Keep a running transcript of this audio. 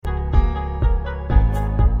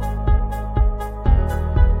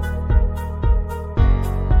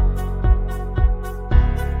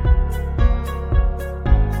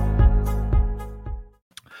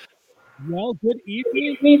Well, good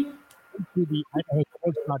evening to the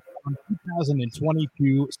IdahoSports.com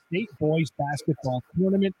 2022 State Boys Basketball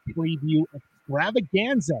Tournament Preview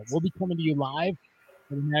Extravaganza. We'll be coming to you live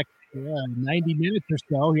for the next 90 minutes or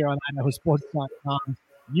so here on IdahoSports.com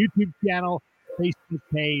YouTube channel, Facebook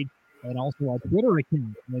page, and also our Twitter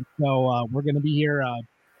account. And so we're going to be here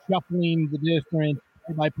shuffling the different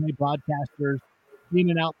play-by-play broadcasters in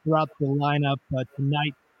and out throughout the lineup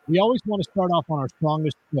tonight. We always want to start off on our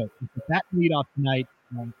strongest foot. With that leadoff tonight,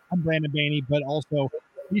 I'm Brandon Baney, but also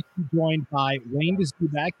he's joined by Wayne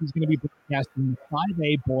Deskubak. He's going to be broadcasting the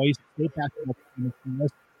 5A Boys State Basketball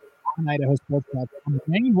Tournament on IdahoSports.com.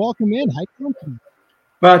 Wayne, welcome in. How you doing?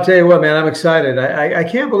 Well, I'll tell you what, man, I'm excited. I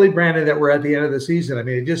can't believe, Brandon, that we're at the end of the season. I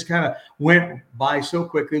mean, it just kind of went by so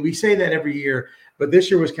quickly. We say that every year, but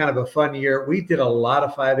this year was kind of a fun year. We did a lot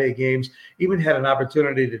of 5A games, even had an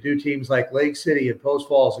opportunity to do teams like Lake City and Post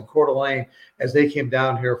Falls and Coeur d'Alene as they came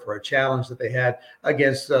down here for a challenge that they had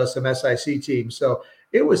against some SIC teams. So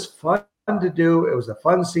it was fun to do. It was a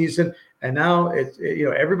fun season. And now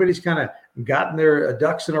everybody's kind of gotten their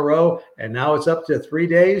ducks in a row, and now it's up to 3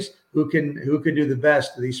 days. Who can do the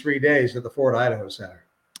best of these 3 days at the Ford Idaho Center?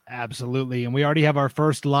 Absolutely. And we already have our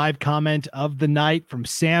first live comment of the night from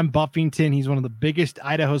Sam Buffington. He's one of the biggest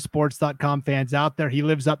IdahoSports.com fans out there. He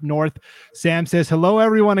lives up north. Sam says, hello,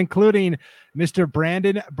 everyone, including Mr.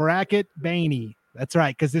 Brandon Bracket Baney. That's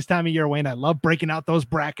right, because this time of year, Wayne, I love breaking out those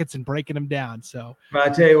brackets and breaking them down. So I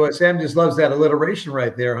tell you what, Sam just loves that alliteration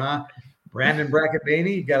right there, huh? Brandon Bracket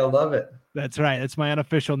Baney, you got to love it. That's right. That's my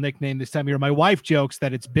unofficial nickname this time of year. My wife jokes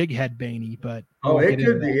that it's Big Head Baney, but it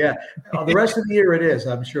could be, yeah. The rest of the year it is,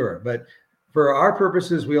 I'm sure. But for our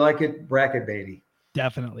purposes, we like it Bracket Baney.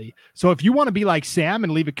 Definitely. So if you want to be like Sam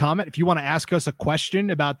and leave a comment, if you want to ask us a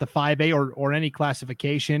question about the 5A or any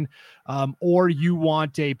classification, or you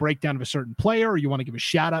want a breakdown of a certain player, or you want to give a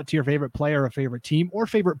shout out to your favorite player, a favorite team, or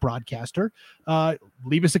favorite broadcaster,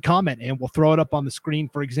 leave us a comment and we'll throw it up on the screen.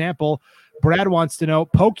 For example, Brad wants to know,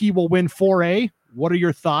 Pokey will win 4A. What are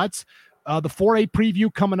your thoughts? The 4A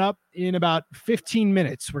preview coming up in about 15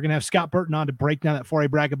 minutes. We're going to have Scott Burton on to break down that 4A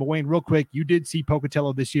bracket. But Wayne, real quick, you did see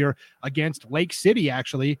Pocatello this year against Lake City,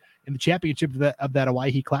 actually, in the championship of that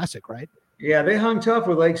Owyhee Classic, right? Yeah, they hung tough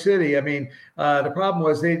with Lake City. I mean, the problem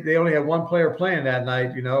was they only had one player playing that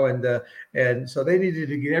night, and so they needed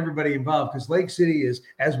to get everybody involved because Lake City is,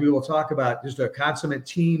 as we will talk about, just a consummate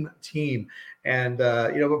team. And,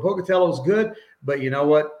 but Pocatello's good. But you know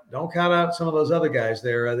what? Don't count out some of those other guys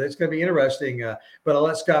there. That's going to be interesting. But I'll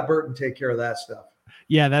let Scott Burton take care of that stuff.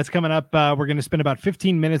 Yeah, that's coming up. We're going to spend about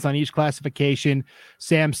 15 minutes on each classification.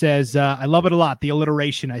 Sam says, I love it a lot. The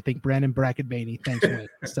alliteration, I think, Brandon Bracket Baney. Thanks, Wayne.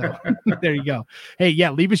 So there you go. Hey, yeah,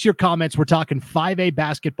 leave us your comments. We're talking 5A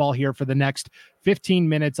basketball here for the next 15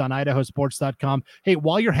 minutes on IdahoSports.com. Hey,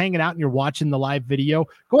 while you're hanging out and you're watching the live video,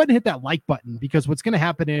 go ahead and hit that like button, because what's going to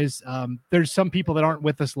happen is there's some people that aren't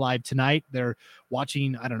with us live tonight. They're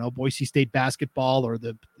watching, I don't know, Boise State basketball, or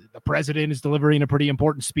the president is delivering a pretty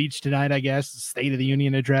important speech tonight, I guess, State of the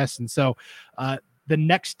Union address. And so the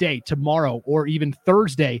next day, tomorrow, or even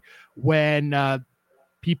Thursday, when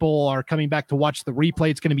people are coming back to watch the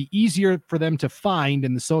replay, it's going to be easier for them to find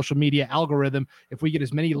in the social media algorithm if we get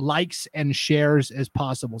as many likes and shares as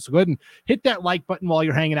possible. So go ahead and hit that like button while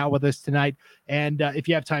you're hanging out with us tonight. And if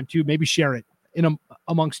you have time to, maybe share it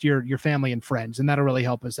amongst your family and friends, and that'll really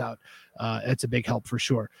help us out. It's a big help for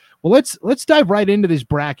sure. Well, let's dive right into this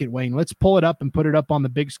bracket, Wayne. Let's pull it up and put it up on the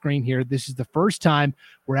big screen here. This is the first time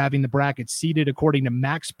we're having the bracket seeded according to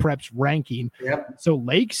Max Prep's ranking. Yep. So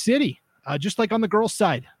Lake City, just like on the girls'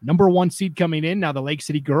 side, number 1 seed coming in. Now the Lake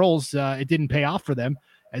City girls, it didn't pay off for them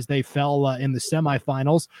as they fell in the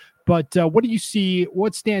semifinals. But what do you see?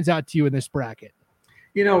 What stands out to you in this bracket?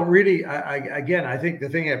 Really, I think the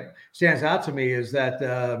thing that stands out to me is that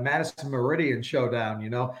Madison Meridian showdown.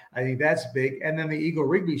 I think that's big. And then the Eagle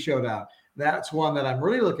Rigby showdown. That's one that I'm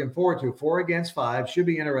really looking forward to. 4 against 5 should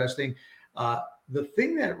be interesting. The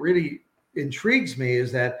thing that really intrigues me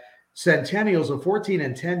is that Centennial's a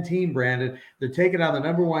 14-10 team, Brandon. They're taking on the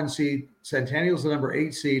number 1 seed. Centennial's the number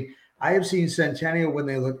 8 seed. I have seen Centennial when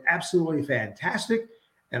they look absolutely fantastic,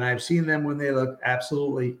 and I've seen them when they look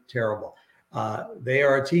absolutely terrible. They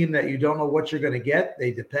are a team that you don't know what you're going to get.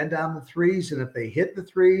 They depend on the threes, and if they hit the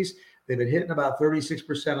threes, they've been hitting about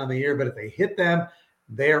 36% on the year. But if they hit them,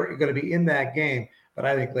 they're going to be in that game. But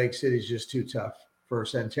I think Lake City is just too tough for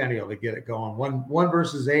Centennial to get it going. One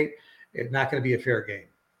versus 8, it's not going to be a fair game.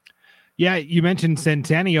 Yeah, you mentioned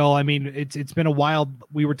Centennial. I mean, it's been a while.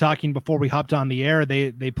 We were talking before we hopped on the air.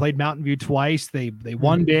 They played Mountain View twice. They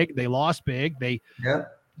won big. They lost big. They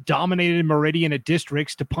dominated Meridian at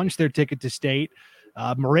districts to punch their ticket to state.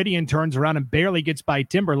 Meridian turns around and barely gets by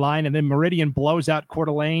Timberline, and then Meridian blows out Coeur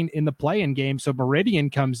d'Alene in the play-in game. So Meridian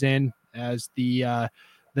comes in as the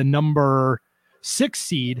number 6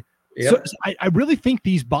 seed. Yep. So I really think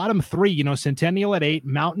these bottom 3, Centennial at 8,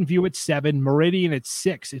 Mountain View at 7, Meridian at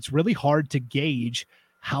 6, it's really hard to gauge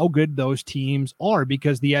how good those teams are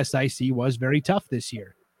because the SIC was very tough this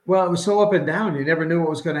year. Well, it was so up and down. You never knew what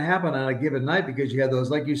was going to happen on a given night because you had those,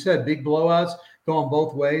 like you said, big blowouts going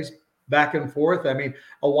both ways, back and forth. I mean,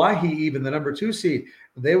 Owyhee, even the number 2 seed,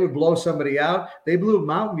 they would blow somebody out. They blew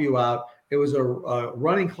Mountain View out. It was a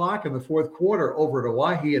running clock in the fourth quarter over at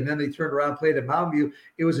Owyhee, and then they turned around and played at Mountain View.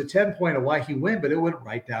 It was a 10-point Owyhee win, but it went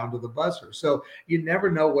right down to the buzzer. So you never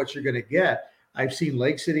know what you're going to get. I've seen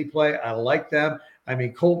Lake City play. I like them. I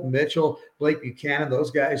mean, Colton Mitchell, Blake Buchanan,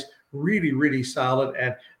 those guys really, really solid.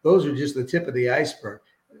 And those are just the tip of the iceberg.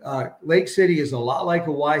 Lake City is a lot like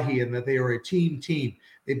Owyhee in that they are a team.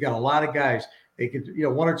 They've got a lot of guys. They could,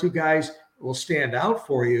 1 or 2 guys will stand out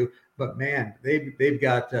for you, but man, they've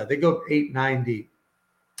got they go 8, 9 deep.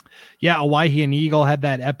 Yeah, Owyhee and Eagle had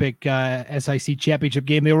that epic SIC championship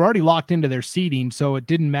game. They were already locked into their seeding, so it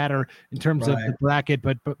didn't matter in terms of the bracket,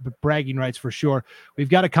 but bragging rights for sure. We've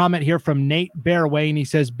got a comment here from Nate Bearway, and he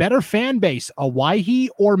says, better fan base, Owyhee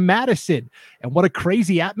or Madison? And what a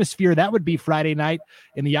crazy atmosphere that would be Friday night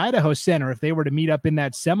in the Idaho Center if they were to meet up in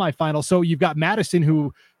that semifinal. So you've got Madison,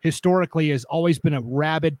 who historically has always been a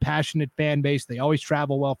rabid, passionate fan base. They always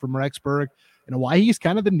travel well from Rexburg, and Owyhee is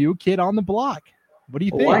kind of the new kid on the block. What do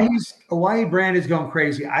you think? Owyhee brand is going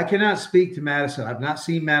crazy. I cannot speak to Madison. I've not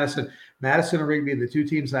seen Madison. Madison and Rigby, the 2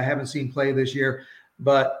 teams I haven't seen play this year.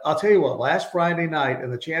 But I'll tell you what, last Friday night in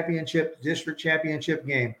the district championship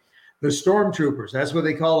game, the Stormtroopers, that's what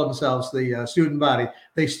they call themselves, the student body,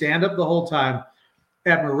 they stand up the whole time.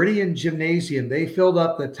 At Meridian Gymnasium, they filled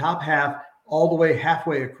up the top half all the way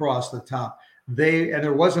halfway across the top. And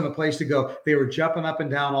there wasn't a place to go. They were jumping up and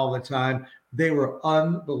down all the time. They were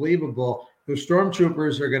unbelievable. The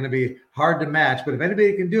Stormtroopers are going to be hard to match, but if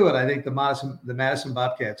anybody can do it, I think the Madison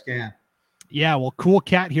Bobcats can. Yeah, well, Cool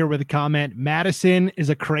Cat here with a comment. Madison is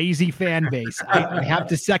a crazy fan base. I have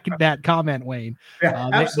to second that comment, Wayne. Yeah,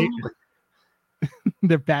 absolutely.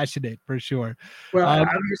 They're passionate for sure. Well,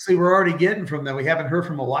 obviously, we're already getting from them. We haven't heard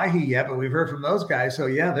from Owyhee yet, but we've heard from those guys. So,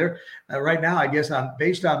 yeah, they're right now, I guess,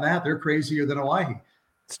 based on that, they're crazier than Owyhee.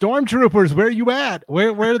 Stormtroopers, where are you at? Where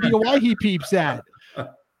are the Owyhee peeps at?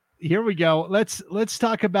 Here we go. Let's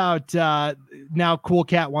talk about now. Cool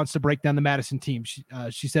Cat wants to break down the Madison team.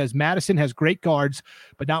 She says Madison has great guards,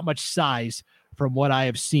 but not much size from what I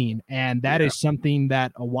have seen, and that is something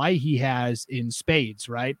that Owyhee has in spades,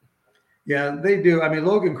 right? Yeah, they do. I mean,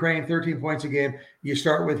 Logan Crane, 13 points a game. You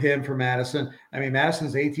start with him for Madison. I mean,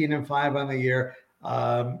 Madison's 18-5 on the year.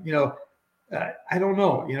 I don't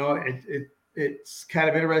know. It's kind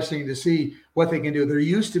of interesting to see what they can do. They're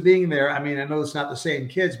used to being there. I mean, I know it's not the same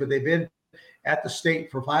kids, but they've been at the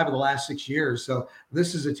state for 5 of the last 6 years. So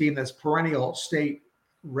this is a team that's perennial state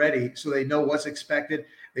ready. So they know what's expected.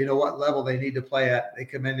 They know what level they need to play at. They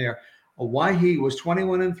come in there. Owyhee was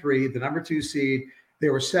 21-3, the number 2 seed. They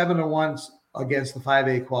were 7-1 against the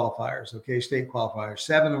 5A qualifiers, state qualifiers,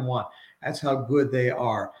 7-1. That's how good they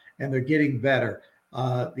are, and they're getting better.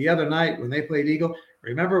 The other night when they played Eagle,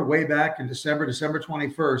 remember way back in December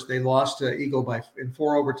 21st, they lost to Eagle in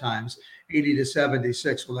 4 overtimes,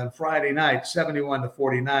 80-76. Well, then Friday night,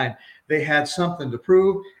 71-49. They had something to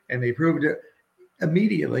prove, and they proved it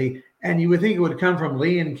immediately. And you would think it would come from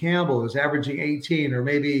Leon Campbell, who's averaging 18, or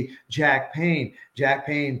maybe Jack Payne. Jack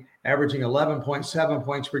Payne averaging 11.7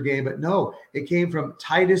 points per game. But no, it came from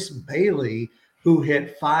Titus Bailey, who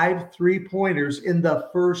hit 5 3-pointers in the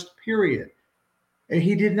first period. And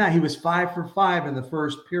he did not. He was 5 for 5 in the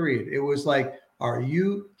first period. It was like, are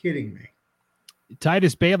you kidding me?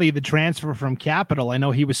 Titus Bailey, the transfer from Capital. I know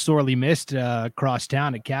he was sorely missed across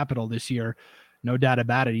town at Capital this year. No doubt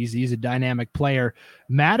about it. He's a dynamic player.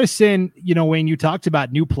 Madison, Wayne, you talked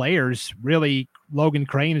about new players. Really, Logan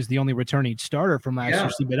Crane is the only returning starter from last year.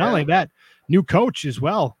 But not only that, new coach as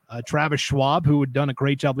well. Travis Schwab, who had done a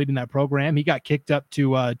great job leading that program. He got kicked up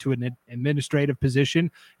to an administrative position.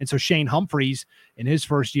 And so Shane Humphreys, in his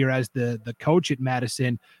first year as the coach at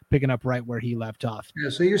Madison, picking up right where he left off. Yeah,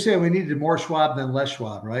 so you're saying we needed more Schwab than less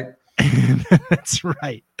Schwab, right? That's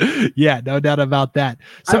right. Yeah, no doubt about that.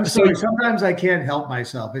 Sometimes I can't help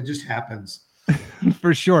myself. It just happens.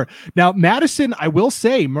 For sure. Now, Madison, I will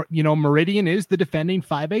say, Meridian is the defending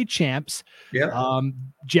 5A champs. Yeah.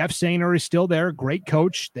 Jeff Sainer is still there. Great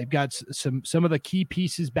coach. They've got some of the key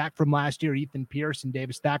pieces back from last year, Ethan Pierce and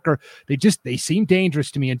Davis Thacker. They seem dangerous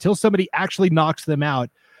to me. Until somebody actually knocks them out,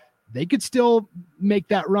 they could still make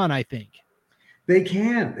that run, I think. They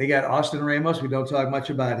can. They got Austin Ramos. We don't talk much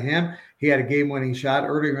about him. He had a game-winning shot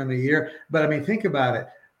earlier in the year. But, I mean, think about it.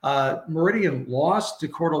 Meridian lost to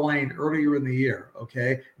Coeur d'Alene earlier in the year,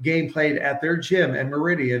 okay? Game played at their gym in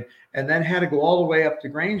Meridian, and then had to go all the way up to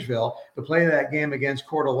Grangeville to play that game against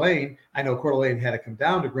Coeur d'Alene. I know Coeur d'Alene had to come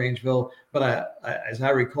down to Grangeville, but as I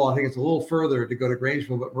recall, I think it's a little further to go to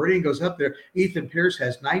Grangeville. But Meridian goes up there. Ethan Pierce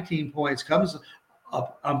has 19 points, comes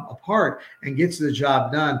up apart and gets the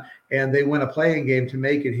job done, and they win a playing game to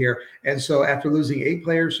make it here. And so after losing 8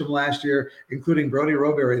 players from last year, including Brody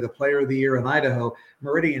Roberry, the player of the year in Idaho,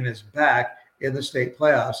 Meridian is back in the state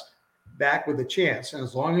playoffs, back with a chance. And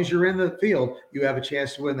as long as you're in the field, you have a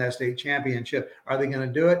chance to win that state championship. Are they going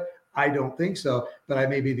to do it? I don't think so, but I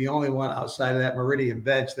may be the only one outside of that Meridian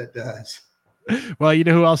bench that does. Well, you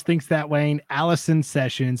know who else thinks that, Wayne? Allison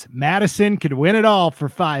Sessions. Madison could win it all for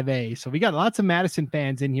 5A. So we got lots of Madison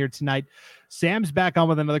fans in here tonight. Sam's back on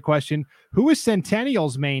with another question. Who is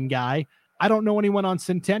Centennial's main guy? I don't know anyone on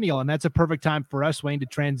Centennial, and that's a perfect time for us, Wayne, to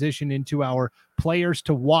transition into our players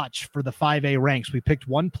to watch for the 5A ranks. We picked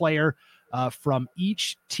one player from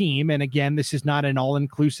each team. And again, this is not an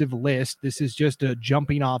all-inclusive list. This is just a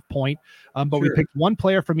jumping off point. But we picked one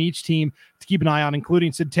player from each team to keep an eye on,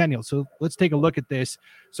 including Centennial. So let's take a look at this.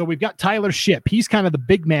 So we've got Tyler Shipp. He's kind of the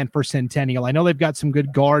big man for Centennial. I know they've got some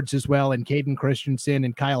good guards as well, and Caden Christensen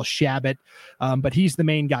and Kyle Shabbat, but he's the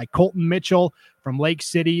main guy. Colton Mitchell from Lake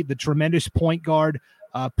City, the tremendous point guard.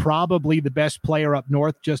 Probably the best player up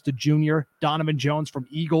north, just a junior. Donovan Jones from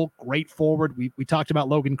Eagle, great forward. We talked about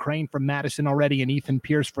Logan Crane from Madison already, and Ethan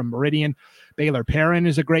Pierce from Meridian. Baylor Perrin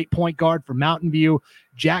is a great point guard from Mountain View.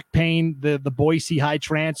 Jack Payne, the Boise High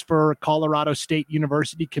transfer, Colorado State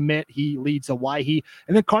University commit. He leads Hawaii.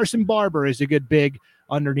 And then Carson Barber is a good big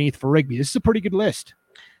underneath for Rigby. This is a pretty good list.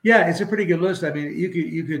 Yeah, it's a pretty good list. I mean,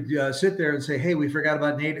 you could sit there and say, hey, we forgot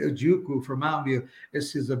about Nate Ojukwu from Mountain View.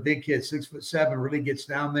 This is a big kid, 6'7", really gets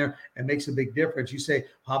down there and makes a big difference. You say,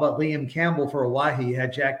 how about Liam Campbell for Hawaii? You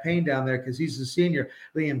had Jack Payne down there because he's a senior.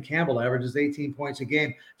 Liam Campbell averages 18 points a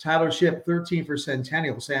game. Tyler Shipp, 13 for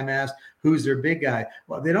Centennial. Sam asked, who's their big guy?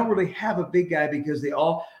 Well, they don't really have a big guy because they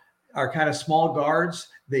all are kind of small guards.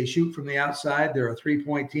 They shoot from the outside. They're a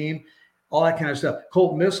three-point team. All that kind of stuff.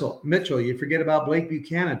 Colton Mitchell, you forget about Blake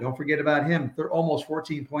Buchanan. Don't forget about him. They're almost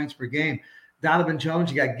 14 points per game. Donovan Jones,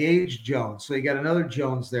 you got Gage Jones. So you got another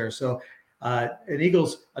Jones there. So and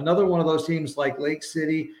Eagles, another one of those teams like Lake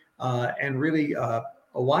City and really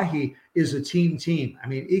Hawaii is a team. I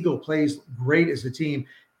mean, Eagle plays great as a team.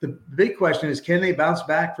 The big question is, can they bounce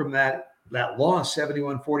back from that loss,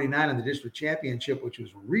 71-49 in the district championship, which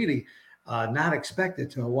was really not expected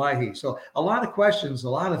to Hawaii. So a lot of questions, a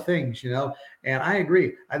lot of things, and I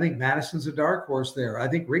agree. I think Madison's a dark horse there. I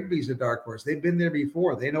think Rigby's a dark horse. They've been there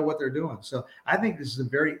before. They know what they're doing. So I think this is a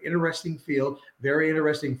very interesting field, very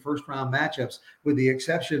interesting first round matchups, with the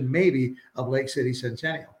exception maybe of Lake City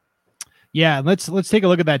Centennial. Yeah, let's take a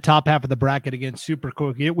look at that top half of the bracket again super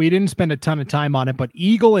quick. We didn't spend a ton of time on it, but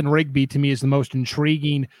Eagle and Rigby to me is the most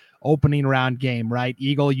intriguing opening round game, right?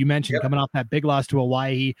 Eagle, you mentioned coming off that big loss to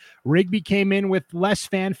Hawaii. Rigby came in with less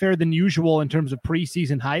fanfare than usual in terms of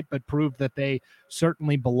preseason hype, but proved that they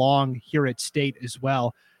certainly belong here at state as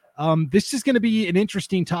well. This is going to be an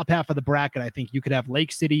interesting top half of the bracket. I think you could have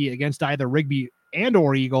Lake City against either Rigby and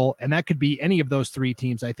or Eagle, and that could be any of those three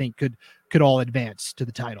teams. I think could all advance to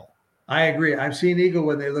the title. I agree. I've seen Eagle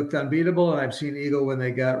when they looked unbeatable, and I've seen Eagle when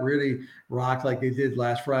they got really rocked like they did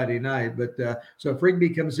last Friday night. But so if Rigby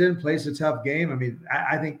comes in, plays a tough game, I mean,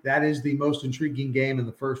 I think that is the most intriguing game in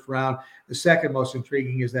the first round. The second most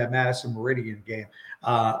intriguing is that Madison Meridian game.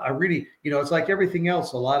 I really, it's like everything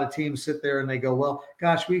else. A lot of teams sit there and they go, well,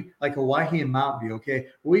 gosh, we like Hawaii and Mountain View. Okay,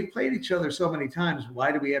 well, we've played each other so many times.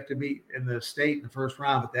 Why do we have to meet in the state in the first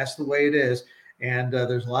round? But that's the way it is. And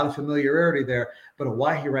there's a lot of familiarity there. But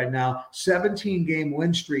Hawaii right now, 17-game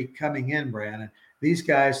win streak coming in, Brandon. These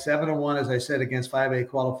guys, 7-1, as I said, against 5A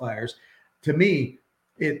qualifiers. To me,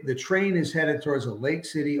 the train is headed towards a Lake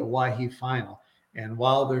City Hawaii final. And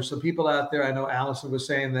while there's some people out there, I know Allison was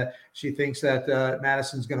saying that she thinks that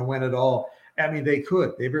Madison's going to win it all. I mean, they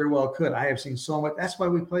could. They very well could. I have seen so much. That's why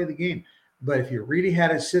we play the game. But if you really had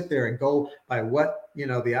to sit there and go by what,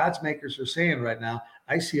 the odds makers are saying right now,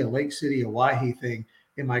 I see a Lake City Hawaii thing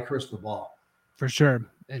in my crystal ball. For sure.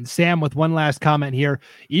 And Sam, with one last comment here,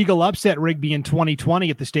 Eagle upset Rigby in 2020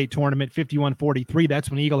 at the state tournament, 51-43. That's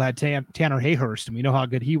when Eagle had Tanner Hayhurst, and we know how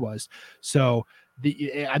good he was. So,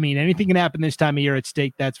 anything can happen this time of year at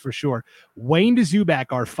state, that's for sure. Wayne DeZubak,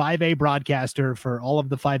 our 5A broadcaster for all of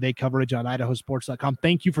the 5A coverage on idahosports.com.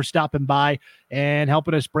 Thank you for stopping by and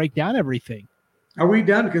helping us break down everything. Are we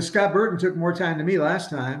done? Because Scott Burton took more time than me last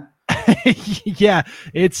time. Yeah,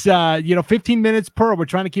 it's 15 minutes per. We're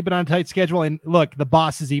trying to keep it on a tight schedule. And look, the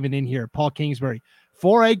boss is even in here, Paul Kingsbury.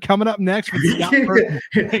 4A coming up next with Scott Burton.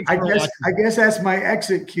 I guess that's my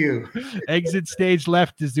exit cue. Exit stage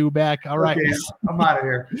left to Zubak. All right. Okay, I'm out of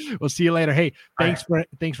here. We'll see you later. Hey, thanks for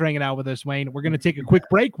hanging out with us, Wayne. We're going to take a quick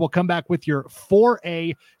break. We'll come back with your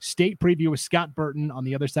 4A state preview with Scott Burton. On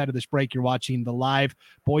the other side of this break, you're watching the live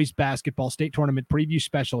boys basketball state tournament preview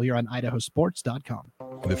special here on idahosports.com.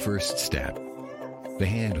 The first step, the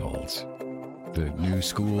handholds, the new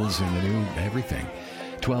schools and the new everything.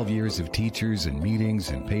 12 years of teachers and meetings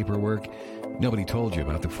and paperwork. Nobody told you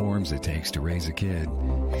about the forms it takes to raise a kid.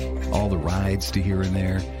 All the rides to here and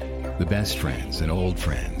there. The best friends and old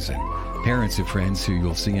friends and parents of friends who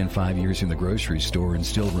you'll see in 5 years in the grocery store and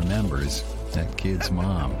still remembers that kid's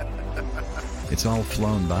mom. It's all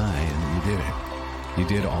flown by and you did it. You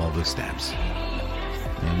did all the steps.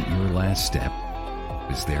 And your last step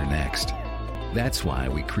is there next. That's why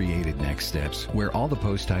we created Next Steps, where all the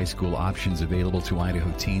post-high school options available to Idaho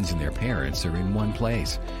teens and their parents are in one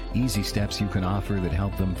place. Easy steps you can offer that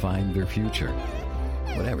help them find their future,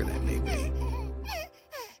 whatever that may be.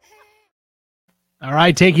 All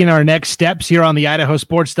right, taking our next steps here on the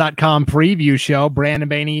idahosports.com preview show. Brandon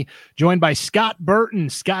Baney joined by Scott Burton.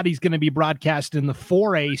 Scotty's going to be broadcasting the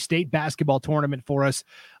 4A state basketball tournament for us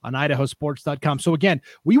on idahosports.com. So again,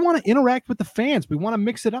 we want to interact with the fans. We want to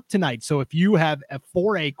mix it up tonight. So if you have a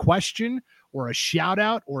 4A question or a shout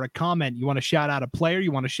out or a comment, you want to shout out a player,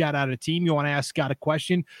 you want to shout out a team, you want to ask Scott a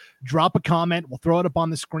question, drop a comment. We'll throw it up on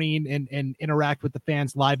the screen and interact with the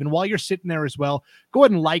fans live. And while you're sitting there as well, go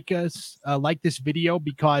ahead and like this video,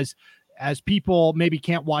 because as people maybe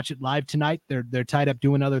can't watch it live tonight, they're tied up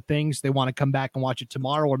doing other things. They want to come back and watch it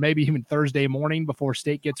tomorrow or maybe even Thursday morning before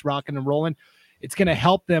state gets rocking and rolling. It's going to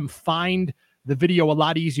help them find the video a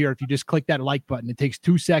lot easier if you just click that like button. It takes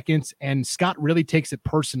 2 seconds, and Scott really takes it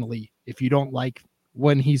personally if you don't like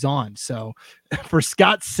when he's on. So for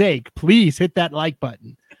Scott's sake, please hit that like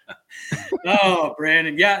button. Oh,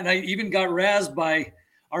 Brandon. Yeah, and I even got razzed by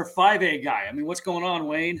our 5A guy. I mean, what's going on,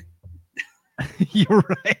 Wayne? You're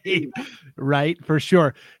right. Right, for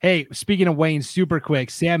sure. Hey, speaking of Wayne, super quick,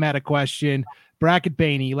 Sam had a question. Bracket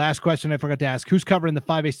Baney, last question I forgot to ask. Who's covering the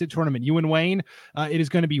 5A state tournament? You and Wayne? It is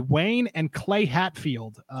going to be Wayne and Clay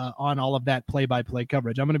Hatfield on all of that play-by-play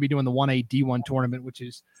coverage. I'm going to be doing the 1A D1 tournament, which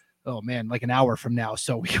is, oh man, like an hour from now.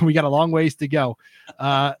 So we got a long ways to go.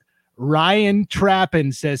 Ryan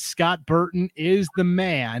Trappin says Scott Burton is the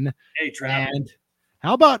man. Hey, Trappin. And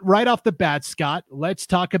how about right off the bat, Scott, let's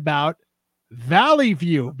talk about Valley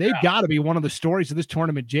View. They've got to be one of the stories of this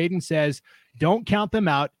tournament. Jaden says, don't count them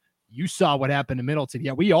out. You saw what happened to Middleton.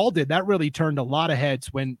 Yeah, we all did. That really turned a lot of heads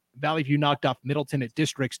when Valley View knocked off Middleton at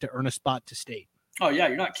districts to earn a spot to state. Oh, yeah,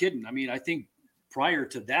 you're not kidding. I mean, I think prior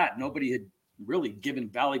to that, nobody had really given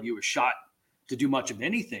Valley View a shot to do much of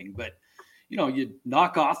anything. But, you know, you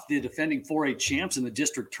knock off the defending 4A champs in the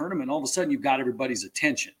district tournament, all of a sudden you've got everybody's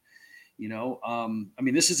attention. You know, I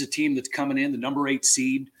mean, this is a team that's coming in, the number 8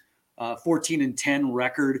 seed, 14-10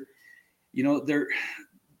 record. You know,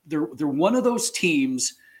 they're one of those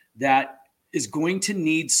teams that is going to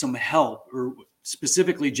need some help, or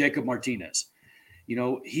specifically Jacob Martinez. You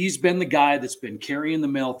know, he's been the guy that's been carrying the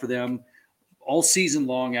mail for them all season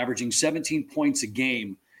long, averaging 17 points a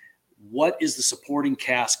game. What is the supporting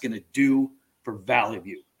cast going to do for Valley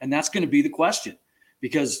View? And that's going to be the question,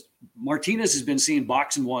 because Martinez has been seeing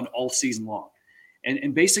boxing one all season long.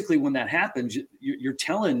 And basically when that happens, you're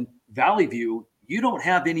telling Valley View, you don't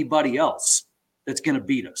have anybody else that's going to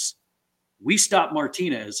beat us. We stop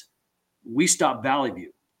Martinez, we stop Valley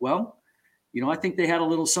View. Well, you know, I think they had a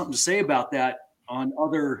little something to say about that on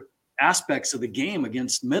other aspects of the game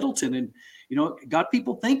against Middleton. And, you know, it got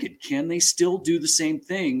people thinking, can they still do the same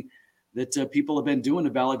thing that people have been doing to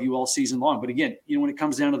Valley View all season long? But again, you know, when it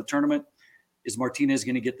comes down to the tournament, is Martinez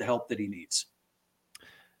going to get the help that he needs?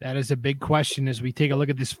 That is a big question as we take a look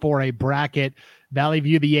at this 4A bracket. Valley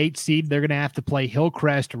View, the 8 seed, they're going to have to play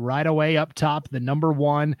Hillcrest right away up top, the number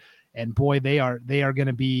 1. And boy, they are going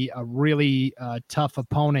to be a really tough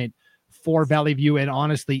opponent for Valley View, and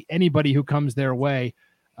honestly, anybody who comes their way.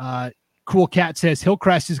 Cool Cat says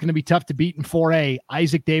Hillcrest is going to be tough to beat in 4A.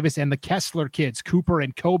 Isaac Davis and the Kessler kids, Cooper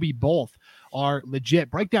and Kobe, both are legit.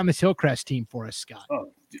 Break down this Hillcrest team for us, Scott. Oh,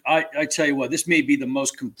 I tell you what, this may be the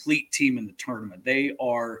most complete team in the tournament. They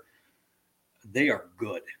are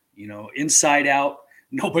good, you know, inside out.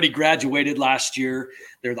 Nobody graduated last year.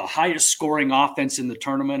 They're the highest scoring offense in the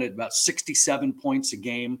tournament at about 67 points a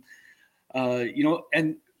game. You know,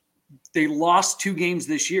 and they lost 2 games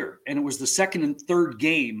this year, and it was the second and third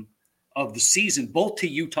game of the season, both to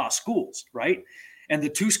Utah schools, right? And the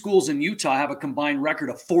two schools in Utah have a combined record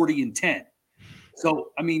of 40-10.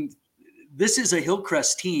 So, I mean, this is a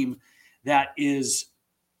Hillcrest team that is,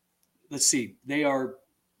 let's see, they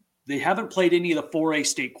haven't played any of the 4A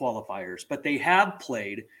state qualifiers, but they have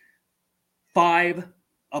played 5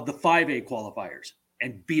 of the 5A qualifiers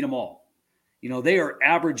and beat them all. You know, they are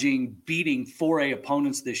averaging beating 4A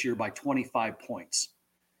opponents this year by 25 points.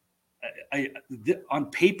 On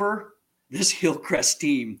paper, this Hillcrest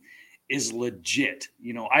team is legit.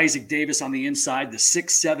 You know, Isaac Davis on the inside, the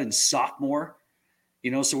 6'7" sophomore.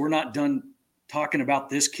 You know, so we're not done talking about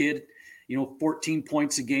this kid. You know, 14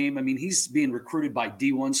 points a game. I mean, he's being recruited by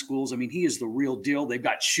D1 schools. I mean, he is the real deal. They've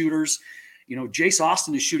got shooters. You know, Jace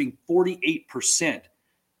Austin is shooting 48%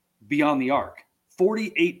 beyond the arc,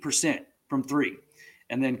 48% from 3.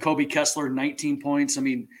 And then Kobe Kessler, 19 points. I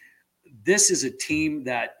mean, this is a team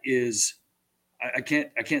that is, I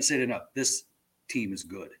can't say it enough. This team is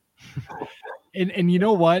good. And you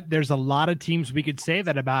know what? There's a lot of teams we could say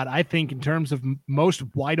that about. I think in terms of most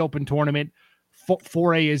wide open tournament,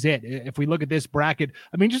 4A is it. If we look at this bracket,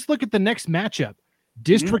 I mean, just look at the next matchup.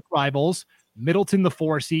 District rivals, Middleton, the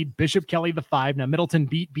 4 seed, Bishop Kelly, the 5. Now, Middleton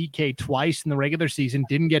beat BK twice in the regular season,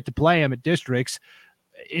 didn't get to play them at districts.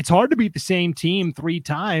 It's hard to beat the same team 3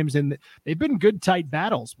 times, and they've been good, tight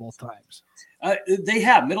battles both times. They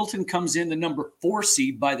have. Middleton comes in the number 4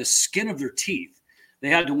 seed by the skin of their teeth. They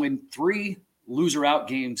had to win 3 loser-out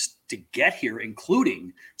games to get here,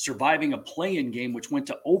 including surviving a play-in game, which went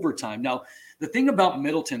to overtime. Now, the thing about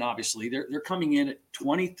Middleton, obviously, they're coming in at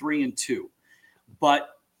 23-2. But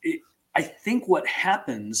I think what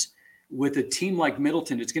happens with a team like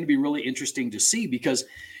Middleton, it's going to be really interesting to see because,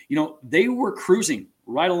 you know, they were cruising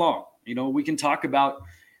right along. You know, we can talk about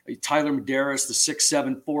Tyler Medeiros, the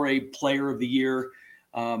 6'7" 4A player of the year.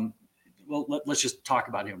 Let's just talk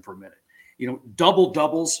about him for a minute. You know,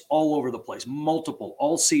 doubles all over the place, multiple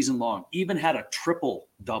all season long, even had a triple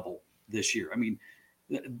double this year. I mean,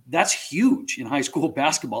 that's huge in high school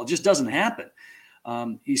basketball. It just doesn't happen.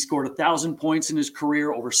 He scored 1,000 points in his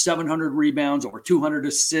career, over 700 rebounds, over 200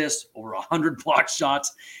 assists, over 100 block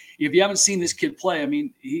shots. If you haven't seen this kid play, I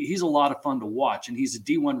mean, he's a lot of fun to watch, and he's a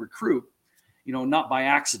D1 recruit, you know, not by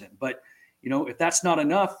accident. But, you know, if that's not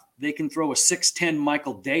enough, they can throw a 6'10"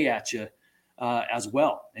 Michael Day at you as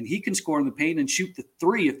well. And he can score in the paint and shoot the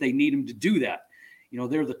 3 if they need him to do that. You know,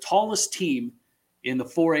 they're the tallest team in the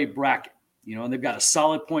 4A bracket, you know, and they've got a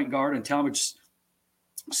solid point guard and Talmadge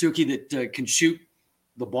Suki that can shoot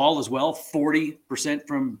the ball as well, 40%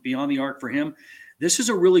 from beyond the arc for him. This is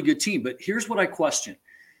a really good team, but here's what I question.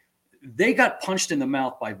 They got punched in the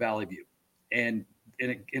mouth by Valley View, and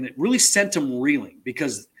it really sent them reeling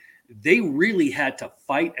because they really had to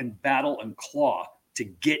fight and battle and claw to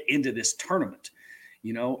get into this tournament,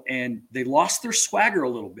 you know, and they lost their swagger a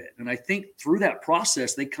little bit. And I think through that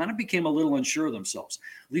process, they kind of became a little unsure of themselves.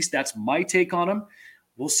 At least that's my take on them.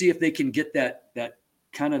 We'll see if they can get that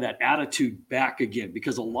kind of that attitude back again,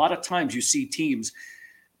 because a lot of times you see teams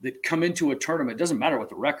that come into a tournament, it doesn't matter what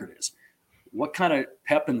the record is. What kind of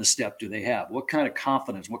pep in the step do they have? What kind of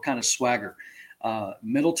confidence? What kind of swagger?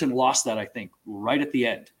 Middleton lost that, I think, right at the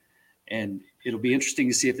end. And it'll be interesting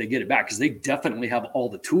to see if they get it back because they definitely have all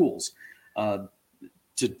the tools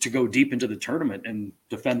to go deep into the tournament and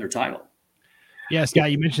defend their title. Yeah,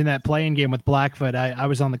 Scott, you mentioned that playing game with Blackfoot. I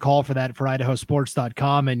was on the call for that for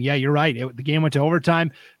IdahoSports.com. And yeah, you're right. The game went to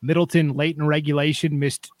overtime. Middleton, late in regulation,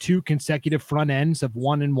 missed 2 consecutive front ends of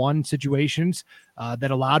 1-and-1 situations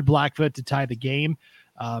that allowed Blackfoot to tie the game.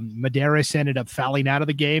 Medeiros ended up fouling out of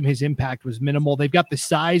the game. His impact was minimal. They've got the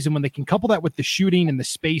size, and when they can couple that with the shooting and the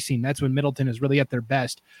spacing, that's when Middleton is really at their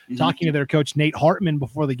best. Mm-hmm. Talking to their coach, Nate Hartman,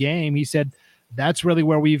 before the game, he said, that's really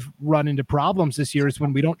where we've run into problems this year is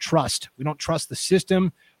when we don't trust. We don't trust the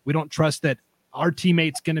system. We don't trust that our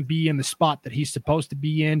teammate's going to be in the spot that he's supposed to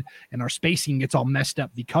be in, and our spacing gets all messed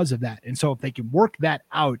up because of that. And so if they can work that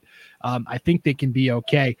out, I think they can be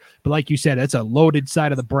okay. But like you said, that's a loaded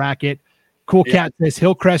side of the bracket. Cool Cat says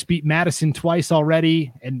Hillcrest beat Madison twice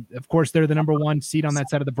already. And of course, they're the number 1 seed on that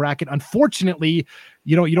side of the bracket. Unfortunately,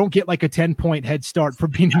 you don't get like a 10-point head start for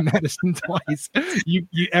beating Madison twice.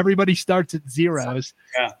 Everybody starts at zeros.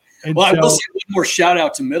 Yeah. And well, I will say one more shout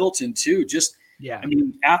out to Middleton too. I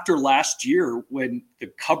mean, after last year when the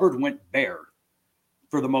cupboard went bare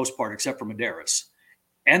for the most part, except for Medeiros,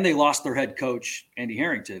 and they lost their head coach, Andy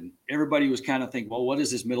Harrington, everybody was kind of thinking, well, what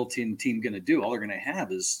is this Middleton team going to do? All they're going to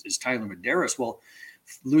have is Tyler Medeiros. Well,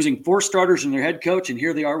 losing 4 starters and their head coach, and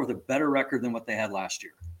here they are with a better record than what they had last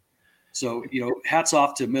year. So, hats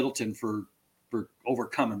off to Middleton for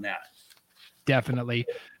overcoming that. Definitely.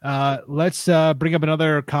 Let's bring up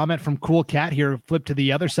another comment from Cool Cat here. Flip to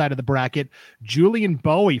the other side of the bracket. Julian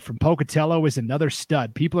Bowie from Pocatello is another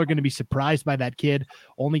stud. People are going to be surprised by that kid,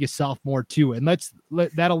 only a sophomore too. And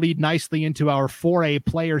that'll lead nicely into our 4A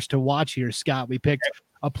players to watch here, Scott. We picked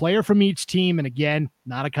a player from each team. And again,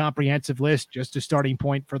 not a comprehensive list, just a starting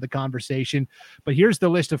point for the conversation. But here's the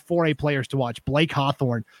list of 4A players to watch. Blake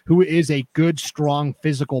Hawthorne, who is a good, strong,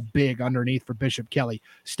 physical big underneath for Bishop Kelly.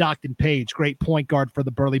 Stockton Page, great point guard for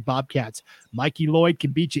the Burley Bobcats. Mikey Lloyd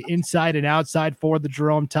can beat you inside and outside for the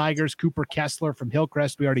Jerome Tigers. Cooper Kessler from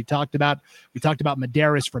Hillcrest, we already talked about. We talked about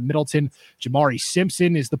Medeiros from Middleton. Jamari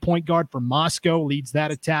Simpson is the point guard for Moscow, leads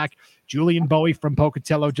that attack. Julian Bowie from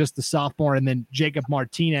Pocatello, just the sophomore, and then Jacob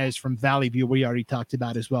Martinez from Valley View, we already talked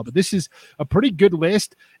about as well. But this is a pretty good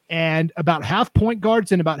list, and about half point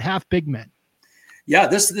guards and about half big men. Yeah,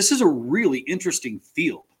 this is a really interesting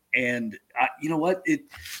field. And you know what?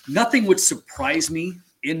 Nothing would surprise me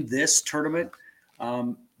in this tournament.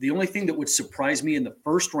 The only thing that would surprise me in the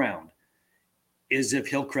first round is if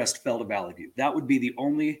Hillcrest fell to Valley View. That would be the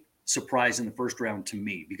only surprise in the first round to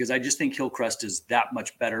me, because I just think Hillcrest is that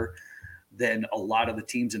much better than a lot of the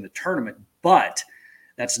teams in the tournament. But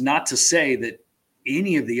that's not to say that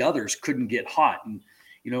any of the others couldn't get hot. And,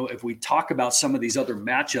 you know, if we talk about some of these other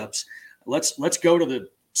matchups, let's go to the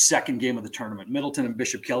second game of the tournament, Middleton and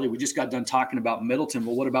Bishop Kelly. We just got done talking about Middleton.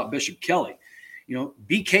 Well, what about Bishop Kelly? You know,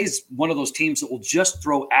 BK is one of those teams that will just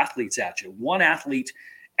throw athletes at you, one athlete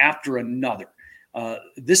after another.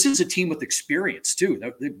 This is a team with experience too.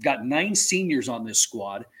 They've got 9 seniors on this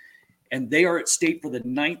squad, and they are at state for the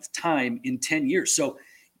 9th time in 10 years. So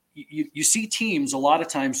you see teams a lot of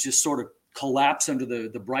times just sort of collapse under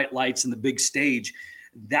the bright lights and the big stage.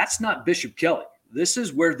 That's not Bishop Kelly. This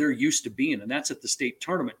is where they're used to being, and that's at the state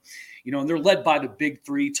tournament. You know, and they're led by the big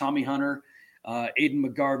three, Tommy Hunter, Aiden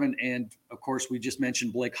McGarvin, and of course we just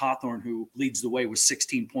mentioned Blake Hawthorne, who leads the way with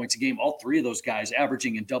 16 points a game. All three of those guys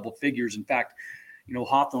averaging in double figures. In fact, you know,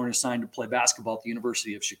 Hawthorne is signed to play basketball at the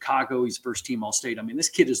University of Chicago. He's first team All-State. I mean, this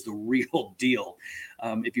kid is the real deal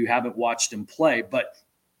if you haven't watched him play. But,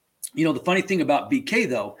 you know, the funny thing about BK,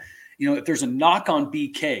 though, you know, if there's a knock on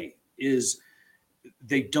BK is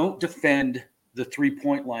they don't defend the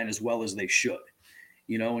three-point line as well as they should.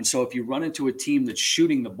 You know, and so if you run into a team that's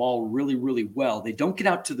shooting the ball really, really well, they don't get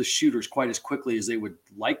out to the shooters quite as quickly as they would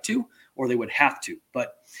like to, or they would have to.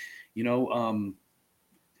 But, you know,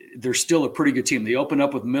 they're still a pretty good team. They open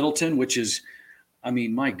up with Middleton, which is, I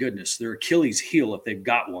mean, my goodness, their Achilles heel if they've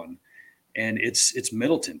got one. And it's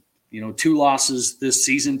Middleton. You know, 2 losses this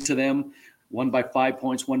season to them, one by 5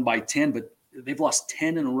 points, one by 10, but they've lost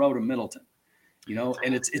 10 in a row to Middleton. You know,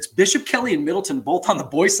 and it's Bishop Kelly and Middleton, both on the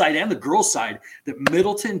boys' side and the girls' side, that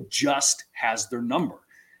Middleton just has their number.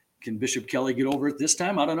 Can Bishop Kelly get over it this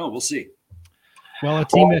time? I don't know. We'll see. Well, a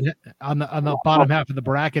team that on the bottom half of the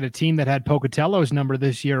bracket, a team that had Pocatello's number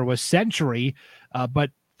this year was Century, but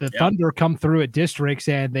the Thunder come through at districts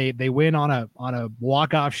and they win on a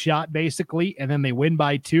walk-off shot basically, and then they win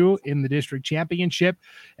by 2 in the district championship.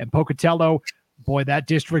 And Pocatello, boy, that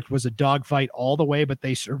district was a dogfight all the way, but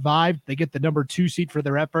they survived. They get the number 2 seed for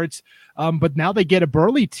their efforts. But now they get a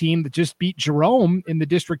Burley team that just beat Jerome in the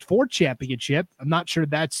District 4 championship. I'm not sure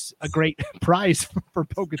that's a great prize for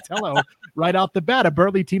Pocatello right off the bat, a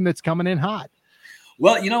Burley team that's coming in hot.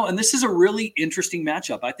 Well, you know, and this is a really interesting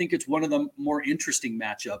matchup. I think it's one of the more interesting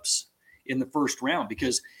matchups in the first round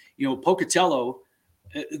because, you know, Pocatello,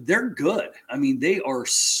 they're good. I mean, they are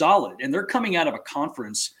solid, and they're coming out of a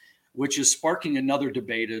conference which is sparking another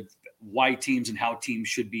debate of why teams and how teams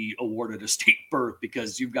should be awarded a state berth,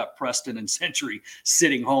 because you've got Preston and Century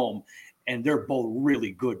sitting home, and they're both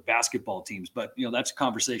really good basketball teams. But, you know, that's a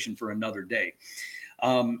conversation for another day.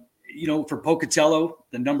 You know, for Pocatello,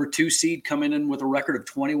 the number 2 seed coming in with a record of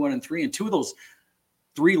 21-3, and 2 of those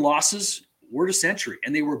 3 losses were to Century,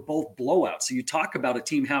 and they were both blowouts. So you talk about a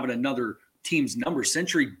team having another team's number.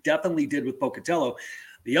 Century definitely did with Pocatello.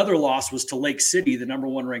 The other loss was to Lake City, the number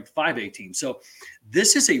 1 ranked 5A team. So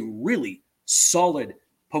this is a really solid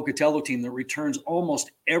Pocatello team that returns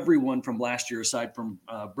almost everyone from last year, aside from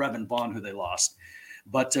Brevin Vaughn, who they lost.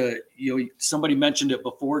 But, you know, somebody mentioned it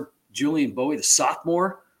before, Julian Bowie, the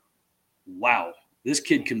sophomore. Wow, this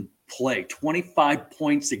kid can play 25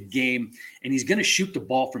 points a game, and he's going to shoot the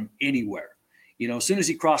ball from anywhere. You know, as soon as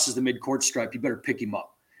he crosses the midcourt stripe, you better pick him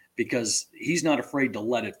up, because he's not afraid to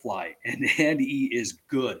let it fly, and he is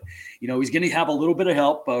good. You know, he's going to have a little bit of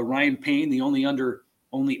help. Ryan Payne, the only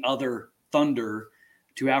other Thunder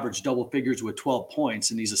to average double figures with 12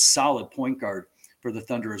 points, and he's a solid point guard for the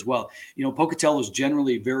Thunder as well. Pocatello is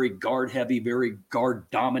generally very guard heavy, very guard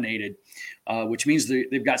dominated, which means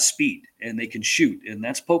they've got speed and they can shoot. And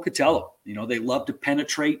that's Pocatello. They love to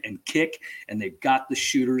penetrate and kick, and they've got the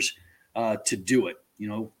shooters to do it.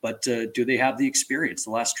 But do they have the experience?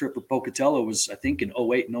 The last trip of Pocatello was, I think, in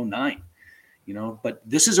 08 and 09. But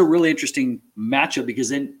this is a really interesting matchup, because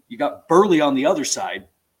then you got Burley on the other side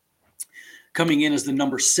coming in as the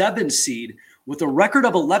number 7 seed with a record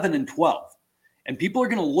of 11-12. And people are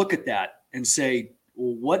going to look at that and say,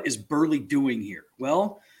 well, what is Burley doing here?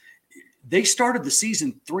 Well, they started the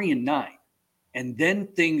season 3-9, and then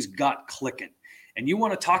things got clicking. And you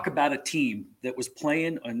want to talk about a team that was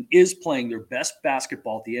playing and is playing their best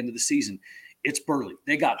basketball at the end of the season. It's Burley.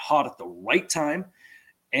 They got hot at the right time,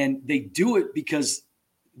 and they do it because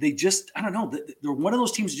they just, I don't know, they're one of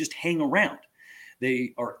those teams that just hang around.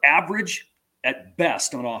 They are average at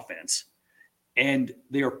best on offense, and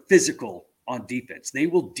they are physical on defense. They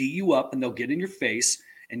will D you up, and they'll get in your face,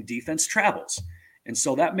 and defense travels. And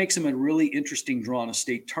so that makes them a really interesting draw in a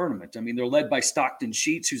state tournament. I mean, they're led by Stockton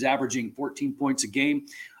Sheets, who's averaging 14 points a game,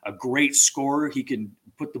 a great scorer. He can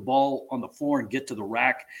put the ball on the floor and get to the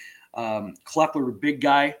rack. Klepler, big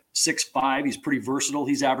guy, 6'5". He's pretty versatile.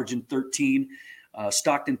 He's averaging 13.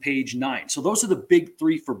 Stockton Page, 9. So those are the big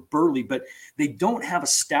 3 for Burley, but they don't have a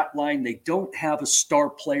stat line. They don't have a star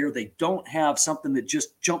player. They don't have something that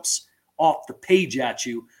just jumps off the page at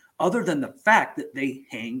you, other than the fact that they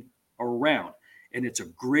hang around. And it's a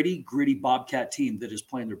gritty Bobcat team that is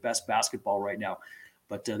playing their best basketball right now.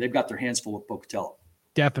 But they've got their hands full with Pocatello.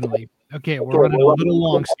 Definitely. Okay, we're running a little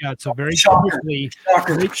long, Scott. So very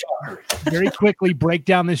quickly break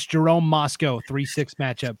down this Jerome Moscow 3-6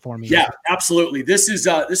 matchup for me. Yeah, absolutely. This is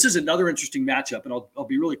another interesting matchup, and I'll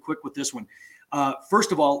be really quick with this one.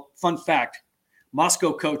 First of all, fun fact: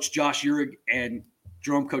 Moscow coach Josh Uhrig and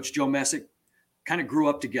Jerome coach Joe Messick kind of grew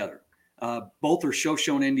up together. Both are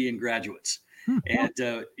Shoshone Indian graduates.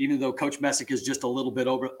 And even though Coach Messick is just a little bit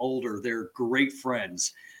older, they're great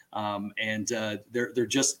friends. And they're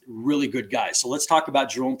just really good guys. So let's talk about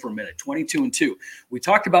Jerome for a minute. 22-2. We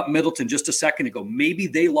talked about Middleton just a second ago. Maybe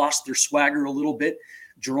they lost their swagger a little bit.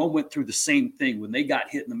 Jerome went through the same thing when they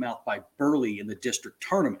got hit in the mouth by Burley in the district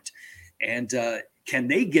tournament. And can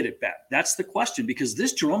they get it back? That's the question, because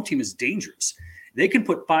this Jerome team is dangerous. They can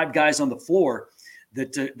put 5 guys on the floor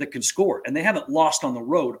that can score, and they haven't lost on the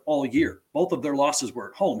road all year. Both of their losses were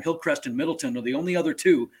at home. Hillcrest and Middleton are the only other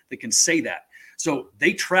 2 that can say that. So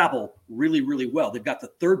they travel really, really well. They've got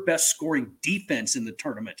the 3rd best scoring defense in the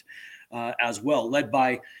tournament as well, led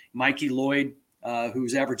by Mikey Lloyd,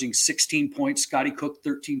 who's averaging 16 points, Scotty Cook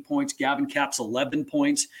 13 points, Gavin Capps 11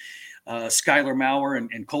 points, Skylar Maurer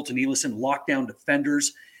and Colton Elison, lockdown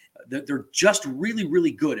defenders. They're just really,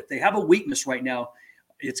 really good. If they have a weakness right now,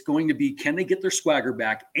 it's going to be, can they get their swagger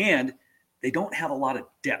back? And they don't have a lot of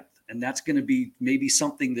depth, and that's going to be maybe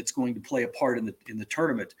something that's going to play a part in the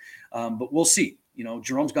tournament. But we'll see.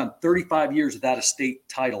 Jerome's gone 35 years without a state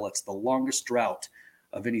title. That's the longest drought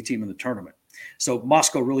of any team in the tournament. So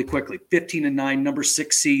Moscow, really quickly, 15-9, number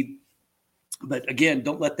 6 seed. But again,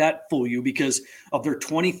 don't let that fool you, because of their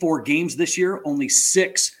 24 games this year, only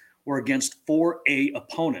 6 were against 4A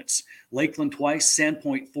opponents. Lakeland twice,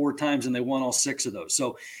 Sandpoint 4 times, and they won all 6 of those.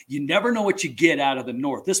 So you never know what you get out of the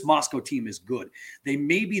North. This Moscow team is good. They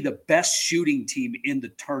may be the best shooting team in the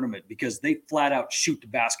tournament, because they flat out shoot the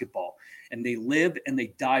basketball, and they live and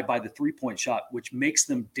they die by the 3-point shot, which makes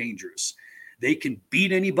them dangerous. They can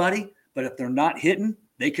beat anybody, but if they're not hitting,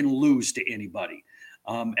 they can lose to anybody.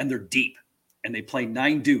 And they're deep. And they play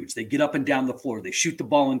 9 dudes. They get up and down the floor. They shoot the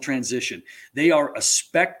ball in transition. They are a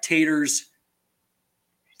spectator's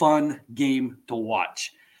fun game to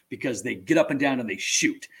watch, because they get up and down and they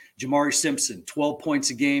shoot. Jamari Simpson, 12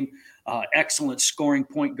 points a game, excellent scoring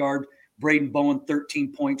point guard. Braden Bowen,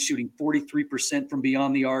 13 points, shooting 43% from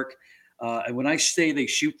beyond the arc. And when I say they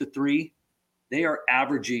shoot the 3, they are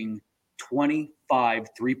averaging 25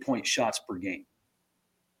 3-point shots per game.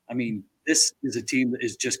 I mean, this is a team that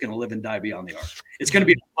is just going to live and die beyond the arc. It's going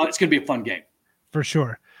to be a fun game. For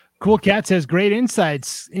sure. Cool Cat says, great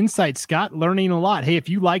insights, Scott. Learning a lot. Hey, if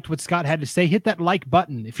you liked what Scott had to say, hit that like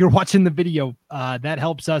button. If you're watching the video, that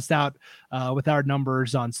helps us out with our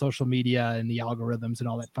numbers on social media and the algorithms and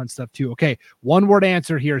all that fun stuff too. Okay, 1-word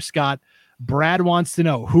answer here, Scott. Brad wants to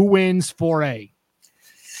know, who wins 4A?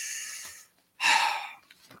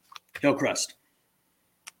 Hillcrest.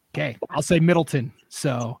 Okay, I'll say Middleton.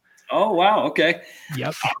 So. Oh, wow. Okay.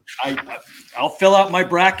 Yep. I'll fill out my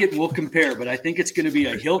bracket and we'll compare, but I think it's going to be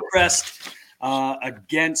a Hillcrest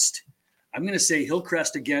against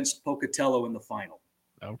Pocatello in the final.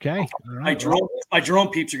 Okay. All right. My Jerome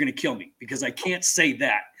peeps are going to kill me because I can't say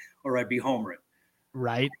that or I'd be homering.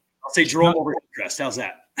 Right. I'll say Jerome over Hillcrest. How's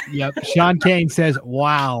that? Yep. Sean Kane says,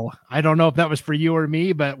 wow. I don't know if that was for you or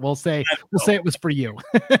me, but we'll say it was for you.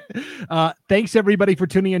 Thanks everybody for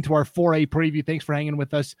tuning into our 4A preview. Thanks for hanging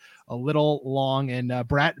with us a little long. And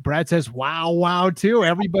Brad says, wow too.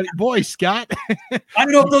 Everybody, boy, Scott. I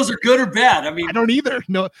don't know if those are good or bad. I mean, I don't either.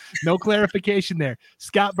 No clarification there.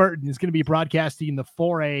 Scott Burton is going to be broadcasting the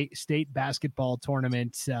 4A state basketball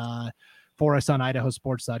tournament for us on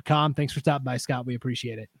idahosports.com. Thanks for stopping by, Scott. We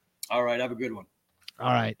appreciate it. All right. Have a good one.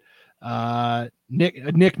 All right.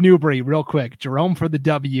 Nick Newbury, real quick. Jerome for the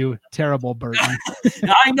W. Terrible, Burton.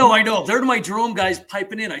 I know. They're my Jerome guys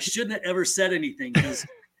piping in. I shouldn't have ever said anything because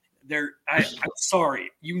I'm sorry.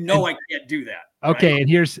 I can't do that. Okay, right? and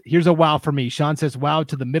here's a wow for me. Sean says wow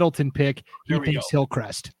to the Middleton pick. He thinks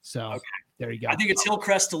Hillcrest. So okay. There you go. I think it's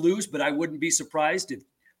Hillcrest to lose, but I wouldn't be surprised if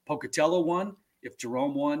Pocatello won, if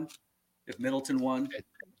Jerome won, if Middleton won.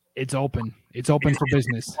 It's open. It's open for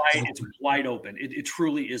business. It's wide open. It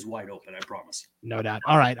truly is wide open. I promise. No doubt.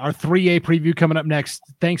 All right. Our 3A preview coming up next.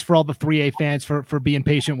 Thanks for all the 3A fans for being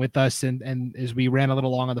patient with us. And as we ran a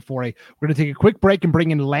little long on the 4A, we're going to take a quick break and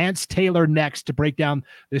bring in Lance Taylor next to break down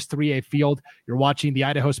this 3A field. You're watching the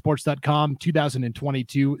idahosports.com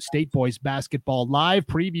 2022 State Boys Basketball Live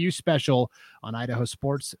Preview Special on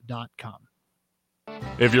idahosports.com.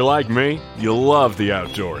 If you're like me, you'll love the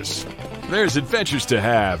outdoors. There's adventures to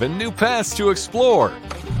have and new paths to explore.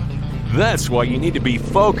 That's why you need to be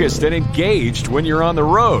focused and engaged when you're on the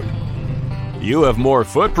road. You have more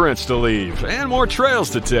footprints to leave and more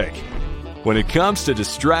trails to take. When it comes to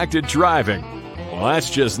distracted driving, well, that's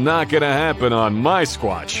just not going to happen on my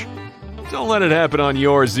Squatch. Don't let it happen on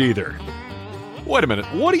yours either. Wait a minute,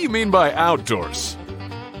 what do you mean by outdoors?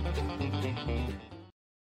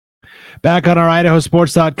 Back on our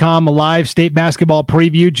idahosports.com, a live state basketball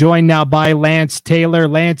preview, joined now by Lance Taylor.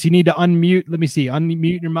 Lance, you need to unmute. Let me see.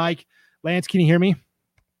 Unmute your mic. Lance, can you hear me?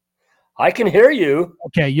 I can hear you.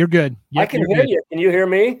 Okay, you're good. Yep, I can hear you. Can you hear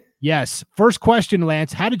me? Yes. First question,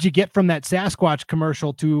 Lance. How did you get from that Sasquatch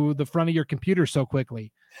commercial to the front of your computer so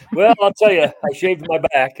quickly? Well, I'll tell you, I shaved my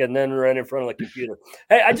back and then ran in front of the computer.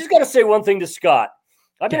 Hey, I just got to say one thing to Scott.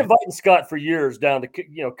 I've been inviting Scott for years down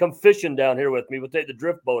to, come fishing down here with me. We'll take the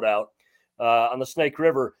drift boat out on the Snake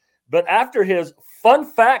River. But after his fun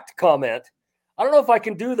fact comment, I don't know if I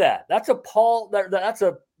can do that. That's a Paul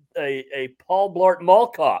Blart Mall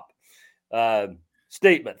Cop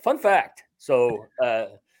statement. Fun fact. So,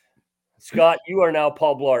 Scott, you are now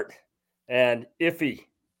Paul Blart and Iffy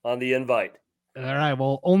on the invite. All right.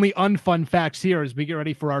 Well, only unfun facts here as we get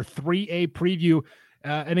ready for our 3A preview.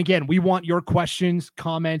 And again, we want your questions,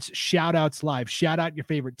 comments, shout outs live. Shout out your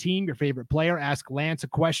favorite team, your favorite player. Ask Lance a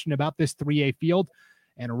question about this 3A field.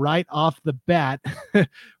 And right off the bat,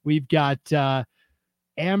 we've got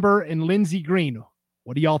Amber and Lindsey Green.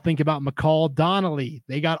 What do y'all think about McCall Donnelly?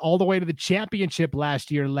 They got all the way to the championship last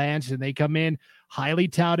year, Lance, and they come in highly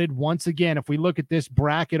touted once again. If we look at this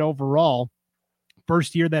bracket overall,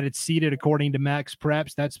 first year that it's seeded according to Max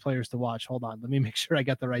Preps, that's players to watch. Hold on. Let me make sure I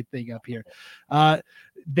got the right thing up here.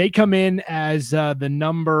 They come in as the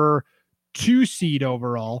number 2 seed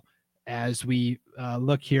overall as we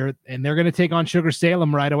look here, and they're going to take on Sugar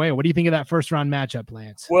Salem right away. What do you think of that first round matchup,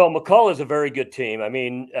 Lance? Well, McCall is a very good team. I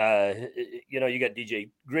mean, you got DJ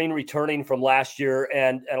Green returning from last year,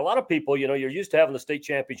 and a lot of people, you're used to having the state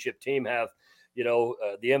championship team have, the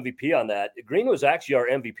MVP on that. Green was actually our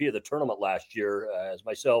MVP of the tournament last year, as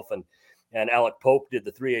myself and Alec Pope did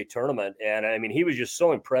the 3A tournament. And I mean, he was just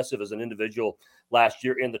so impressive as an individual last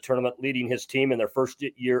year in the tournament, leading his team in their first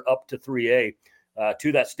year up to 3A.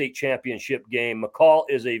 To that state championship game. McCall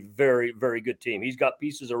is a very, very good team. He's got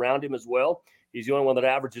pieces around him as well. He's the only one that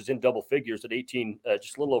averages in double figures at 18,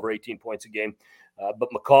 just a little over 18 points a game. But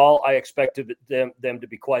McCall, I expected them to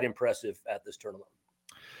be quite impressive at this tournament.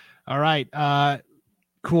 All right.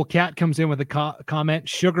 Cool Cat comes in with a comment.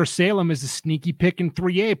 Sugar Salem is a sneaky pick in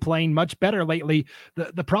 3A, playing much better lately.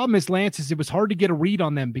 The problem is, Lance, is it was hard to get a read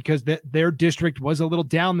on them because their district was a little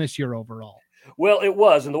down this year overall. Well, it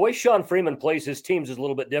was. And the way Sean Freeman plays his teams is a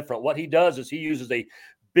little bit different. What he does is he uses a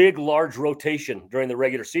big, large rotation during the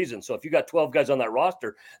regular season. So if you got 12 guys on that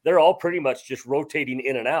roster, they're all pretty much just rotating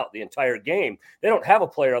in and out the entire game. They don't have a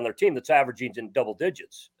player on their team that's averaging in double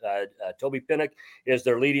digits. Toby Pinnock is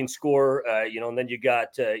their leading scorer, and then you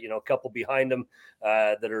got, a couple behind them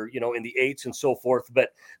that are, in the 8s and so forth.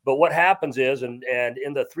 But what happens is, and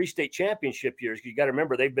in the 3 state championship years, you got to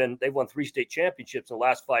remember they've won 3 state championships in the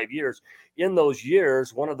last 5 years. In those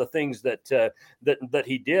years, one of the things that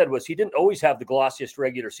he did was he didn't always have the glossiest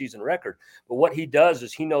regular regular season record. But what he does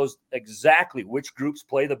is he knows exactly which groups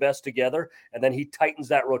play the best together, and then he tightens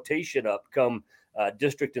that rotation up come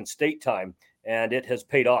district and state time, and it has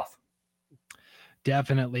paid off.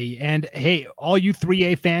 Definitely. And hey, all you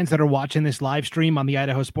 3A fans that are watching this live stream on the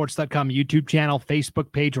idahosports.com YouTube channel,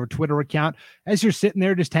 Facebook page, or Twitter account, as you're sitting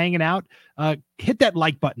there just hanging out, hit that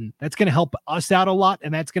like button. That's going to help us out a lot,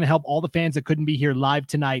 and that's going to help all the fans that couldn't be here live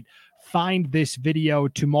tonight find this video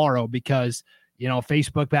tomorrow, because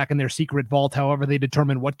Facebook back in their secret vault, however they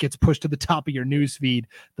determine what gets pushed to the top of your news feed,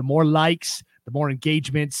 the more likes, the more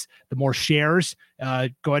engagements, the more shares.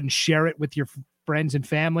 Go ahead and share it with your friends and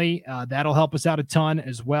family. That'll help us out a ton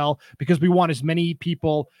as well, because we want as many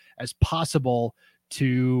people as possible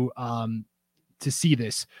to see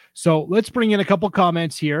this. So let's bring in a couple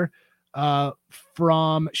comments here.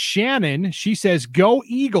 From Shannon, she says, "Go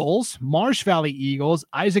Eagles, Marsh Valley Eagles."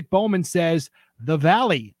 Isaac Bowman says, "The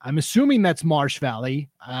Valley." I'm assuming that's Marsh Valley.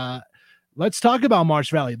 Let's talk about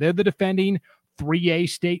Marsh Valley. They're the defending 3A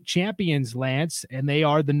state champions, Lance, and they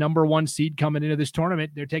are the number 1 seed coming into this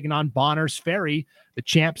tournament. They're taking on Bonners Ferry, the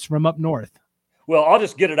champs from up north. Well, I'll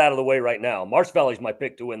just get it out of the way right now. Marsh Valley is my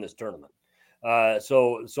pick to win this tournament.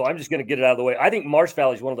 So I'm just going to get it out of the way. I think Marsh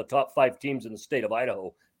Valley is one of the top 5 teams in the state of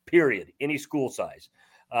Idaho, period, any school size.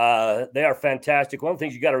 They are fantastic. One of the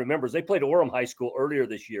things you got to remember is they played Orem High School earlier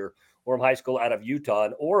this year, Orem High School out of Utah,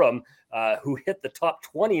 and Orem, who hit the top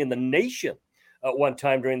 20 in the nation at one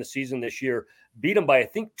time during the season this year, beat them by, I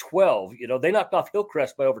think, 12. They knocked off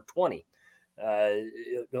Hillcrest by over 20.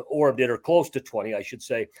 Orem did, or close to 20, I should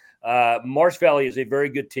say. Marsh Valley is a very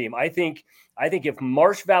good team. I think if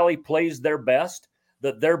Marsh Valley plays their best,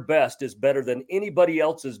 that their best is better than anybody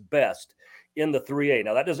else's best in the 3A.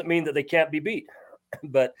 Now, that doesn't mean that they can't be beat,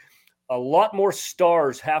 but a lot more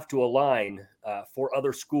stars have to align for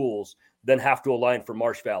other schools than have to align for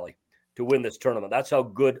Marsh Valley to win this tournament. That's how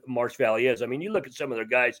good Marsh Valley is. I mean, you look at some of their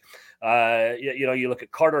guys, you look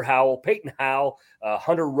at Carter Howell, Peyton Howe,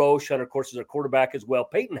 Hunter Roche. Hunter, of course, is a quarterback as well.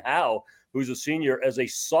 Peyton Howe, who's a senior, as a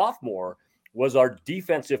sophomore, was our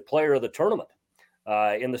defensive player of the tournament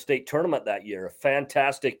in the state tournament that year. A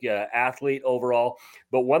fantastic athlete overall.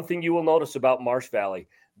 But one thing you will notice about Marsh Valley,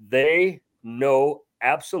 they know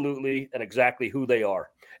absolutely and exactly who they are.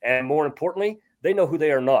 And more importantly, they know who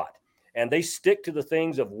they are not. And they stick to the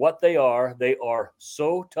things of what they are. They are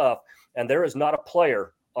so tough. And there is not a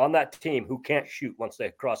player on that team who can't shoot once they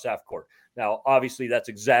cross half court. Now, obviously, that's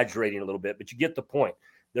exaggerating a little bit, but you get the point.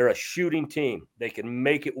 They're a shooting team. They can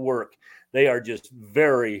make it work. They are just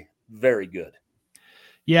very, very good.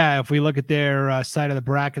 Yeah, if we look at their side of the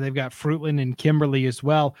bracket, they've got Fruitland and Kimberly as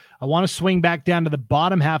well. I want to swing back down to the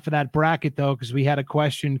bottom half of that bracket, though, because we had a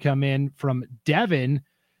question come in from Devin.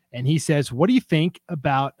 And he says, what do you think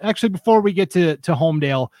about, actually, before we get to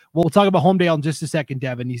Homedale, we'll talk about Homedale in just a second,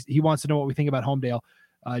 Devin. He wants to know what we think about Homedale.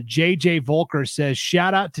 JJ Volker says,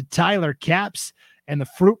 shout out to Tyler Caps and the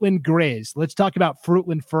Fruitland Grizz. Let's talk about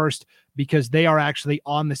Fruitland first, because they are actually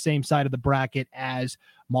on the same side of the bracket as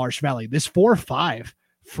Marsh Valley. This 4-5,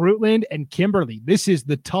 Fruitland and Kimberly. This is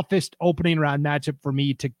the toughest opening round matchup for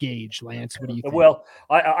me to gauge. Lance, what do you think? Well,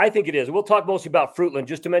 I think it is. We'll talk mostly about Fruitland.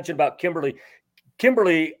 Just to mention about Kimberly.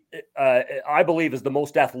 Kimberly, I believe, is the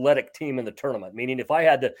most athletic team in the tournament, meaning if I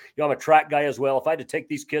had to, I'm a track guy as well. If I had to take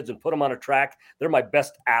these kids and put them on a track, they're my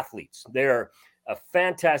best athletes. They're a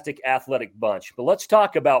fantastic athletic bunch. But let's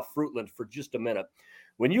talk about Fruitland for just a minute.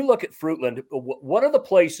 When you look at Fruitland, what are the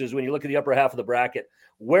places, when you look at the upper half of the bracket,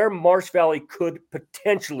 where Marsh Valley could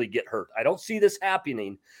potentially get hurt? I don't see this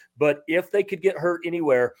happening, but if they could get hurt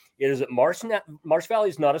anywhere, it is that Marsh Valley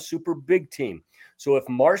is not a super big team. So if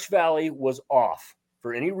Marsh Valley was off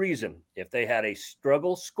for any reason, if they had a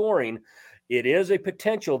struggle scoring, it is a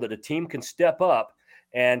potential that a team can step up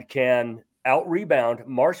and can out-rebound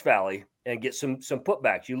Marsh Valley and get some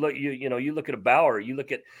putbacks. You look at a Bauer. You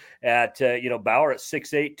look at Bauer at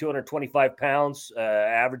 6'8", 225 pounds,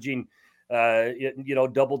 averaging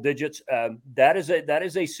double digits. That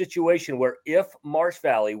is a situation where if Marsh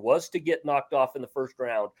Valley was to get knocked off in the first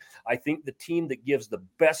round, I think the team that gives the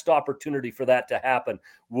best opportunity for that to happen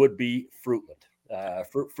would be Fruitland.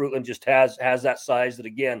 Fruitland just has that size that,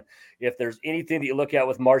 again, if there's anything that you look at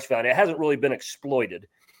with Marsh Valley, it hasn't really been exploited.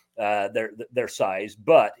 Their size,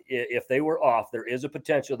 but if they were off, there is a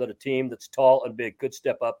potential that a team that's tall and big could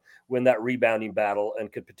step up, win that rebounding battle,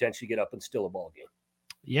 and could potentially get up and steal a ball game.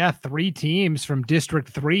 Yeah, 3 teams from District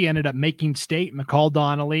 3 ended up making state: McCall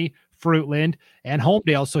Donnelly, Fruitland, and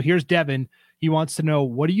Homedale. So here's Devin. He wants to know,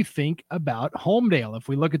 what do you think about Homedale? If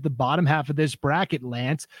we look at the bottom half of this bracket,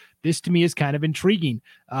 Lance, this to me is kind of intriguing.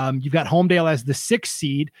 You've got Homedale as the 6th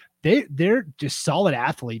seed. They're just solid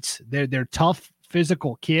athletes. They're tough,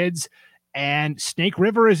 physical kids. And Snake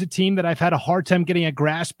River is a team that I've had a hard time getting a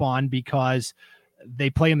grasp on because they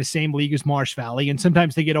play in the same league as Marsh Valley, and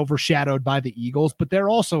sometimes they get overshadowed by the Eagles, but they're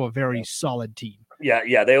also a very solid team.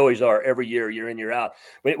 Yeah, they always are. Every year in, year out.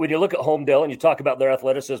 When you look at Homedale and you talk about their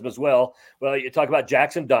athleticism as well, you talk about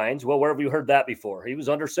Jackson Dines. Well, where have you heard that before? He was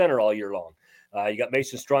under center all year long. You got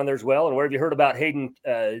Mason Strong there as well. And where have you heard about Hayden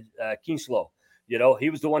Kinslow? He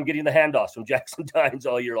was the one getting the handoffs from Jackson Dines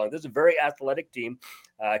all year long. This is a very athletic team.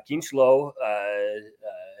 Kinslow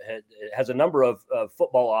has a number of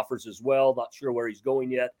football offers as well. Not sure where he's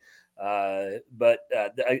going yet. But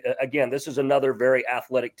again, this is another very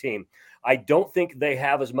athletic team. I don't think they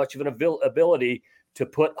have as much of an ability to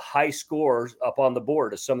put high scores up on the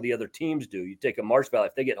board as some of the other teams do. You take a Marsh Valley,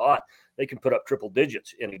 if they get hot, they can put up triple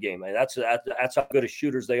digits in a game. And that's how good of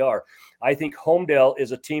shooters they are. I think Homedale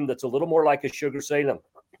is a team that's a little more like a Sugar Salem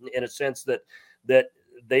in a sense that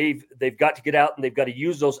they've got to get out and they've got to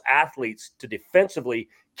use those athletes to defensively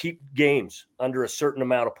keep games under a certain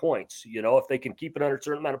amount of points. If they can keep it under a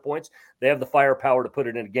certain amount of points, they have the firepower to put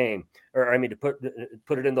it in a game, to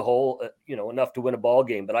put it in the hole, enough to win a ball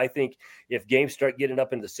game. But I think if games start getting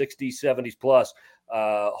up in the 60s, 70s plus,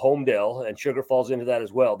 Homedale, and Sugar falls into that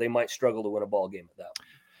as well, they might struggle to win a ball game at that.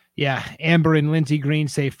 Yeah, Amber and Lindsey Green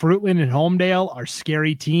say Fruitland and Homedale are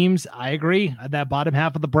scary teams. I agree. That bottom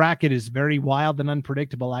half of the bracket is very wild and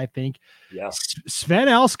unpredictable, I think. Yeah. Sven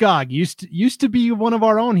Alskog used to be one of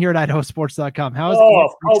our own here at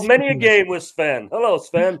idahosports.com. Many a game with Sven. Hello,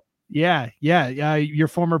 Sven. Yeah. Your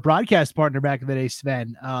former broadcast partner back in the day,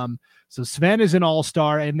 Sven. So Sven is an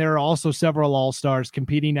all-star, and there are also several all-stars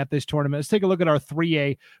competing at this tournament. Let's take a look at our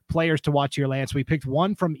 3A players to watch here, Lance. We picked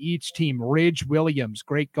one from each team. Ridge Williams,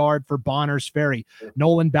 great guard for Bonners Ferry.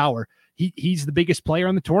 Nolan Bauer. He's the biggest player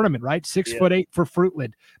in the tournament, right? 6'8" for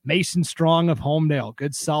Fruitland. Mason Strong of Homedale,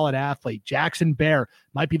 good solid athlete. Jackson Bear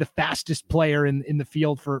might be the fastest player in the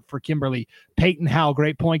field for Kimberly. Peyton Howe,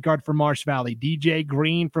 great point guard for Marsh Valley. DJ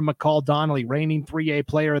Green from McCall Donnelly, reigning 3A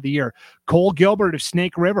player of the year. Cole Gilbert of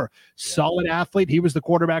Snake River, solid athlete. He was the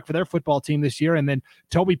quarterback for their football team this year. And then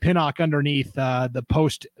Toby Pinnock underneath, the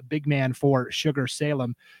post big man for Sugar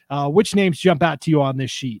Salem. Which names jump out to you on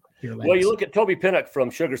this sheet? Well, you look at Toby Pinnock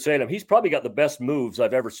from Sugar Salem. He's probably got the best moves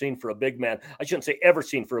I've ever seen for a big man. I shouldn't say ever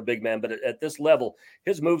seen for a big man, but at this level,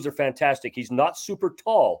 his moves are fantastic. He's not super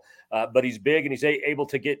tall, but he's big and he's able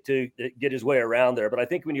to get his way around there. But I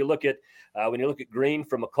think when you look at Green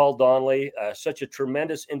from McCall Donnelly, such a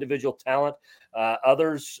tremendous individual talent.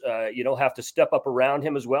 Others, have to step up around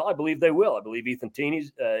him as well. I believe they will. I believe Ethan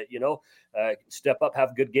Teeney's, step up,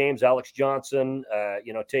 have good games. Alex Johnson,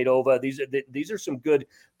 Tate Ova. These are some good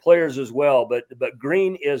players as well. But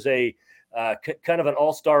Green is a kind of an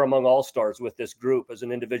all-star among all-stars with this group as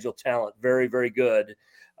an individual talent. Very, very good.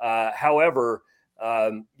 However,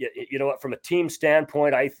 from a team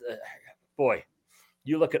standpoint,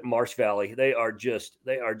 you look at Marsh Valley, they are just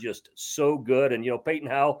so good. And, Peyton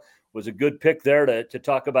Howe was a good pick there to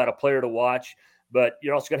talk about a player to watch. But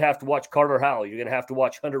you're also going to have to watch Carter Howell. You're going to have to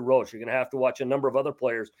watch Hunter Roach. You're going to have to watch a number of other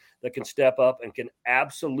players that can step up and can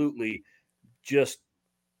absolutely just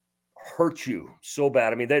hurt you so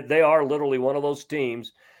bad. I mean, they are literally one of those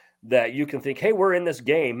teams that you can think, hey, we're in this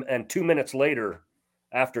game. And 2 minutes later,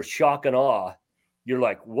 after shock and awe, you're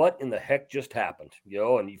like, what in the heck just happened?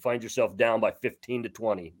 And you find yourself down by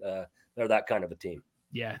 15-20. They're that kind of a team.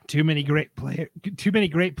 Yeah, too many great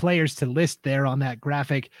players to list there on that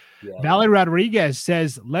graphic. Yeah. Valerie Rodriguez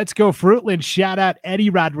says, "Let's go Fruitland." Shout out Eddie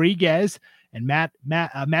Rodriguez. And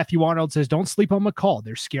Matthew Arnold says, "Don't sleep on McCall.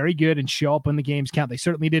 They're scary good and show up when the games count." They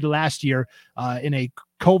certainly did last year in a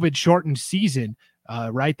COVID shortened season.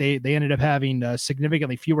 Right? They ended up having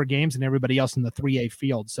significantly fewer games than everybody else in the 3A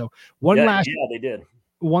field. So they did.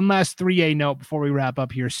 One last 3A note before we wrap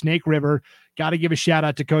up here. Snake River, got to give a shout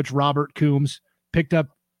out to Coach Robert Coombs. Picked up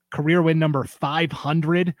career win number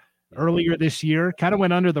 500 earlier this year. Kind of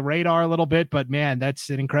went under the radar a little bit, but man, that's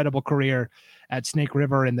an incredible career at Snake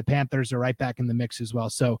River, and the Panthers are right back in the mix as well.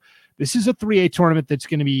 So this is a 3A tournament that's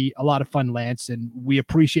going to be a lot of fun, Lance, and we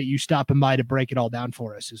appreciate you stopping by to break it all down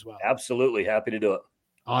for us as well. Absolutely. Happy to do it.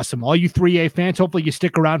 Awesome. All you 3A fans, hopefully you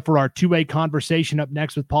stick around for our 2A conversation up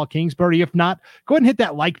next with Paul Kingsbury. If not, go ahead and hit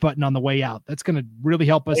that like button on the way out. That's going to really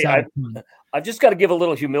help us out. I've just got to give a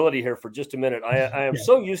little humility here for just a minute. I am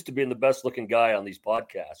so used to being the best looking guy on these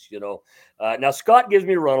podcasts, Now Scott gives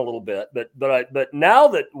me a run a little bit, but now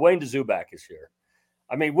that Wayne DeZubak is here,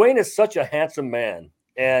 I mean, Wayne is such a handsome man.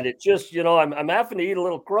 And it just, I'm having to eat a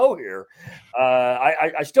little crow here.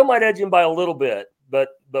 I still might edge him by a little bit, but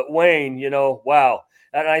Wayne, wow.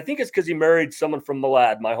 And I think it's because he married someone from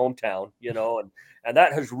Malad, my hometown, and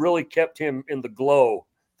that has really kept him in the glow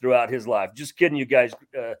throughout his life. Just kidding, you guys.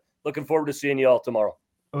 Looking forward to seeing you all tomorrow.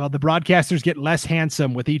 Well, the broadcasters get less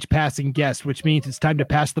handsome with each passing guest, which means it's time to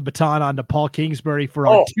pass the baton on to Paul Kingsbury for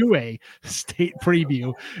our 2A state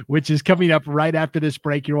preview, which is coming up right after this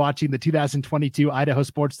break. You're watching the 2022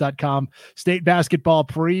 IdahoSports.com state basketball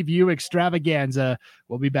preview extravaganza.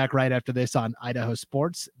 We'll be back right after this on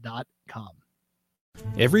IdahoSports.com.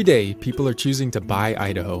 Every day, people are choosing to buy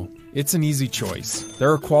Idaho. It's an easy choice. There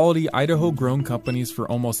are quality Idaho-grown companies for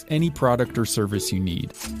almost any product or service you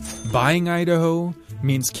need. Buying Idaho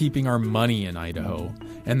means keeping our money in Idaho,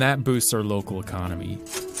 and that boosts our local economy.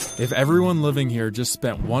 If everyone living here just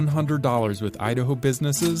spent $100 with Idaho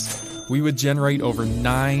businesses, we would generate over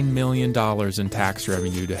 $9 million in tax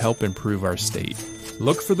revenue to help improve our state.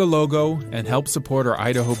 Look for the logo and help support our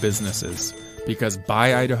Idaho businesses, because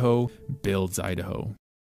Buy Idaho builds Idaho.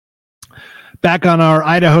 Back on our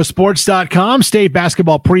IdahoSports.com state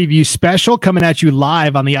basketball preview special, coming at you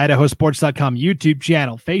live on the IdahoSports.com YouTube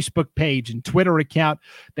channel, Facebook page, and Twitter account.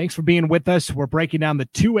 Thanks for being with us. We're breaking down the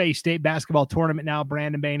 2A state basketball tournament now,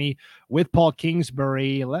 Brandon Baney with Paul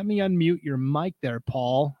Kingsbury. Let me unmute your mic there,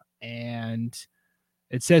 Paul. And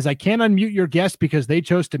it says, I can't unmute your guest because they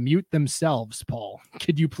chose to mute themselves, Paul.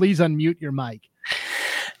 Could you please unmute your mic?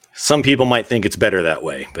 Some people might think it's better that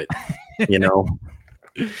way, but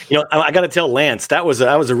I got to tell Lance that was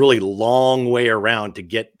a really long way around to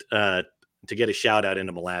get a shout out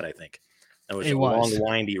into Malad. I think that was long,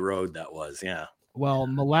 windy road. That was, yeah. Well,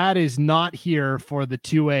 Malad is not here for the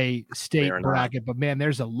 2A state bracket, but man,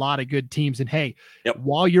 there's a lot of good teams. And hey,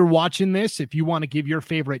 while you're watching this, if you want to give your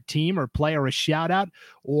favorite team or player a shout out,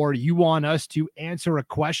 or you want us to answer a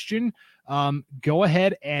question, go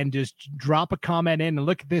ahead and just drop a comment in. And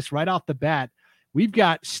look at this right off the bat. We've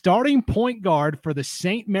got starting point guard for the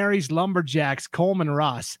St. Mary's Lumberjacks, Coleman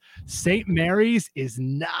Ross. St. Mary's is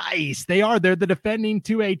nice. They're the defending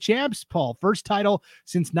 2A champs, Paul. First title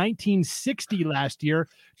since 1960 last year,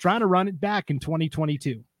 trying to run it back in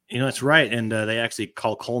 2022. That's right. And they actually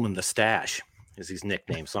call Coleman the Stash is his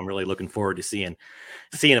nickname. So I'm really looking forward to seeing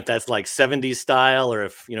if that's like 70s style, or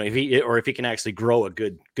if he can actually grow a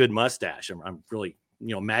good mustache. I'm really,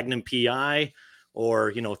 Magnum PI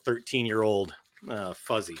or, 13-year-old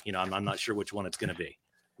fuzzy. I'm not sure which one it's going to be.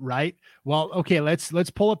 Right. Well, okay, let's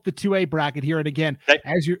pull up the 2A bracket here. And again,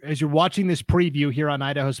 as you're watching this preview here on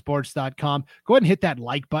IdahoSports.com, go ahead and hit that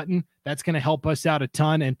like button. That's going to help us out a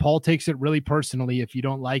ton. And Paul takes it really personally if you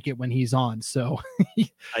don't like it when he's on. So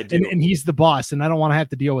I do. And he's the boss, and I don't want to have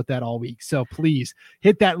to deal with that all week. So please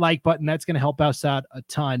hit that like button. That's going to help us out a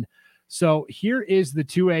ton. So here is the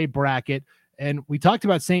 2A bracket. And we talked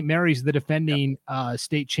about St. Mary's, the defending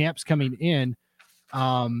state champs coming in.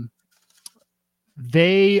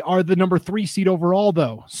 They are the number 3 seed overall,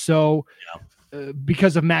 though. So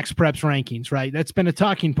because of Max Prep's rankings, right? That's been a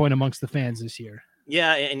talking point amongst the fans this year.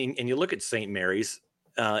 Yeah, and you look at St. Mary's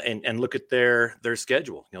and look at their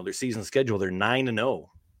schedule. Their season schedule. They're 9-0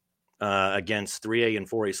 against 3A and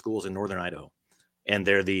 4A schools in Northern Idaho, and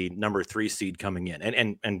they're the number 3 seed coming in.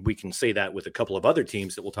 And we can say that with a couple of other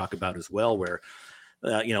teams that we'll talk about as well, where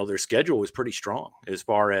their schedule was pretty strong as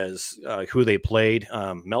far as who they played.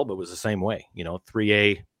 Melba was the same way.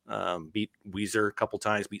 3A beat Weiser a couple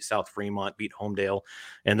times, beat South Fremont, beat Homedale,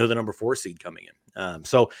 and they're the number 4 seed coming in.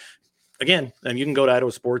 So again, you can go to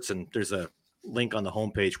Idaho Sports, and there's a link on the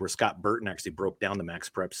homepage where Scott Burton actually broke down the Max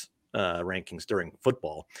Preps rankings during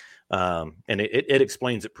football, and it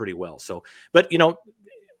explains it pretty well. So, but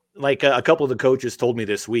like a couple of the coaches told me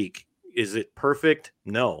this week, is it perfect?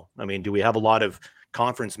 No. I mean, do we have a lot of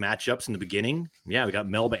conference matchups in the beginning? Yeah, we got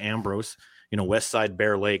Melba Ambrose, West Side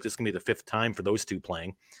Bear Lake. This is gonna be the 5th time for those two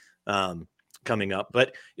playing coming up.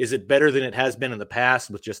 But is it better than it has been in the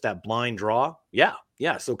past with just that blind draw? Yeah.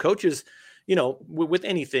 So coaches, with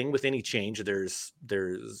anything, with any change, there's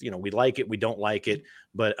we like it, we don't like it,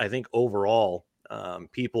 but I think overall,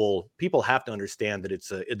 people have to understand that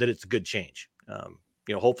it's a good change.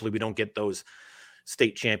 Hopefully we don't get those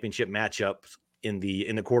state championship matchups in the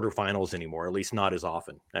quarterfinals anymore, at least not as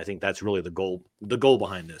often. I think that's really the goal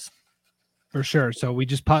behind this. For sure. So we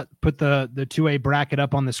just put the 2A bracket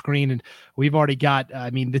up on the screen, and we've already got,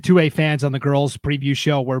 the 2A fans on the girls preview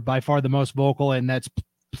show were by far the most vocal, and that's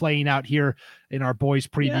playing out here in our boys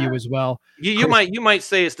preview as well. You might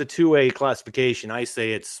say it's the 2A classification. I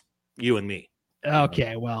say it's you and me.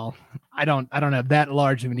 Okay, well, I don't have that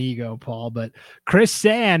large of an ego, Paul, but Chris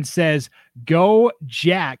Sand says, go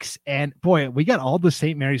Jacks. And boy, we got all the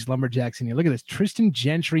St. Mary's Lumberjacks in here. Look at this. Tristan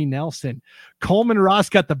Gentry Nelson. Coleman Ross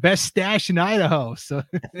got the best stash in Idaho. So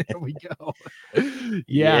there we go.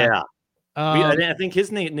 Yeah. I think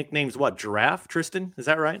his nickname's what? Giraffe, Tristan? Is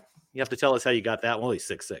that right? You have to tell us how you got that. Well, he's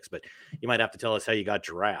 6'6", but you might have to tell us how you got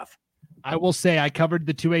Giraffe. I will say I covered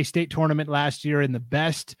the 2A state tournament last year, and the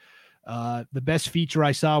best feature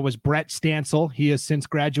I saw was Brett Stansel. He has since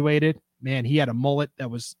graduated. Man, he had a mullet that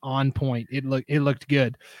was on point. It looked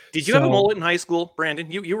good. Did you have a mullet in high school, Brandon?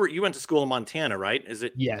 You went to school in Montana, right? Is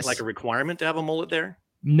it yes. like a requirement to have a mullet there?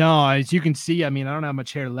 No, as you can see, I mean, I don't have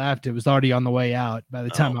much hair left. It was already on the way out by the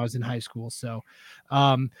time I was in high school. So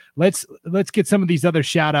let's get some of these other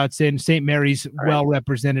shout outs in. St. Mary's well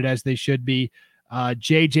represented as they should be.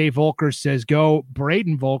 JJ Volker says, go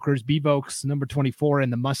Braden Volkers, B-Vokes, number 24,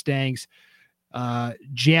 and the Mustangs.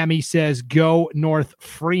 Jammy says, go North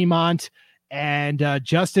Fremont. And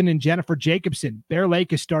Justin and Jennifer Jacobson. Bear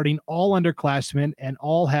Lake is starting all underclassmen, and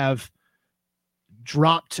all have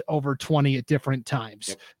dropped over 20 at different times.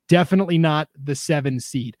 Yep. Definitely not the 7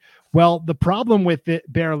 seed. Well, the problem with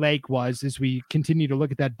Bear Lake was, as we continue to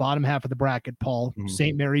look at that bottom half of the bracket, Paul,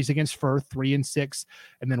 St. Mary's against Firth, 3-6,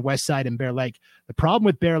 and then Westside and Bear Lake. The problem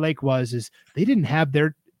with Bear Lake is they didn't have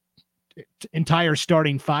their entire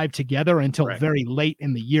starting 5 together until very late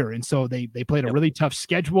in the year. And so they played a really tough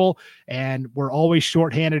schedule and were always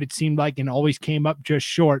shorthanded, it seemed like, and always came up just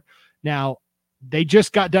short. Now, they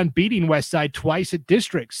just got done beating Westside twice at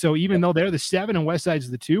districts. So even though they're the 7 and Westside's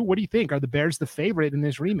the 2, what do you think? Are the Bears the favorite in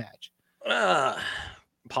this rematch?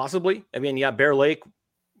 Possibly. I mean, Bear Lake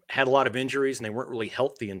had a lot of injuries and they weren't really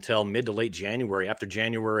healthy until mid to late January. After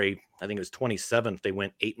January, I think it was 27th, they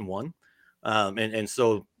went 8-1. And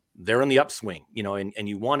so they're in the upswing, and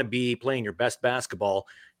you want to be playing your best basketball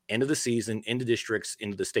end of the season, into districts,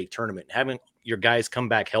 into the state tournament. Having your guys come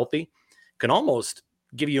back healthy can almost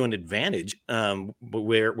give you an advantage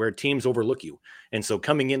where teams overlook you. And so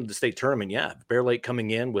coming into the state tournament, Bear Lake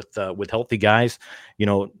coming in with healthy guys,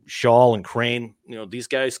 Shaw and Crane, these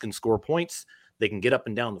guys can score points. They can get up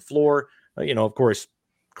and down the floor. Of course,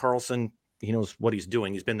 Carlson, he knows what he's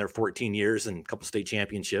doing. He's been there 14 years and a couple state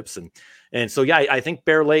championships. And so, I think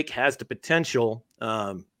Bear Lake has the potential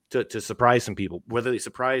to surprise some people. Whether they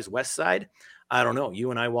surprise Westside, I don't know.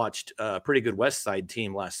 You and I watched a pretty good Westside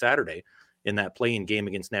team last Saturday in that playing game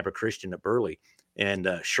against Napa Christian at Burley. And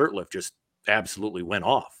Shirtliff just absolutely went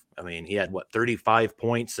off. I mean, he had 35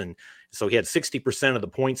 points. And so he had 60% of the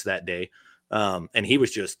points that day. And he was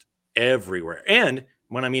just everywhere. And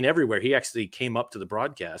when I mean everywhere, he actually came up to the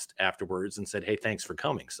broadcast afterwards and said, hey, thanks for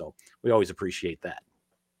coming. So we always appreciate that.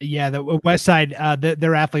 Yeah, the Westside,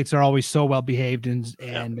 their athletes are always so well behaved and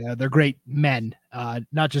they're great men,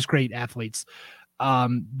 not just great athletes.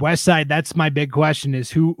 Westside, that's my big question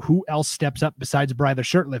is who else steps up besides Bryther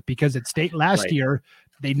Shirtliff, because at state last year,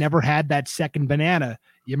 they never had that second banana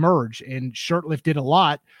emerge, and Shirtliff did a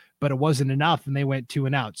lot, but it wasn't enough, and they went 2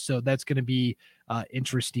 and out. So that's going to be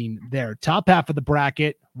interesting there. Top half of the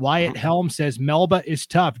bracket, Wyatt Helm says Melba is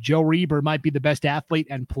tough. Joe Reber might be the best athlete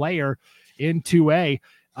and player in 2A.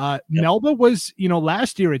 Melba was,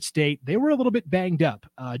 last year at state, they were a little bit banged up.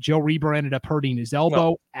 Joe Reber ended up hurting his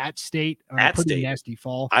elbow at state. At pretty state. Nasty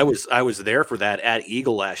fall. I was there for that at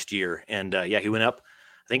Eagle last year. And he went up,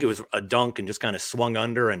 I think it was a dunk, and just kind of swung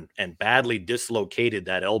under and badly dislocated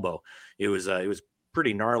that elbow. It was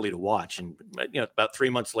pretty gnarly to watch. And, about 3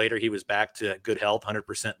 months later, he was back to good health,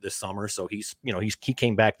 100% this summer. So he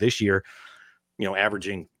came back this year,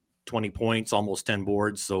 averaging 20 points, almost 10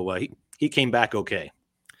 boards. So he came back okay.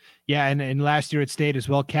 Yeah, and last year at state as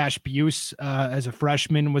well, Cash Buse as a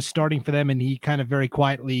freshman was starting for them, and he kind of very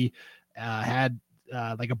quietly had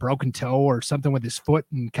like a broken toe or something with his foot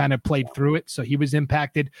and kind of played through it, so he was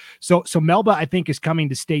impacted. So Melba, I think, is coming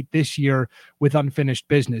to state this year with unfinished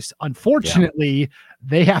business. Unfortunately,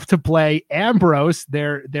 they have to play Ambrose,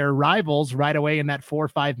 their rivals, right away in that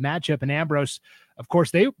 4-5 matchup, and Ambrose, of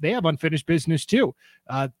course, they have unfinished business too.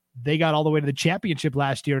 They got all the way to the championship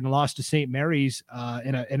last year and lost to St. Mary's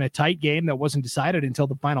in a tight game that wasn't decided until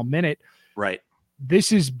the final minute. Right.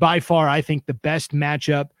 This is by far, I think, the best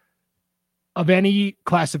matchup of any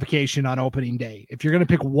classification on opening day. If you're going to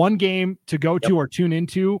pick one game to go to or tune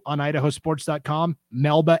into on idahosports.com,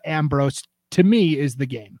 Melba Ambrose, to me, is the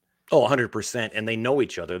game. Oh, 100%. And they know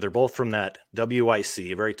each other. They're both from that WIC,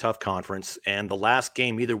 a very tough conference. And the last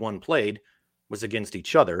game either one played was against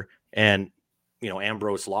each other. And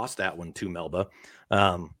Ambrose lost that one to Melba.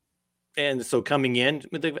 And so coming in,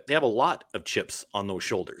 they have a lot of chips on those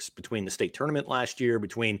shoulders between the state tournament last year,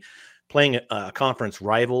 between playing a conference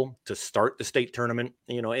rival to start the state tournament.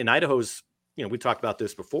 In Idaho's, we talked about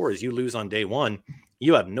this before, is you lose on day one,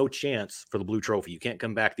 you have no chance for the blue trophy. You can't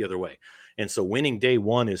come back the other way. And so winning day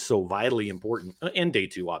one is so vitally important, and day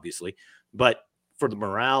two, obviously, but for the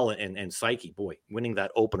morale and psyche, boy, winning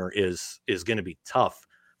that opener is going to be tough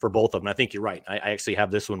for both of them. I think you're right. I actually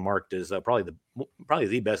have this one marked as probably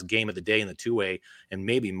the best game of the day in the 2A and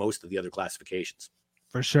maybe most of the other classifications.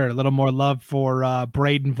 For sure. A little more love for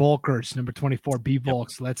Braden Volkers, number 24, B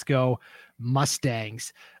Volks. Yep. Let's go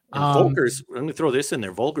Mustangs. And Volkers, let me throw this in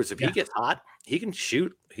there. Volkers, if he gets hot, he can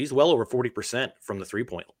shoot. He's well over 40% from the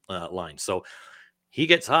 3-point line. So he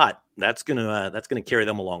gets hot. That's gonna carry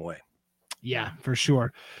them a long way. Yeah, for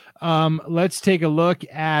sure. Let's take a look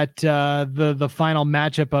at the final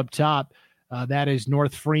matchup up top. That is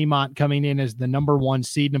North Fremont coming in as the number 1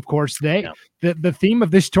 seed. And of course, the theme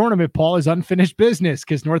of this tournament, Paul, is unfinished business,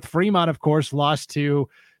 because North Fremont, of course, lost to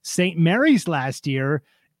St. Mary's last year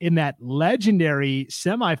in that legendary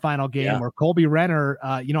semifinal game where Colby Renner,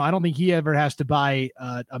 I don't think he ever has to buy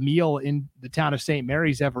a meal in the town of St.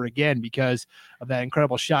 Mary's ever again because of that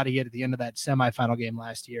incredible shot he hit at the end of that semifinal game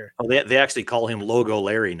last year. Oh, they actually call him Logo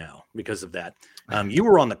Larry now because of that. You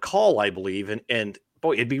were on the call, I believe, and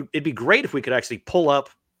boy, it'd be great if we could actually pull up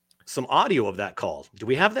some audio of that call. Do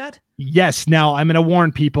we have that? Yes. Now I'm going to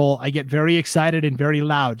warn people, I get very excited and very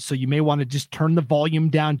loud, so you may want to just turn the volume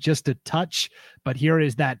down just a touch. But here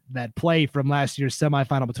is that play from last year's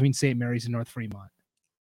semifinal between St. Mary's and North Fremont.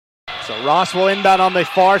 So Ross will inbound on the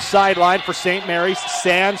far sideline for St. Mary's.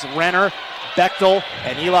 Sands, Renner, Bechtel,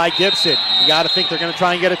 and Eli Gibson. You got to think they're going to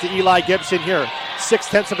try and get it to Eli Gibson here.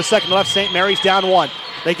 0.6 of a second left. St. Mary's down 1.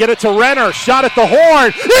 They get it to Renner. Shot at the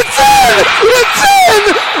horn. It's in! It's in!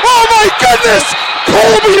 Oh my goodness!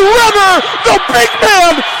 Colby Renner, the big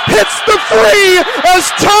man, hits the 3 as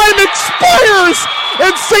time expires,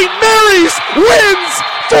 and St. Mary's wins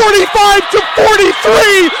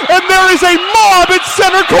 45-43, and there is a mob at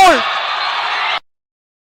center court.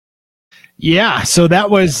 Yeah, so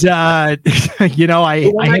that was,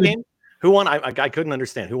 Who won? I couldn't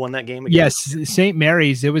understand. Who won that game again? Yes, St.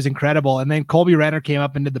 Mary's. It was incredible. And then Colby Renner came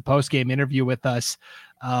up and did the post-game interview with us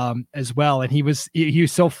as well. And he was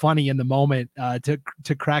so funny in the moment to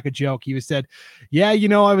crack a joke. He said,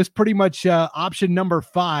 I was pretty much option number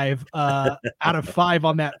 5 out of 5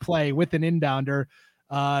 on that play with an inbounder.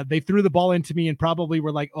 They threw the ball into me and probably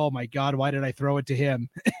were like, oh my God, why did I throw it to him?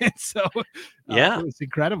 And so it was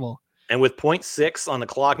incredible. And with 0.6 on the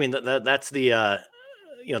clock, I mean, that's the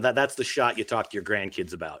that's the shot you talk to your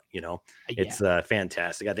grandkids about. It's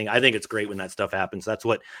fantastic. I think it's great when that stuff happens. That's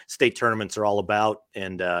what state tournaments are all about,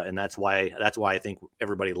 and that's why I think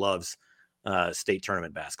everybody loves state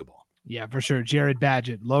tournament basketball. Yeah, for sure. Jared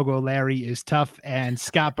Badgett, Logo Larry is tough, and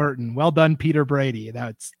Scott Burton. Well done, Peter Brady.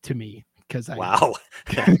 That's to me. Wow.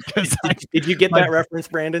 Did you get that reference,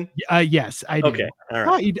 Brandon? Yes, I do. Okay. All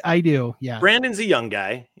right. I do. Yeah. Brandon's a young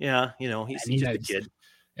guy. Yeah. He's just a kid.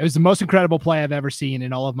 It was the most incredible play I've ever seen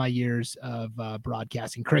in all of my years of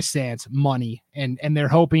broadcasting. Chris Sands, money. And they're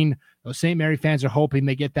hoping, those St. Mary fans are hoping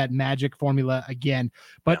they get that magic formula again.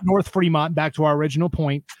 But North Fremont, back to our original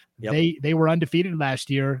point, they were undefeated last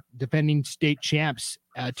year, defending state champs,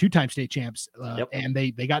 2-time state champs, and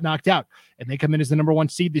they got knocked out. And they come in as the number 1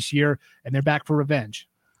 seed this year, and they're back for revenge.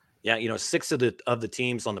 Yeah, 6 of the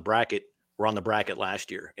teams on the bracket were on the bracket last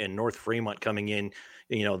year, and North Fremont coming in,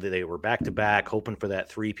 they were back-to-back hoping for that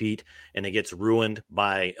three-peat, and it gets ruined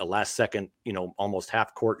by a last-second, almost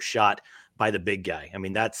half-court shot by the big guy. I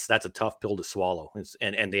mean, that's a tough pill to swallow.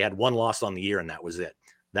 And they had 1 loss on the year, and that was it.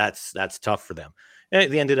 That's tough for them.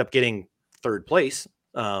 And they ended up getting 3rd place,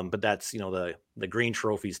 but that's, the green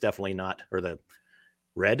trophy is definitely not, or the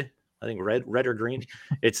red, I think red or green.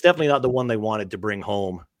 It's definitely not the one they wanted to bring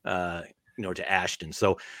home, to Ashton.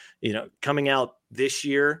 So, coming out this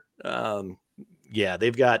year,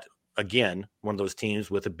 they've got, again, one of those teams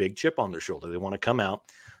with a big chip on their shoulder. They want to come out,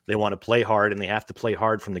 they want to play hard, and they have to play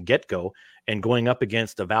hard from the get-go. And going up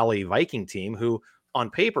against a Valley Viking team who, on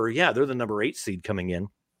paper, they're the number 8 seed coming in,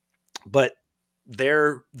 but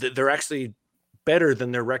they're actually better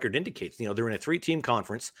than their record indicates. They're in a 3-team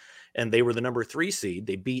conference, and they were the number 3 seed.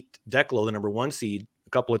 They beat Declo, the number 1 seed, a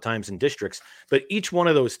couple of times in districts, but each one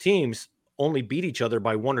of those teams only beat each other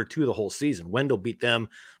by 1 or 2 the whole season. Wendell beat them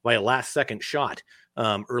by a last-second shot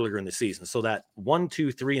earlier in the season. So that 1,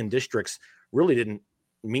 2, 3 in districts really didn't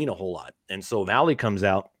mean a whole lot. And so Valley comes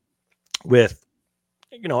out with,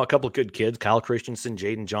 a couple of good kids, Kyle Christensen,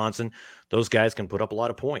 Jaden Johnson. Those guys can put up a lot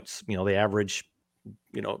of points. They average,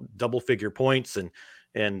 double-figure points and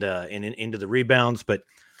into the rebounds. But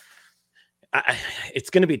it's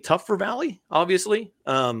going to be tough for Valley, obviously.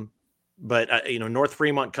 But North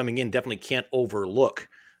Fremont coming in definitely can't overlook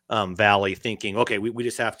Valley, thinking, okay, we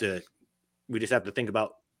just have to think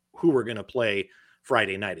about who we're going to play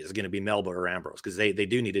Friday night. Is it going to be Melba or Ambrose? Because they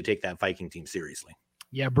do need to take that Viking team seriously.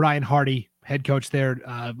 Yeah, Brian Hardy, head coach there,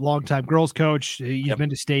 longtime girls coach. He's been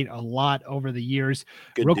to state a lot over the years.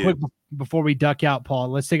 Good Real dude. quick before we duck out, Paul,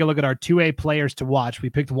 let's take a look at our 2A players to watch. We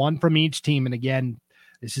picked one from each team, and again,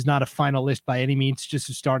 this is not a final list by any means, just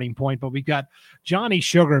a starting point. But we've got Johnny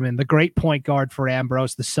Sugarman, the great point guard for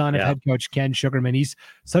Ambrose, the son of head coach Ken Sugarman. He's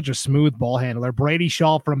such a smooth ball handler. Brady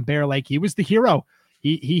Shaw from Bear Lake, he was the hero.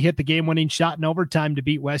 He hit the game-winning shot in overtime to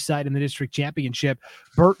beat Westside in the district championship.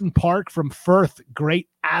 Burton Park from Firth, great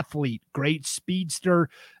athlete, great speedster,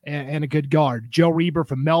 and a good guard. Joe Reber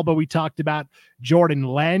from Melba, we talked about. Jordan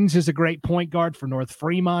Lenz is a great point guard for North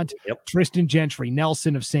Fremont. Tristan Gentry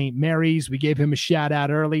Nelson of St. Mary's, we gave him a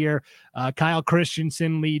shout-out earlier. Kyle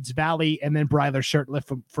Christensen leads Valley, and then Bryler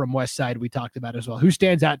Shirtliff from Westside we talked about as well. Who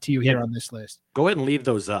stands out to you here on this list? Go ahead and leave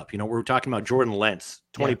those up. We're talking about Jordan Lentz,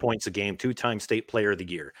 20 points a game, 2-time state player of the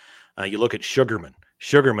year. You look at Sugarman,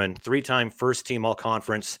 3-time first-team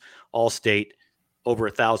all-conference, all-state, over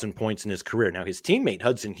 1,000 points in his career. Now, his teammate,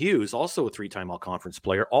 Hudson Hughes, also a 3-time all-conference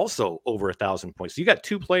player, also over 1,000 points. So you got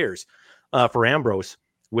 2 players for Ambrose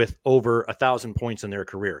with over 1,000 points in their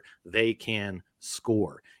career. They can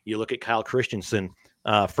score. You look at Kyle Christensen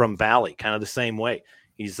from Valley, kind of the same way.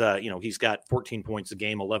 He's got 14 points a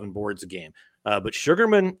game, 11 boards a game. But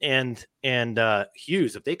Sugarman and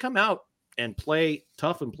Hughes, if they come out and play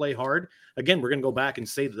tough and play hard, again, we're going to go back and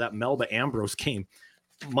say that Melba Ambrose game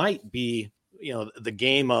might be, the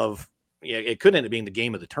game of, it could end up being the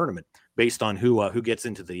game of the tournament based on who gets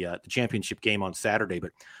into the championship game on Saturday.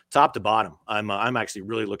 But top to bottom, I'm actually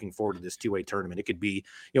really looking forward to this 2A tournament. It could be,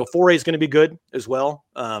 4A is going to be good as well.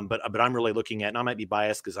 But I'm really looking at, and I might be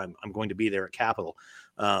biased because I'm going to be there at Capital.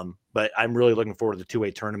 But I'm really looking forward to the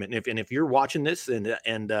 2A tournament. And if you're watching this and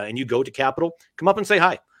you go to Capital, come up and say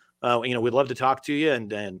hi. We'd love to talk to you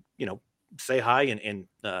and say hi and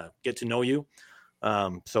get to know you.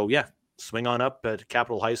 So yeah, swing on up at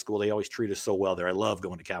Capital High School. They always treat us so well there. I love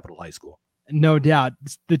going to Capital High School. No doubt.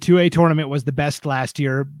 The 2A tournament was the best last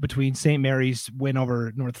year between St. Mary's win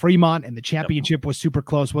over North Fremont, and the championship was super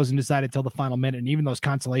close, wasn't decided till the final minute. And even those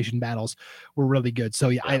consolation battles were really good. So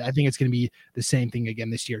yeah, I think it's going to be the same thing again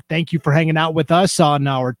this year. Thank you for hanging out with us on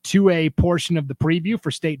our 2A portion of the preview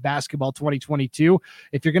for state basketball 2022.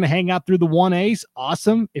 If you're going to hang out through the 1As,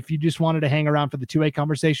 awesome. If you just wanted to hang around for the 2A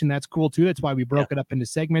conversation, that's cool too. That's why we broke it up into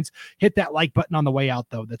segments. Hit that like button on the way out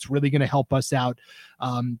though. That's really going to help us out.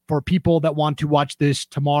 For people that want to watch this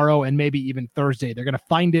tomorrow and maybe even Thursday, they're going to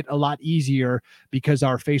find it a lot easier because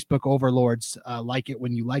our Facebook overlords like it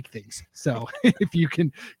when you like things. So if you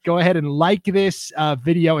can go ahead and like this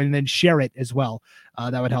video and then share it as well,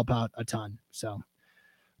 that would help out a ton. So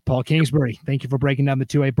Paul Kingsbury, thank you for breaking down the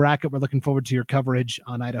 2A bracket. We're looking forward to your coverage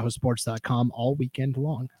on idahosports.com all weekend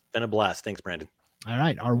long. Been a blast. Thanks, Brandon. All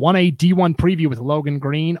right, our 1A D1 preview with Logan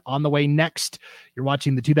Green on the way next. You're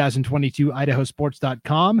watching the 2022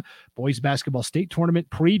 idahosports.com boys basketball state tournament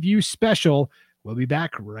preview special. We'll be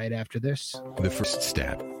back right after this. The first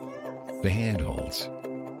step, the handholds,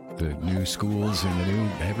 the new schools and the new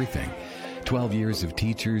everything. 12 years of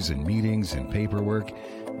teachers and meetings and paperwork.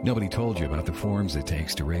 Nobody told you about the forms it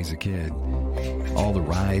takes to raise a kid. All the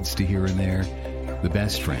rides to here and there, the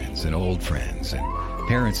best friends and old friends and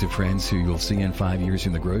parents of friends who you'll see in 5 years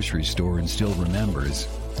in the grocery store and still remembers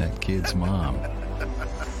that kid's mom.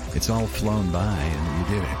 It's all flown by and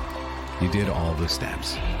you did it. You did all the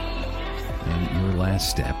steps. And your last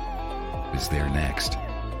step is there next.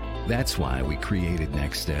 That's why we created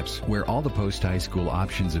Next Steps, where all the post-high school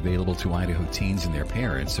options available to Idaho teens and their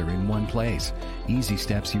parents are in one place. Easy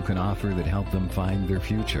steps you can offer that help them find their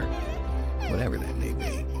future, whatever that may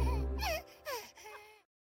be.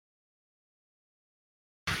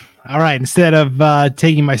 All right, instead of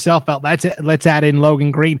taking myself out, let's add in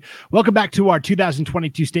Logan Green. Welcome back to our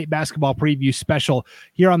 2022 state basketball preview special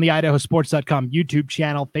here on the idahosports.com YouTube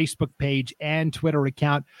channel, Facebook page, and Twitter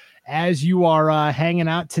account. As you are hanging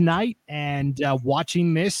out tonight and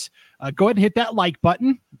watching this, go ahead and hit that like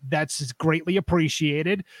button. That's greatly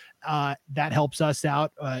appreciated. That helps us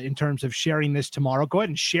out in terms of sharing this tomorrow. Go ahead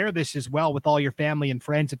and share this as well with all your family and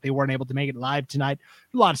friends if they weren't able to make it live tonight.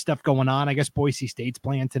 A lot of stuff going on. I guess Boise State's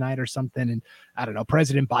playing tonight or something. And I don't know,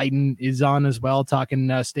 President Biden is on as well,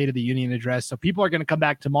 talking State of the Union address. So people are going to come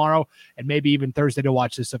back tomorrow and maybe even Thursday to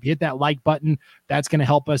watch this. So if you hit that like button, that's going to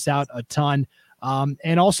help us out a ton.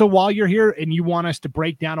 And also while you're here and you want us to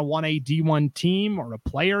break down a 1A D1 team or a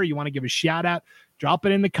player, you want to give a shout out, drop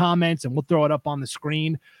it in the comments and we'll throw it up on the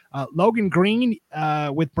screen. Logan Green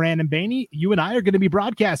with Brandon Baney, you and I are going to be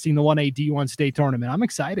broadcasting the 1A D1 state tournament. I'm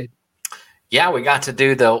excited. Yeah, we got to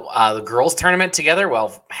do the girls tournament together.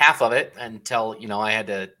 Well, half of it until, I had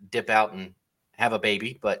to dip out and have a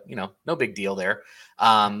baby, but no big deal there.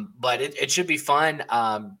 But it should be fun.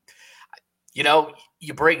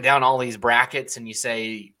 You break down all these brackets and you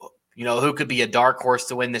say, who could be a dark horse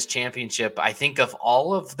to win this championship? I think of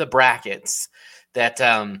all of the brackets that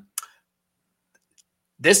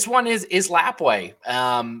this one is Lapwai.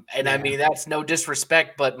 I mean, that's no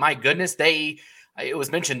disrespect, but my goodness, it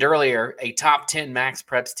was mentioned earlier, a top 10 Max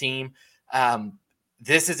Preps team.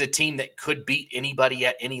 This is a team that could beat anybody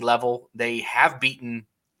at any level. They have beaten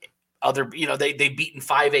they've beaten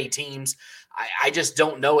 5A teams. I just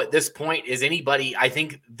don't know at this point is anybody. I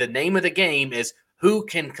think the name of the game is who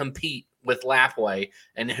can compete with Lapwai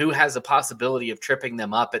and who has a possibility of tripping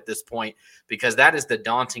them up at this point, because that is the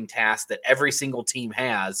daunting task that every single team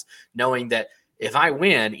has, knowing that if I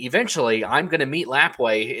win, eventually I'm going to meet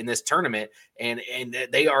Lapwai in this tournament, and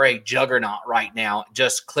they are a juggernaut right now,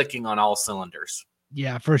 just clicking on all cylinders.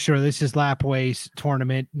 Yeah, for sure. This is Lapwai's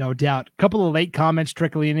tournament, no doubt. A couple of late comments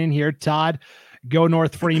trickling in here. Todd, go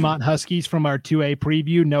North Fremont Huskies from our 2A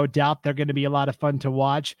preview. No doubt they're going to be a lot of fun to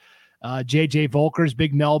watch. JJ Volkers,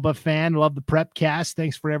 big Melba fan. Love the prep cast.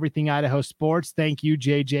 Thanks for everything, Idaho Sports. Thank you,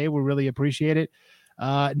 JJ. We really appreciate it.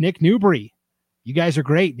 Nick Newbury, you guys are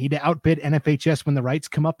great. Need to outbid NFHS when the rights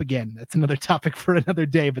come up again. That's another topic for another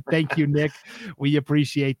day, but thank you, Nick. We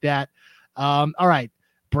appreciate that. All right.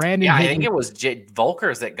 Brandon. Yeah, I think it was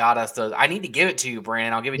Volkers that got us those. I need to give it to you,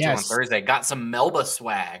 Brandon. I'll give it to you on Thursday. Got some Melba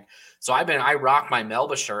swag. So I rock my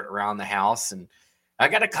Melba shirt around the house, and I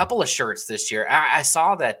got a couple of shirts this year. I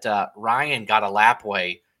saw that Ryan got a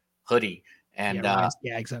Lapwai hoodie, and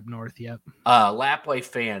Gags up north. Yep. Lapwai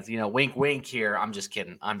fans, wink, wink here. I'm just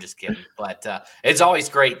kidding. But it's always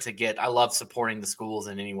great to get. I love supporting the schools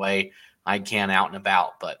in any way I can out and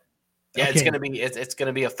about. But yeah, okay. It's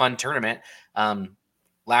gonna be a fun tournament.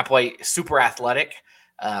 Lapwai super athletic.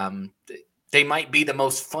 They might be the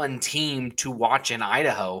most fun team to watch in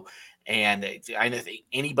Idaho. And I think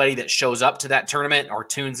anybody that shows up to that tournament or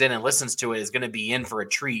tunes in and listens to it is going to be in for a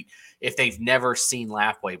treat if they've never seen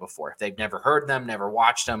Lapwai before. If they've never heard them, never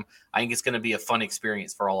watched them, I think it's going to be a fun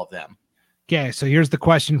experience for all of them. Okay, so here's the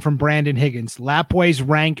question from Brandon Higgins. Lapwai's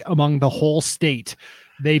rank among the whole state.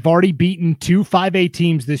 They've already beaten 2 5A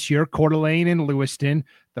teams this year, Coeur d'Alene and Lewiston.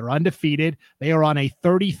 They're undefeated. They are on a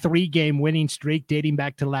 33-game winning streak dating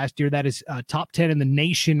back to last year. That is top 10 in the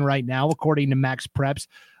nation right now, according to Max Preps.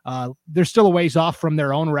 They're still a ways off from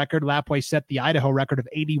their own record. Lapwai set the Idaho record of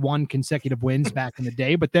 81 consecutive wins back in the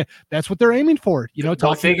day, but that's what they're aiming for.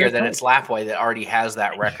 Go figure that it's Lapwai that already has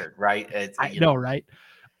that record, right? I know, right?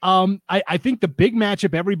 I think the big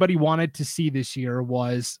matchup everybody wanted to see this year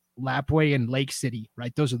was Lapwai and Lake City,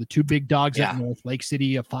 right? Those are the two big dogs up north. Lake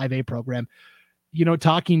City, a 5A program.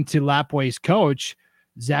 Talking to Lapwai's coach,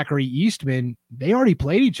 Zachary Eastman, they already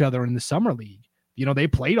played each other in the summer league. They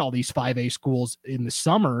played all these 5A schools in the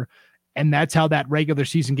summer, and that's how that regular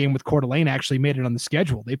season game with Coeur d'Alene actually made it on the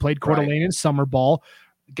schedule. They played Coeur d'Alene in summer ball,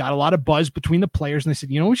 got a lot of buzz between the players, and they said,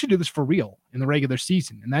 we should do this for real in the regular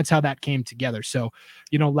season. And that's how that came together. So,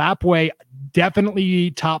 Lapwai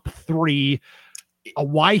definitely top 3.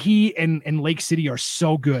 Owyhee and Lake City are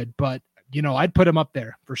so good, but I'd put them up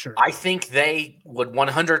there for sure. I think they would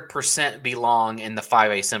 100% belong in the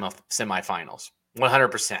 5A semifinals.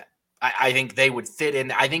 100%. I think they would fit in.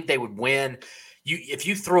 I think they would win. If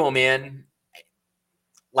you threw them in,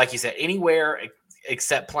 like you said, anywhere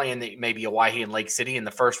except playing maybe Owyhee and Lake City in the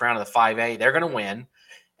first round of the 5A, they're going to win.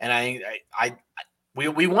 And I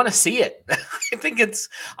think we want to see it. I think it's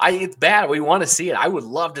bad. We want to see it. I would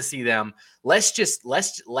love to see them. Let's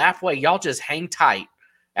Lapwai, y'all just hang tight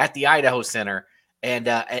at the Idaho Center, and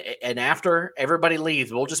after everybody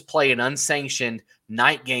leaves, we'll just play an unsanctioned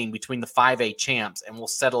night game between the 5A champs, and we'll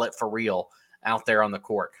settle it for real out there on the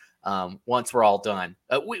court. Once we're all done,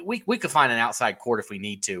 we could find an outside court if we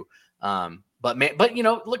need to. But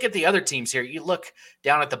look at the other teams here. You look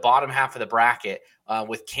down at the bottom half of the bracket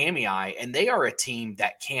with Kamei, and they are a team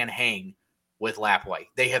that can hang with Lapwai.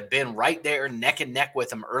 They have been right there neck and neck with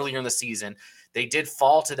them earlier in the season. They did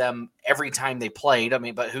fall to them every time they played.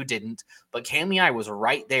 But who didn't? But Kamei was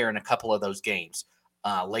right there in a couple of those games,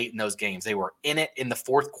 late in those games. They were in it in the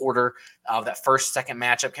fourth quarter of that second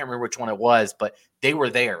matchup. Can't remember which one it was, but they were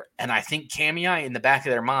there. And I think Kamei, in the back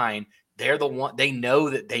of their mind, they're the one. They know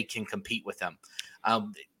that they can compete with them.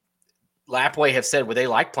 Lapway have said, well, they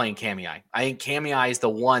like playing Kamiai. I think Kamiai is the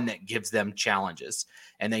one that gives them challenges,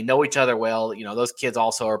 and they know each other well. You know, those kids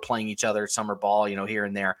also are playing each other summer ball, you know, here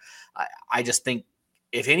and there. I just think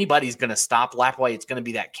if anybody's going to stop Lapway, it's going to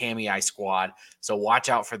be that Kamiai squad. So watch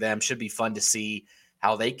out for them. Should be fun to see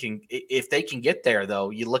how they can, if they can get there, though.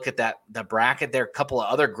 You look at the bracket there, a couple of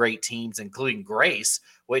other great teams, including Grace,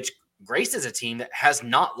 which Grace is a team that has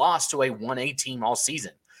not lost to a 1A team all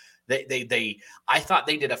season. I thought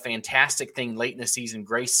they did a fantastic thing late in the season.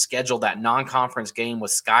 Grace scheduled that non-conference game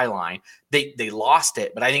with Skyline. They lost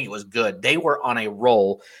it, but I think it was good. They were on a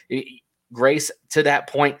roll. Grace, to that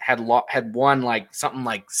point, had won like something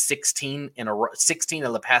like 16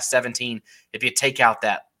 of the past 17 if you take out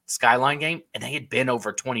that Skyline game, and they had been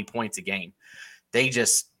over 20 points a game.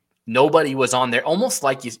 Nobody was on there. Almost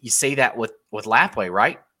like you say that with Lapway,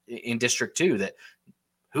 right? In District 2, that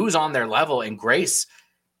who's on their level, and Grace,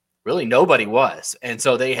 really nobody was. And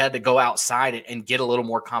so they had to go outside and get a little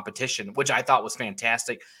more competition, which I thought was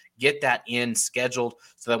fantastic. Get that in scheduled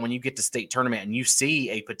so that when you get to state tournament and you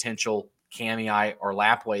see a potential Kamiai or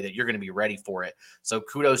Lapway, that you're going to be ready for it. So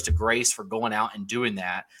kudos to Grace for going out and doing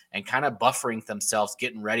that and kind of buffering themselves,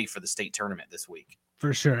 getting ready for the state tournament this week.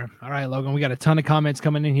 For sure. All right, Logan, we got a ton of comments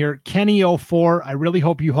coming in here. Kenny04, I really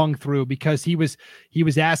hope you hung through, because he was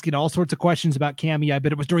asking all sorts of questions about Kamiai,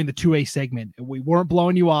 but it was during the 2A segment. We weren't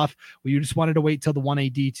blowing you off. We just wanted to wait till the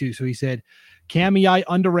 1A D2. So he said, Kamiai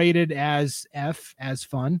underrated as F, as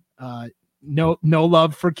fun. No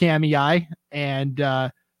love for Kamiai, and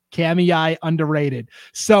Kamiai underrated.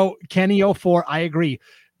 So Kenny04, I agree.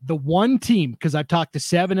 The one team, because I've talked to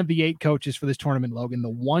 7 of the 8 coaches for this tournament, Logan, the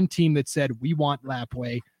one team that said we want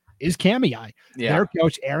Lapway is Kamiai. Yeah. Their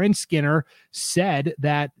coach, Aaron Skinner, said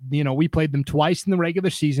that, you know, we played them twice in the regular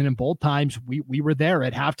season, and both times we were there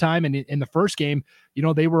at halftime. And in the first game, you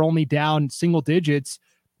know, they were only down single digits,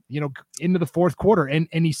 you know, into the fourth quarter. And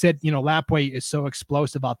he said, you know, Lapway is so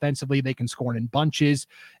explosive offensively. They can score in bunches.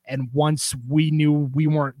 And once we knew we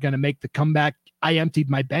weren't going to make the comeback, I emptied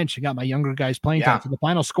my bench and got my younger guys playing time. So the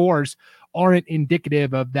final scores aren't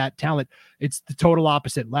indicative of that talent. It's the total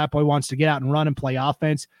opposite. Lapway wants to get out and run and play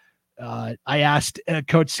offense. I asked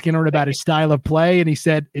Coach Skinner about his style of play, and he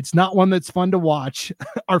said, it's not one that's fun to watch.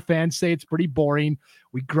 Our fans say it's pretty boring.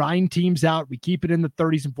 We grind teams out. We keep it in the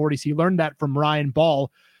 30s and 40s. He learned that from Ryan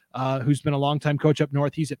Ball, who's been a longtime coach up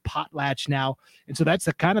north. He's at Potlatch now. And so that's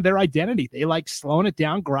kind of their identity. They like slowing it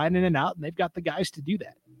down, grinding it out, and they've got the guys to do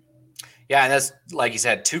that. Yeah, and that's, like you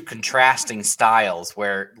said, 2 contrasting styles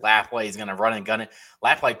where Lapway is going to run and gun it.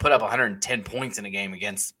 Lapway put up 110 points in a game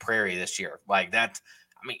against Prairie this year. Like that,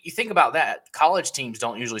 I mean, you think about that. College teams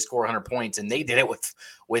don't usually score 100 points, and they did it with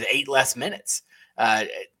 8 less minutes.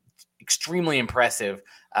 Extremely impressive.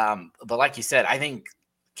 But like you said, I think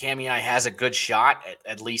Kamiai has a good shot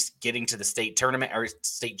at least getting to the state tournament or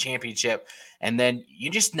state championship. And then you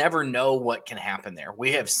just never know what can happen there.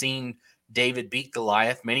 We have seen David beat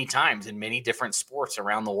Goliath many times in many different sports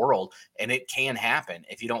around the world, and it can happen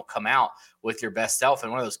if you don't come out with your best self.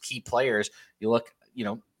 And one of those key players, you look, you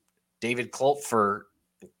know, David Klolt for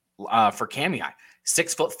Kamiai,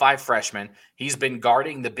 6'5" freshman. He's been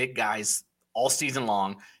guarding the big guys all season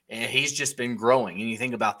long, and he's just been growing. And you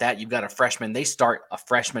think about that, you've got a freshman. They start a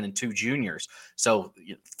freshman and 2 juniors. So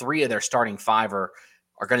 3 of their starting 5 are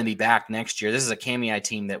going to be back next year. This is a Kamiai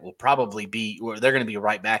team that will probably be, or they're going to be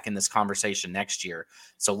right back in this conversation next year.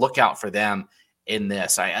 So look out for them in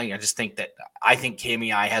this. I just think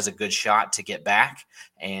Kamiai has a good shot to get back,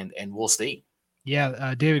 and we'll see.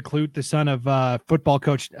 Yeah, David Kloot, the son of football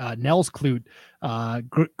coach Nels Kloot,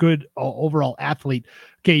 good overall athlete.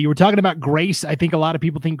 Okay, you were talking about Grace. I think a lot of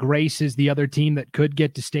people think Grace is the other team that could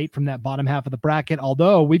get to state from that bottom half of the bracket,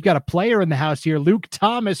 although we've got a player in the house here, Luke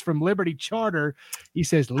Thomas from Liberty Charter. He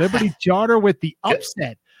says Liberty Charter with the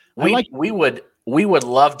upset. We would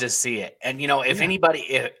love to see it. And, you know, if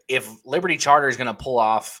anybody, if Liberty Charter is going to pull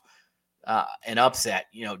off an upset,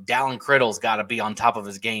 you know, Dallin Criddle's got to be on top of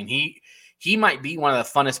his game. He might be one of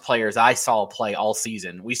the funnest players I saw play all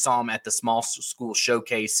season. We saw him at the small school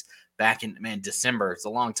showcase back in December. It's a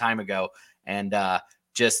long time ago. And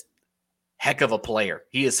just heck of a player.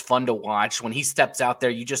 He is fun to watch. When he steps out there,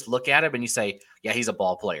 you just look at him and you say, yeah, he's a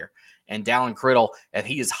ball player. And Dallin Criddle, if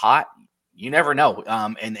he is hot, you never know.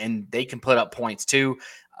 And they can put up points too.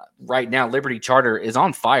 Right now, Liberty Charter is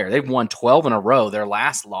on fire. They've won 12 in a row. Their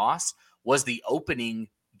last loss was the opening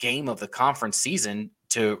game of the conference season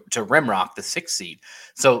to Rimrock, the 6th seed.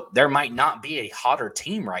 So there might not be a hotter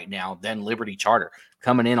team right now than Liberty Charter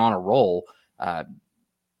coming in on a roll. Dallin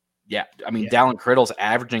Criddle's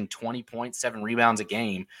averaging 20 points, 7 rebounds a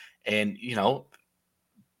game. And, you know,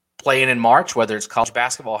 playing in March, whether it's college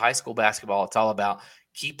basketball, high school basketball, it's all about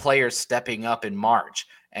key players stepping up in March.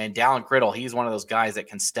 And Dallin Criddle, he's one of those guys that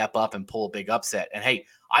can step up and pull a big upset. And hey,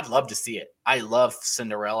 I'd love to see it. I love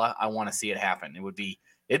Cinderella. I want to see it happen.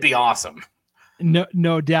 It'd be awesome.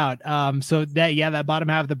 No doubt. So that bottom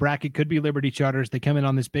half of the bracket could be Liberty Charters. They come in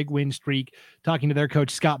on this big win streak. Talking to their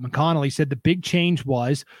coach, Scott McConnell, he said the big change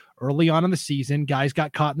was early on in the season, guys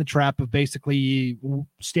got caught in the trap of basically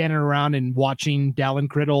standing around and watching Dallin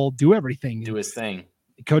Criddle do everything. Do his thing.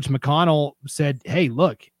 Coach McConnell said, hey,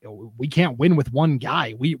 look, we can't win with one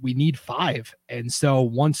guy. We need 5. And so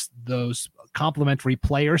once those complementary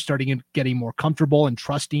players starting getting more comfortable and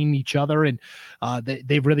trusting each other, and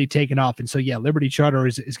they've really taken off. And so, Liberty Charter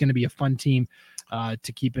is going to be a fun team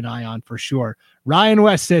to keep an eye on for sure. Ryan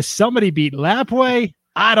West says, somebody beat Lapwai.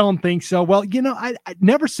 I don't think so. Well, I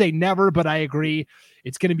never say never, but I agree.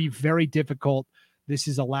 It's going to be very difficult. This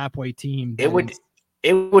is a Lapwai team.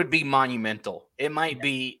 It would be monumental. It might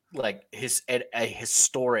be like a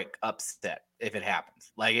historic upset if it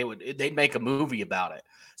happens. Like they'd make a movie about it.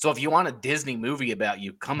 So if you want a Disney movie about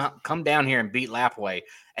you, come down here and beat Lapwai,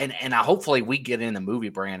 and hopefully we get in the movie,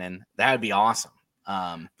 Brandon. That would be awesome.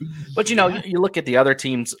 But you look at the other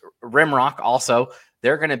teams. Rimrock also,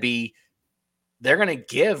 they're going to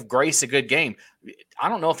give Grace a good game. I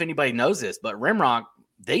don't know if anybody knows this, but Rimrock,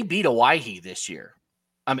 they beat Owyhee this year.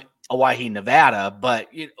 I mean, Owyhee, Nevada, but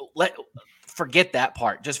forget that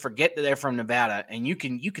part. Just forget that they're from Nevada, and you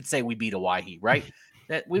could say we beat Owyhee, right?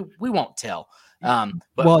 That we won't tell. But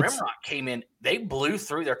Rimrock came in, they blew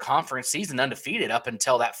through their conference season undefeated up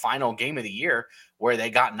until that final game of the year where they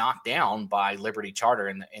got knocked down by Liberty Charter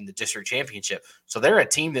in the district championship. So they're a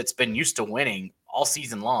team that's been used to winning all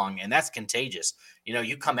season long, and that's contagious.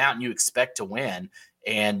 You come out and you expect to win,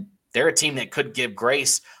 and they're a team that could give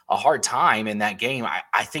Grace a hard time in that game.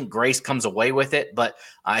 I think Grace comes away with it, but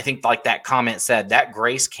I think, like that comment said, that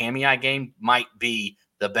Grace Kamiah game might be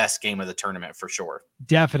the best game of the tournament for sure.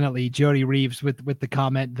 Definitely. Jody Reeves with the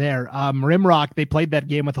comment there. Rimrock, they played that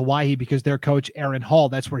game with Owyhee because their coach, Aaron Hall,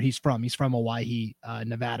 that's where he's from. He's from Owyhee,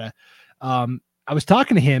 Nevada. I was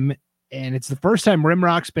talking to him, and it's the first time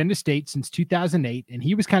Rimrock's been to state since 2008, and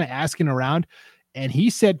he was kind of asking around, and he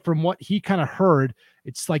said from what he kind of heard,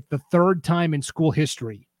 it's like the 3rd time in school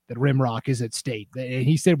history that Rimrock is at state. And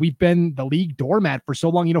he said, we've been the league doormat for so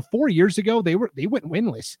long. 4 years ago, they went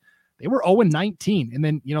winless. They were 0-19. And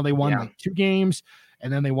then, they won like 2 games,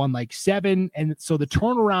 and then they won like 7. And so the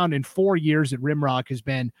turnaround in 4 years at Rimrock has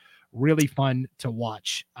been really fun to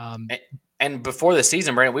watch. And before the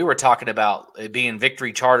season, Brandon, we were talking about it being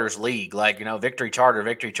Victory Charter's league, Victory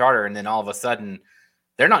Charter. And then all of a sudden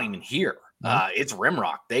they're not even here. It's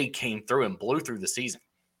Rimrock. They came through and blew through the season.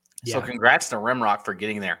 Yeah. So congrats to Rimrock for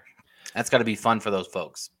getting there. That's got to be fun for those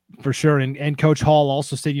folks. For sure. And Coach Hall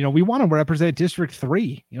also said, we want to represent District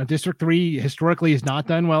 3. District 3 historically has not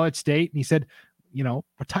done well at state. And he said, we're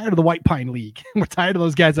tired of the White Pine League. We're tired of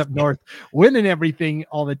those guys up north winning everything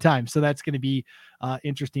all the time. So that's going to be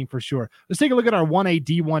interesting for sure. Let's take a look at our 1A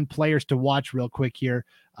D1 players to watch real quick here.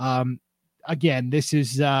 Again, this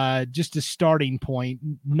is just a starting point,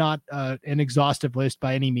 not an exhaustive list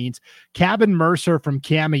by any means. Cabin Mercer from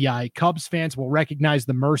Kamiah. Cubs fans will recognize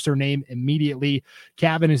the Mercer name immediately.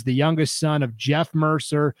 Cabin is the youngest son of Jeff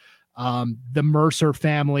Mercer. The Mercer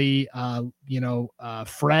family,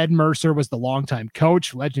 Fred Mercer was the longtime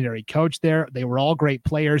coach, legendary coach there. They were all great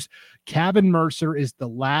players. Cabin Mercer is the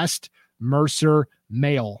last Mercer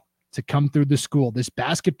male to come through the school, this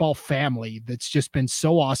basketball family that's just been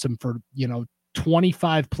so awesome for,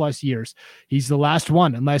 25 plus years. He's the last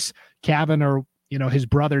one, unless Kevin or, his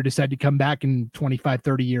brother decide to come back in 25,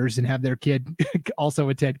 30 years and have their kid also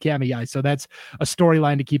attend Kamiah. So that's a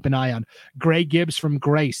storyline to keep an eye on. Gray Gibbs from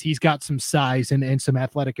Grace. He's got some size and some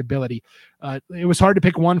athletic ability. It was hard to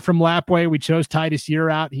pick one from Lapwai. We chose Titus Year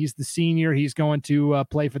out. He's the senior. He's going to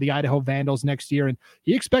play for the Idaho Vandals next year, and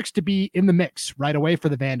he expects to be in the mix right away for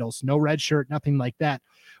the Vandals. No red shirt, nothing like that.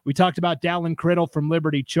 We talked about Dallin Criddle from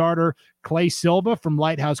Liberty Charter, Clay Silva from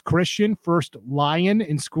Lighthouse Christian, first Lion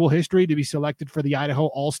in school history to be selected for the Idaho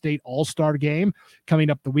All-State All-Star game coming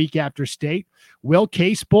up the week after state. Will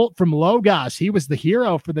Casebolt from Logos. He was the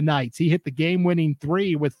hero for the Knights. He hit the game-winning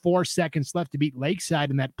 3 with 4 seconds left to beat Lakeside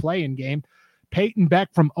in that play-in game. Peyton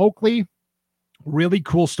Beck from Oakley. Really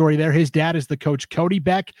cool story there. His dad is the coach, Cody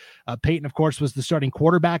Beck. Peyton, of course, was the starting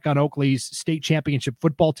quarterback on Oakley's state championship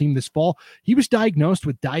football team this fall. He was diagnosed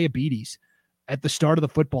with diabetes at the start of the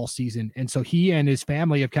football season. And so he and his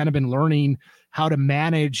family have kind of been learning how to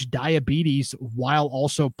manage diabetes while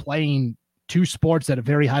also playing two sports at a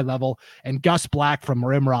very high level. And Gus Black from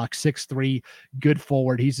Rimrock, 6'3", good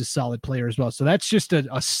forward. He's a solid player as well. So that's just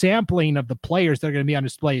a sampling of the players that are going to be on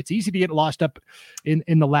display. It's easy to get lost up in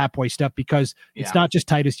the Lapway stuff because it's not just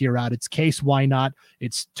Titus Yearout. It's Case Wynot.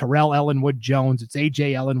 It's Terrell Ellenwood Jones. It's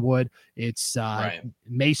AJ Ellenwood. It's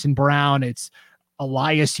Mason Brown. It's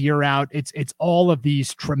Elias Yearout. It's all of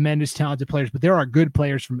these tremendous talented players, but there are good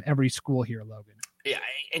players from every school here, Logan. Yeah,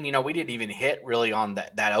 and we didn't even hit really on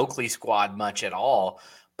that Oakley squad much at all.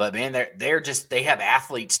 But man, they have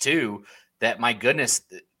athletes too that, my goodness,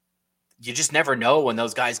 you just never know when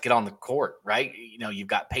those guys get on the court, right? You've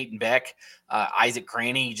got Peyton Beck, Isaac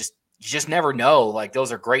Craney. You just never know. Like,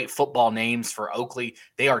 those are great football names for Oakley.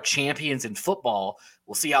 They are champions in football.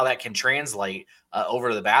 We'll see how that can translate over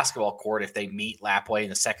to the basketball court if they meet Lapway in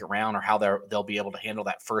the second round, or how they'll be able to handle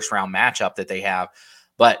that first round matchup that they have.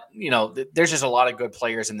 But, there's just a lot of good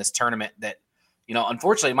players in this tournament that,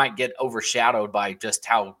 unfortunately might get overshadowed by just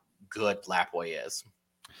how good Lapway is.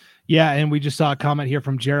 Yeah, and we just saw a comment here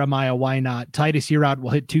from Jeremiah Wynot. Titus Yearout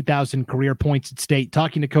will hit 2,000 career points at state.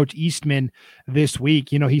 Talking to Coach Eastman this week,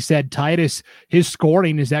 he said Titus, his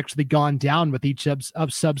scoring has actually gone down with each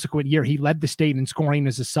subsequent year. He led the state in scoring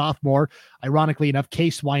as a sophomore. Ironically enough,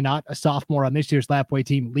 Case Wynot, a sophomore on this year's Lapway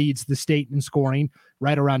team, leads the state in scoring,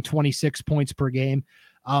 right around 26 points per game.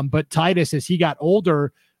 But Titus, as he got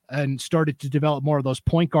older and started to develop more of those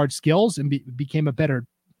point guard skills and became a better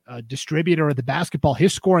distributor of the basketball,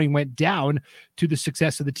 his scoring went down to the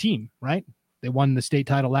success of the team, right? They won the state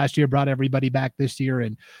title last year, brought everybody back this year,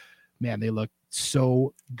 and man, they look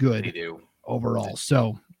so good. They do. Overall.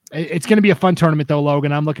 So it's going to be a fun tournament though,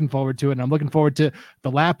 Logan. I'm looking forward to it. And I'm looking forward to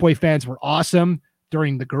the Lapway fans were awesome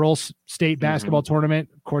during the girls state basketball tournament.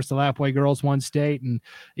 Of course, the Lapway girls won state, and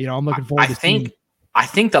I'm looking forward to seeing. I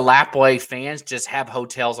think the Lapway fans just have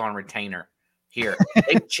hotels on retainer here.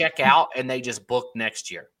 They check out and they just book next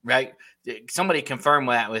year, right? Somebody confirm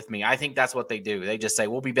that with me. I think that's what they do. They just say,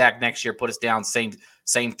 we'll be back next year. Put us down. Same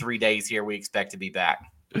 3 days here. We expect to be back.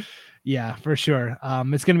 Yeah, for sure.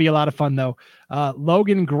 It's going to be a lot of fun though.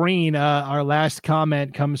 Logan Green, our last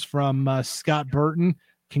comment comes from Scott Burton.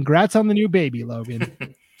 Congrats on the new baby,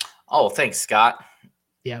 Logan. Oh, thanks, Scott.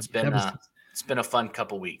 Yeah, it's been a fun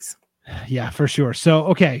couple weeks. Yeah, for sure.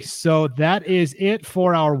 So that is it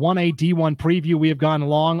for our 1A D1 preview. We have gone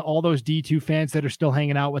along. All those D2 fans that are still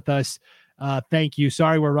hanging out with us, thank you.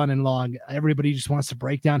 Sorry we're running long. Everybody just wants to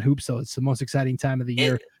break down hoops, so it's the most exciting time of the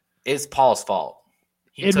year. It's Paul's fault.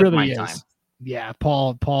 It really is. Time. Yeah,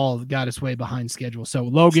 Paul got us way behind schedule. So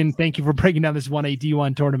Logan, thank you for breaking down this 1A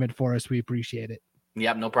D1 tournament for us. We appreciate it.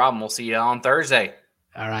 Yep, no problem. We'll see you on Thursday.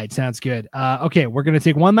 All right, sounds good. Okay, we're going to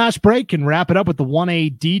take one last break and wrap it up with the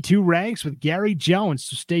 1A D2 ranks with Gary Jones.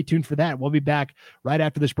 So stay tuned for that. We'll be back right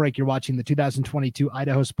after this break. You're watching the 2022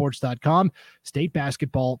 IdahoSports.com State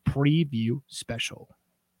Basketball Preview Special.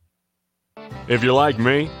 If you're like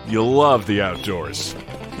me, you'll love the outdoors.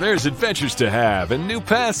 There's adventures to have and new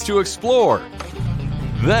paths to explore.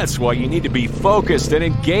 That's why you need to be focused and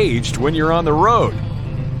engaged when you're on the road.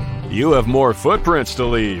 You have more footprints to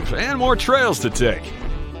leave and more trails to take.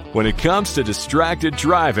 When it comes to distracted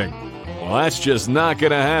driving, well, that's just not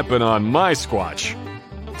going to happen on my Squatch.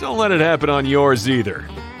 Don't let it happen on yours either.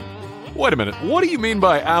 Wait a minute, what do you mean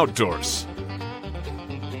by outdoors?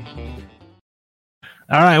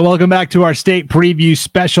 All right, welcome back to our state preview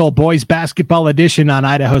special boys basketball edition on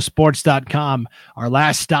IdahoSports.com. Our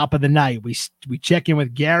last stop of the night, we check in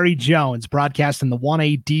with Gary Jones, broadcasting the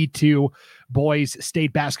 1A D2 boys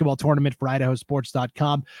state basketball tournament for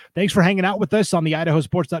IdahoSports.com. Thanks for hanging out with us on the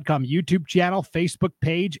IdahoSports.com YouTube channel, Facebook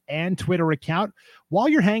page, and Twitter account. While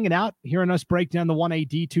you're hanging out, hearing us break down the 1A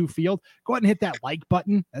D2 field, go ahead and hit that like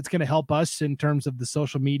button. That's going to help us in terms of the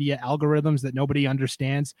social media algorithms that nobody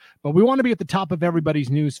understands. But we want to be at the top of everybody's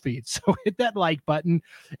news feed. So hit that like button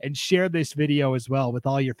and share this video as well with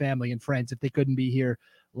all your family and friends if they couldn't be here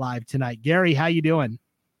live tonight. Gary, how you doing?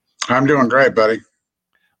 I'm doing great, buddy.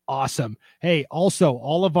 Awesome. Hey, also,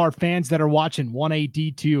 all of our fans that are watching 1A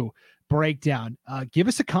D2 breakdown, give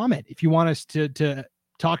us a comment if you want us to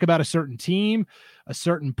talk about a certain team, a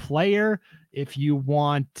certain player. If you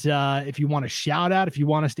want a shout out, if you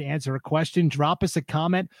want us to answer a question, drop us a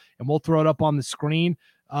comment and we'll throw it up on the screen.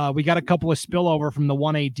 We got a couple of spillover from the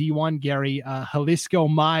 1A D1, Gary. Jalisco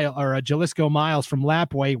Miles from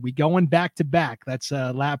Lapway. We going back to back. That's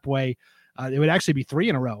Lapway. It would actually be 3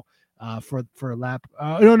 in a row. For lap.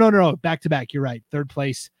 No, back to back. You're right. Third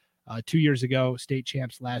place 2 years ago, state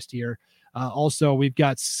champs last year. Also, we've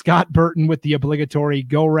got Scott Burton with the obligatory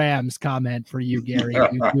 "Go Rams" comment for you, Gary.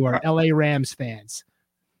 You are LA Rams fans.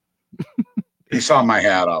 He saw my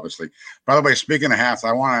hat, obviously. By the way, speaking of hats,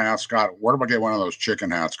 I want to ask Scott, where do I get one of those chicken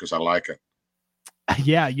hats? Because I like it.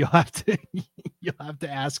 Yeah, you'll have to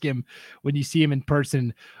ask him when you see him in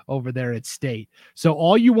person over there at State. So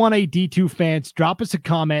all you 1A D2 fans, drop us a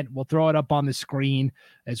comment. We'll throw it up on the screen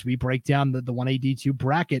as we break down the 1A D2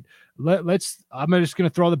 bracket. I'm just going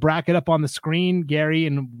to throw the bracket up on the screen, Gary,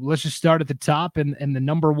 and let's just start at the top and the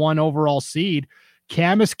number 1 overall seed,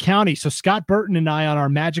 Camas County. So Scott Burton and I on our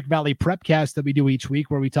Magic Valley Prepcast that we do each week,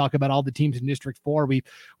 where we talk about all the teams in District 4,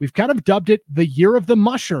 we've kind of dubbed it the year of the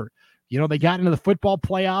musher. You know, they got into the football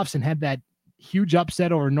playoffs and had that huge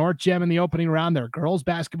upset over North Gem in the opening round. Their girls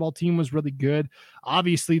basketball team was really good.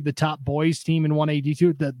 Obviously, the top boys team in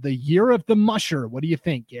 1A-D2, the year of the musher. What do you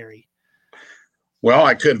think, Gary? Well,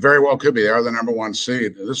 I very well could be. They are the number 1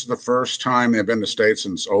 seed. This is the first time they've been to state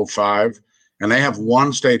since 2005, and they have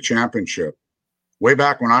won state championship way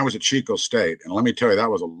back when I was at Chico State. And let me tell you,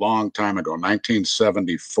 that was a long time ago,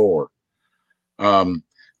 1974.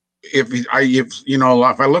 If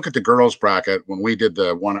I look at the girls bracket, when we did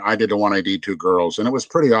I did the 1A-D2 girls, and it was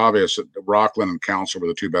pretty obvious that Rockland and Council were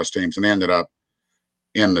the 2 best teams, and they ended up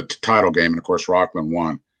in the title game. And of course, Rockland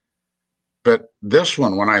won. But this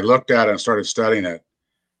one, when I looked at it and started studying it,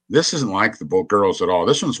 this isn't like the girls at all.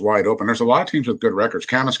 This one's wide open. There's a lot of teams with good records.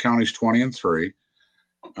 Camas County's 20-3,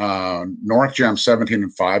 North Gem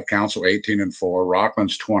 17-5, Council 18-4,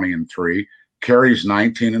 Rockland's 20-3, Cary's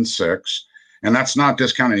 19-6. And that's not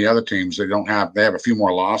discounting the other teams. They have a few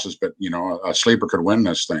more losses, but a sleeper could win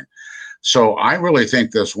this thing. So I really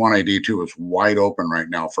think this 1A-D2 is wide open right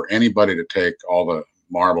now for anybody to take all the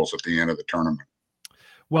marbles at the end of the tournament.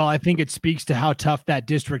 Well, I think it speaks to how tough that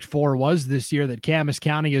District 4 was this year, that Camas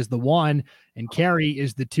County is the 1 and Cary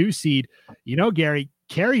is the 2 seed. Gary,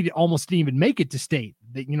 Cary almost didn't even make it to state.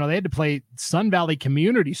 They had to play Sun Valley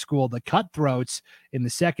Community School, the Cutthroats, in the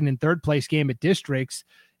 2nd and 3rd place game at districts.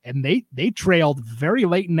 And they trailed very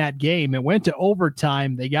late in that game. It went to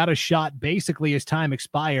overtime. They got a shot basically as time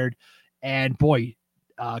expired. And boy,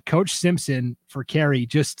 Coach Simpson for Cary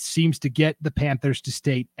just seems to get the Panthers to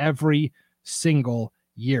state every single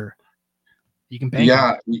year. You can bank.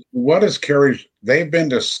 Yeah. What is Cary? They've been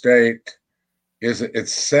to state.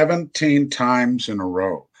 It's 17 times in a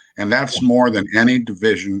row. And that's more than any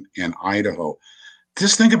division in Idaho.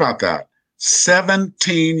 Just think about that.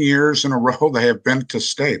 17 years in a row they have been to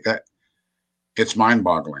state. That it's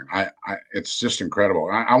mind-boggling. It's just incredible.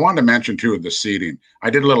 I wanted to mention too the seeding. I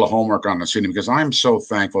did a little homework on the seeding because I'm so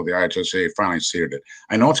thankful the IHSA finally seeded it.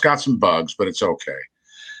 I know it's got some bugs, but it's okay.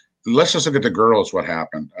 Let's just look at the girls. What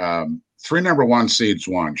happened? 3 number 1 seeds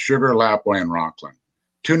won: Sugar, Lapwai, and Rockland.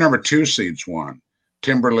 2 number 2 seeds won: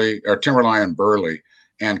 Timberline, Burley,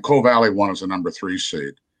 and Coe Valley won as the number 3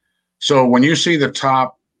 seed. So when you see the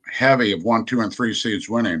top heavy of 1, 2, and 3 seeds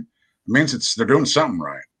winning, it means they're doing something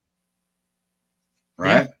right.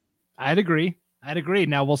 Right? Yeah, I'd agree.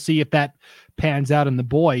 Now we'll see if that pans out on the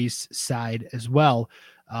boys' side as well.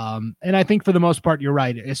 And I think for the most part, you're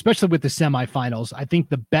right, especially with the semifinals. I think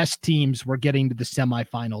the best teams were getting to the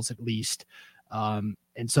semifinals at least. And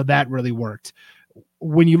so that really worked.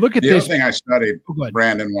 When you look at the this, other thing I studied,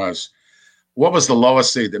 Brandon, was what was the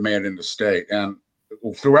lowest seed that made it into state? And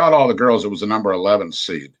throughout all the girls, it was the number 11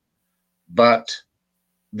 seed. But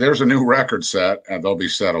there's a new record set, and they'll be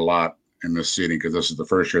set a lot in this seeding because this is the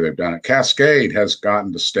first year they've done it. Cascade has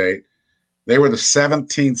gotten to state. They were the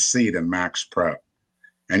 17th seed in Max Prep,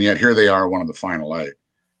 and yet here they are, one of the final 8.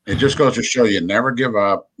 It just goes to show you never give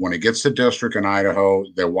up. When it gets to district in Idaho,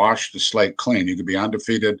 they wash the slate clean. You could be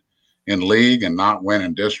undefeated in league and not win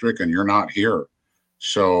in district, and you're not here.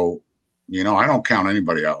 So, I don't count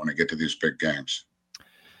anybody out when I get to these big games.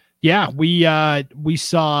 Yeah, we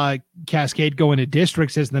saw Cascade go into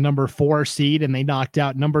districts as the number 4 seed, and they knocked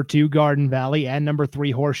out number 2 Garden Valley and number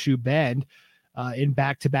 3 Horseshoe Bend in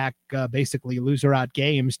back-to-back basically loser-out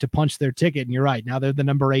games to punch their ticket. And you're right, now they're the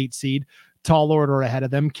number 8 seed, tall order ahead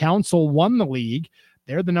of them. Council won the league.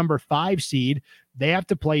 They're the number 5 seed. They have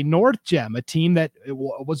to play North Gem, a team that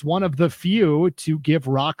was one of the few to give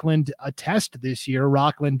Rockland a test this year.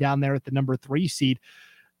 Rockland down there at the number 3 seed.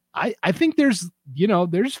 I think there's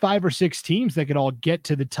 5 or 6 teams that could all get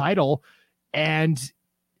to the title, and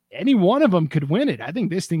any one of them could win it. I think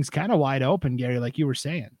this thing's kind of wide open, Gary, like you were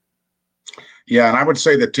saying. Yeah, and I would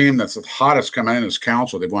say the team that's the hottest coming in is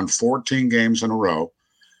Council. They've won 14 games in a row,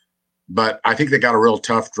 but I think they got a real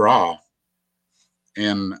tough draw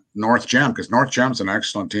in North Gem because North Gem's an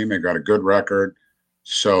excellent team. They've got a good record,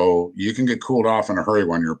 so you can get cooled off in a hurry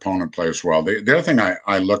when your opponent plays well. The other thing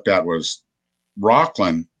I looked at was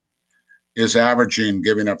Rockland is averaging,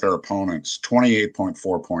 giving up their opponents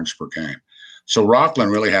 28.4 points per game. So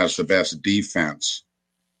Rockland really has the best defense,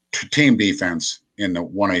 team defense in the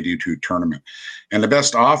 182 tournament. And the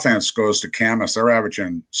best offense goes to Camas. They're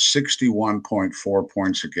averaging 61.4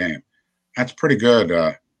 points a game. That's pretty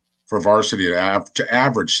good for varsity to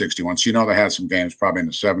average 61. So, they had some games probably in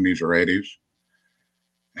the 70s or 80s.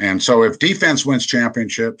 And so if defense wins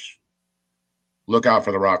championships, look out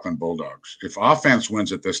for the Rockland Bulldogs. If offense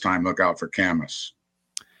wins at this time, look out for Camas.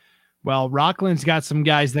 Well, Rockland's got some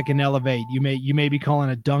guys that can elevate. You may be calling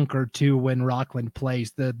a dunk or two when Rockland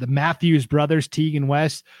plays. The Matthews brothers, Teague and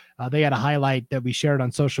West, they had a highlight that we shared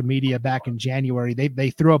on social media back in January. They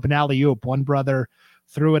threw up an alley-oop. One brother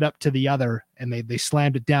threw it up to the other, and they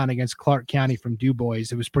slammed it down against Clark County from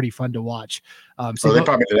DuBois. It was pretty fun to watch. So they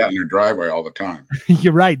probably do that in their driveway all the time.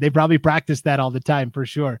 You're right. They probably practice that all the time for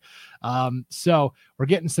sure. So we're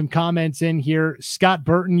getting some comments in here. Scott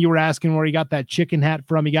Burton, you were asking where he got that chicken hat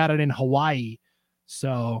from. He got it in Hawaii.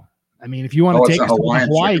 So, I mean, if you want to take us to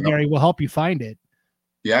Hawaii, Gary, we'll help you find it.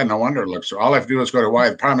 Yeah, no wonder it looks so. All I have to do is go to Hawaii.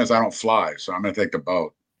 The problem is I don't fly, so I'm going to take the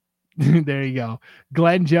boat. There you go.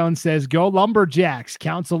 Glenn Jones says, go Lumberjacks,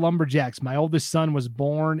 Council Lumberjacks. My oldest son was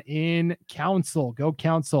born in Council. Go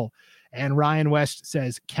Council. And Ryan West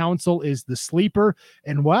says, Council is the sleeper.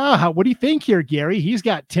 And wow, what do you think here, Gary? He's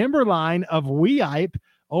got Timberline of Weippe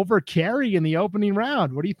over Carey in the opening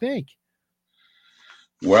round. What do you think?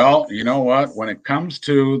 Well, you know what? When it comes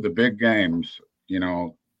to the big games,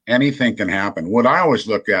 anything can happen. What I always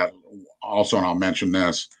look at also, and I'll mention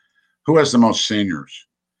this, who has the most seniors?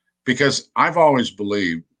 Because I've always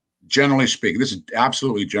believed, generally speaking, this is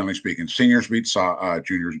absolutely generally speaking, seniors beat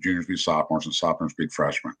juniors, juniors beat sophomores, and sophomores beat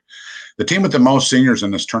freshmen. The team with the most seniors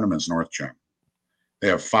in this tournament is North Gen. They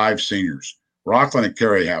have 5 seniors. Rockland and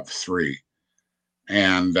Carey have 3.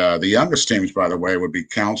 And the youngest teams, by the way, would be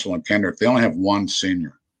Council and Kendrick. They only have 1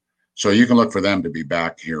 senior. So you can look for them to be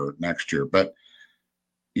back here next year. But,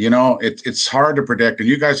 it's hard to predict. And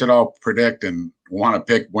you guys that all predict and want to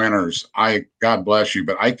pick winners, God bless you,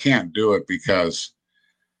 but I can't do it because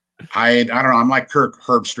I don't know. I'm like Kirk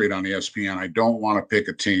Herbstreit on ESPN. I don't want to pick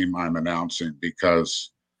a team I'm announcing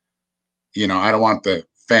because, I don't want the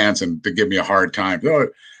fans to give me a hard time.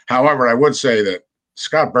 However, I would say that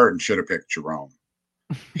Scott Burton should have picked Jerome.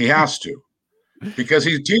 He has to because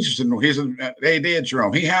he teaches and he's an AD at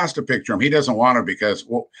Jerome. He has to pick Jerome. He doesn't want to because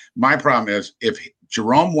my problem is if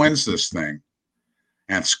Jerome wins this thing,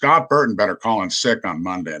 and Scott Burton better call in sick on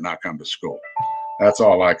Monday and not come to school. That's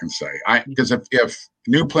all I can say. Because if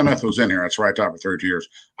New Plymouth was in here, that's where I taught for 32 years,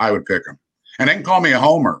 I would pick him. And they can call me a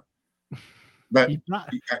homer. But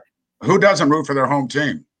who doesn't root for their home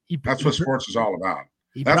team? That's what sports is all about.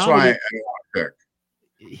 That's why I want to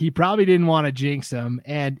pick. He probably didn't want to jinx him.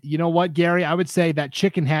 And you know what, Gary? I would say that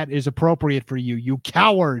chicken hat is appropriate for you. You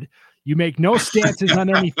coward. You make no stances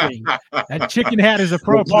on anything. That chicken hat is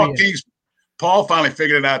appropriate. Paul finally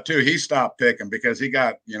figured it out too. He stopped picking because he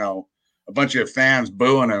got, a bunch of fans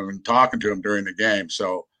booing him and talking to him during the game.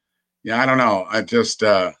 So, I don't know. I just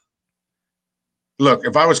look,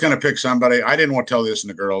 if I was going to pick somebody, I didn't want to tell this in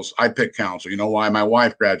the girls. I'd pick Council. You know why? My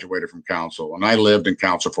wife graduated from Council and I lived in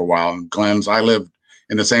Council for a while. And I lived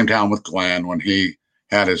in the same town with Glenn when he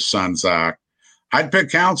had his son, Zach. I'd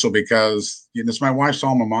pick Council because it's my wife's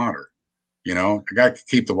alma mater. I got to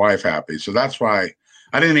keep the wife happy. So that's why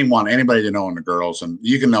I didn't even want anybody to know in the girls. And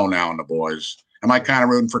you can know now in the boys. Am I kind of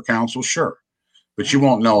rooting for Council? Sure. But you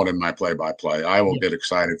won't know it in my play-by-play. I will get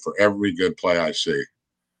excited for every good play I see.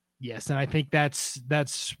 Yes, and I think that's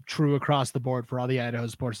true across the board for all the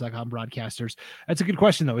IdahoSports.com broadcasters. That's a good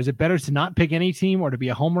question, though. Is it better to not pick any team or to be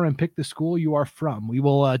a homer and pick the school you are from? We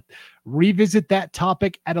will revisit that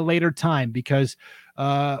topic at a later time because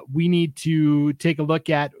we need to take a look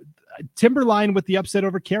at Timberline with the upset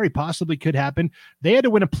over Carey possibly could happen. They had to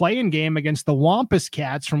win a play-in game against the Wampus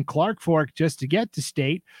Cats from Clark Fork just to get to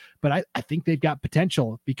state, but I think they've got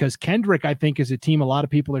potential because Kendrick, I think, is a team a lot of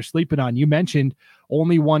people are sleeping on. You mentioned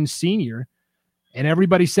only 1 senior, and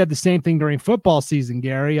everybody said the same thing during football season,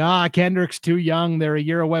 Gary. Kendrick's too young. They're a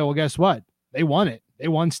year away. Well, guess what? They won it. They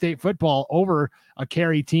won state football over a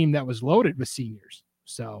Carey team that was loaded with seniors.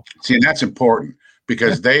 So, see, and that's important.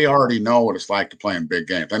 Because they already know what it's like to play in big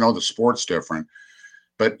games. I know the sport's different,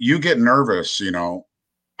 but you get nervous, I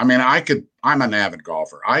mean, I'm an avid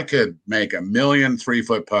golfer. I could make 1 million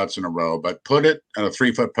 3-foot putts in a row, but put it at a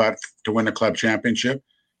 3-foot putt to win a club championship.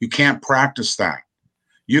 You can't practice that.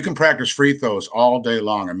 You can practice free throws all day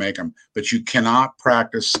long and make them, but you cannot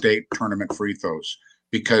practice state tournament free throws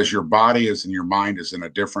because your body is and your mind is in a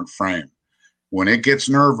different frame. When it gets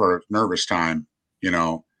nervous time,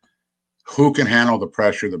 who can handle the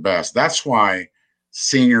pressure the best? That's why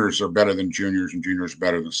seniors are better than juniors and juniors are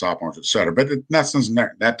better than sophomores, et cetera. But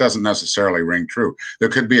that doesn't necessarily ring true. There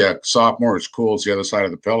could be a sophomore as cool as the other side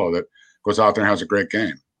of the pillow that goes out there and has a great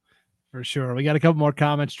game. For sure. We got a couple more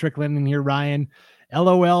comments trickling in here, Ryan.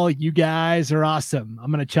 LOL, you guys are awesome.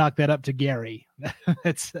 I'm going to chalk that up to Gary.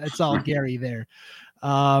 That's all Gary there.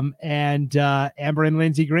 And Amber and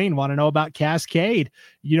Lindsey Green want to know about Cascade.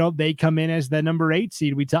 You know, they come in as the number 8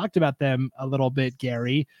 seed. We talked about them a little bit,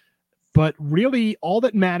 Gary, but really all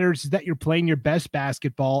that matters is that you're playing your best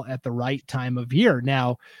basketball at the right time of year.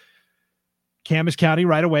 Now, Camas County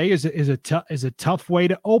right away is a tough way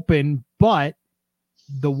to open, but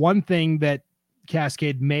the one thing that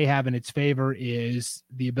Cascade may have in its favor is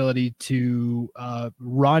the ability to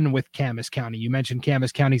run with Camas County. You mentioned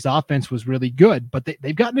Camas County's offense was really good, but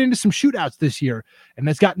they've gotten into some shootouts this year, and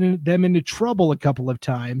that's gotten them into trouble a couple of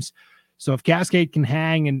times. So if Cascade can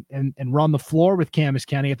hang and run the floor with Camas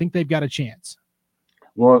County, I think they've got a chance.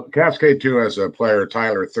 Well, Cascade too has a player,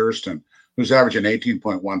 Tyler Thurston, who's averaging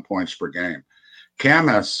 18.1 points per game.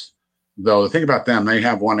 Camas, though, the thing about them, they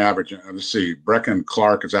have one average. Let's see, Brecken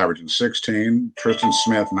Clark is averaging 16, Tristan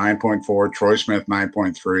Smith 9.4, Troy Smith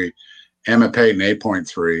 9.3, Emma Payton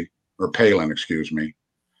 8.3, or Palin, excuse me.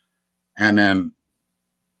 And then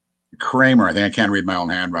Kramer, I think I can't read my own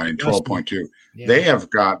handwriting, 12.2. Yeah. They have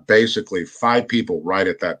got basically 5 people right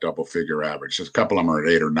at that double figure average. Just a couple of them are at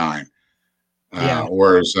 8 or 9.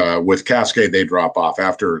 Whereas with Cascade, they drop off.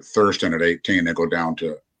 After Thurston at 18, they go down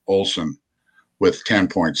to Olson with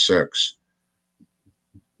 10.6.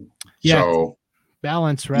 Yeah, so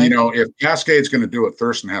balance, right? You know, if Cascade's going to do it,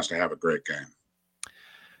 Thurston has to have a great game.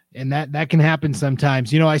 And that can happen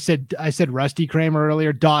sometimes. You know, I said Rusty Kramer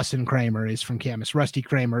earlier. Dawson Kramer is from Camas. Rusty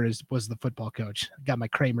Kramer was the football coach. I got my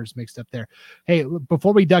Kramers mixed up there. Hey,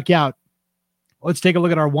 before we duck out, let's take a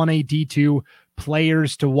look at our 1A D2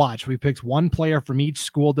 players to watch. We picked one player from each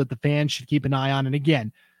school that the fans should keep an eye on. And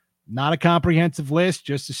again, not a comprehensive list,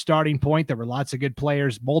 just a starting point. There were lots of good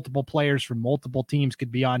players. Multiple players from multiple teams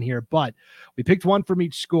could be on here, but we picked one from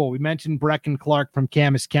each school. We mentioned Brecken Clark from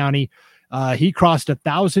Camas County. He crossed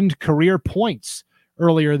 1,000 career points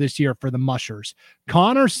earlier this year for the Mushers.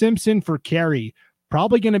 Connor Simpson for Carey,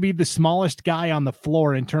 probably going to be the smallest guy on the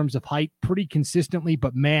floor in terms of height pretty consistently,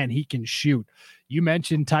 but man, he can shoot. You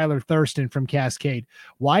mentioned Tyler Thurston from Cascade.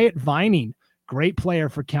 Wyatt Vining, great player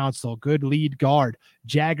for Council, good lead guard.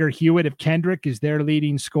 Jagger Hewitt of Kendrick is their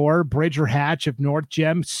leading scorer. Bridger Hatch of North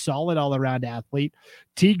Gem, solid all-around athlete.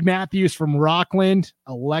 Teague Matthews from Rockland,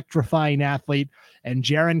 electrifying athlete. And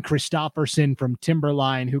Jaron Christofferson from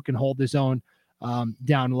Timberline, who can hold his own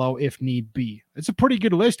down low if need be. It's a pretty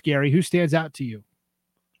good list, Gary. Who stands out to you?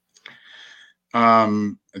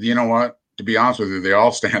 You know what? To be honest with you, they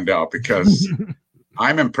all stand out because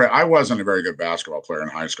I'm impressed. I wasn't a very good basketball player in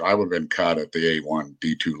high school. I would have been cut at the A1,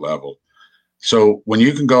 D2 level. So when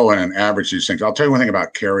you can go in and average these things, I'll tell you one thing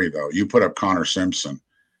about Carey, though. You put up Connor Simpson.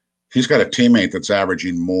 He's got a teammate that's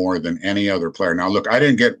averaging more than any other player. Now, look, I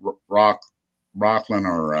didn't get Rockland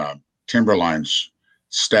or Timberline's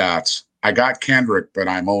stats. I got Kendrick, but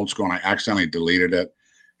I'm old school, and I accidentally deleted it.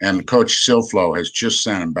 And Coach Silflo has just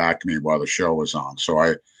sent him back to me while the show was on. So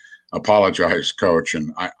I apologize, Coach,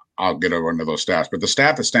 and I'll get over into those stats. But the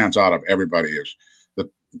stat that stands out of everybody is the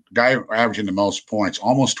guy averaging the most points,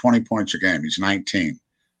 almost 20 points a game. He's 19,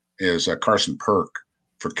 is Carson Perk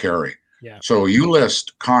for Carey. Yeah. So you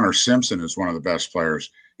list Connor Simpson as one of the best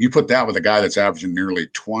players. You put that with a guy that's averaging nearly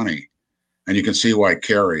 20, and you can see why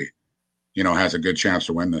Carey, has a good chance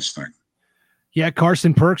to win this thing. Yeah,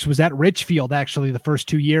 Carson Perks was at Richfield actually the first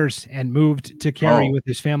 2 years and moved to Carey with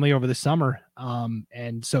his family over the summer.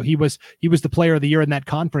 And so he was the player of the year in that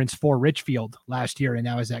conference for Richfield last year, and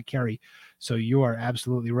now is at Carey. So you are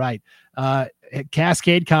absolutely right.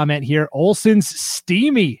 Cascade comment here. Olson's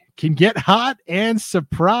steamy, can get hot and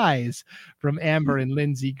surprise from Amber and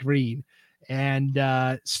Lindsey Green. And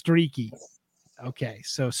streaky. Okay,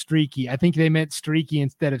 so streaky. I think they meant streaky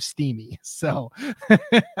instead of steamy. So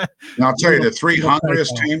now I'll tell you, the 3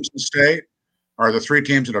 hungriest teams in the state are the 3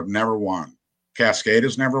 teams that have never won. Cascade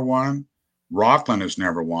has never won, Rockland has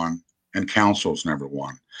never won, and Council's never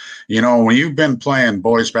won. When you've been playing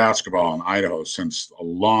boys basketball in Idaho since a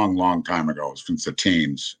long, long time ago, since the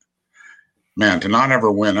teens, man, to not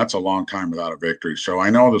ever win, that's a long time without a victory. So I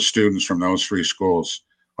know the students from those 3 schools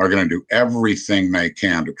are going to do everything they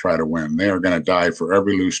can to try to win. They are going to dive for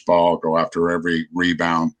every loose ball, go after every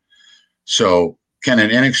rebound. So can an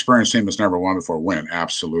inexperienced team that's never won before win?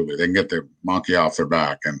 Absolutely. They can get the monkey off their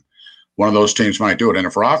back, and one of those teams might do it. And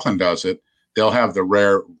if Rockland does it, they'll have the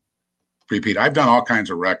rare repeat. I've done all kinds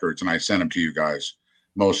of records, and I sent them to you guys.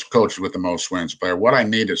 most coaches with the most wins. But what I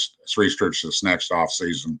need is research this next off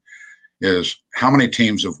season is how many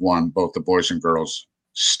teams have won both the boys and girls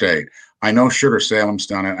state. I know Sugar Salem's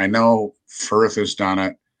done it. I know Firth has done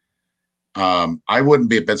it. I wouldn't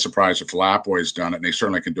be a bit surprised if Lapway's done it, and they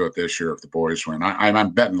certainly can do it this year if the boys win.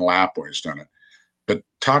 I'm betting Lapway's done it. But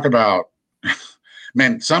talk about,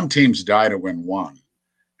 man, some teams die to win one.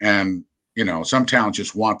 And, some towns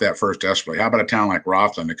just want that first display. How about a town like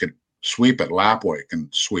Rothland that could sweep it? Lapway can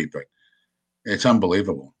sweep it. It's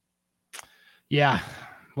unbelievable. Yeah.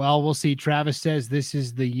 Well, we'll see. Travis says this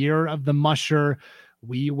is the year of the musher.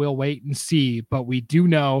 We will wait and see, but we do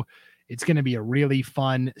know it's going to be a really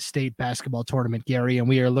fun state basketball tournament, Gary, and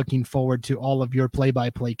we are looking forward to all of your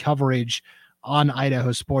play-by-play coverage on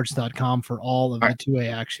idahosports.com for all of the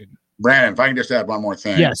 2A action. Brandon, if I can just add one more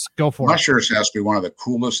thing. Yes, go for it. Mushers has to be one of the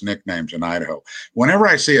coolest nicknames in Idaho. Whenever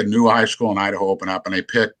I see a new high school in Idaho open up and they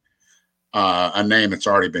pick a name that's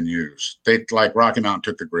already been used, they like Rocky Mountain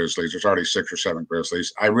took the Grizzlies. There's already 6 or 7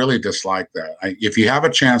 Grizzlies. I really dislike that. If you have a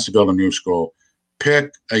chance to build a new school,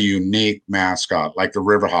 pick a unique mascot like the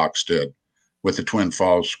Riverhawks did with the Twin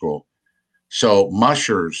Falls School. So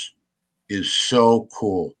Mushers is so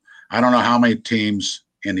cool. I don't know how many teams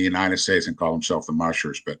in the United States can call themselves the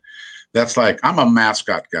Mushers, but that's like, I'm a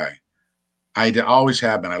mascot guy. I always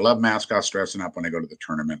have been. I love mascots dressing up when they go to the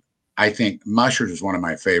tournament. I think Mushers is one of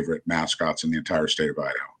my favorite mascots in the entire state of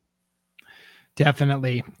Idaho.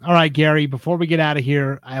 Definitely. All right, Gary, before we get out of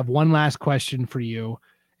here, I have one last question for you.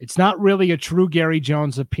 It's not really a true Gary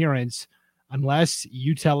Jones appearance unless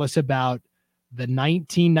you tell us about the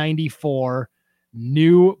 1994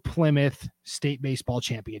 New Plymouth State Baseball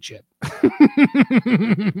Championship.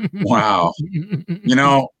 Wow.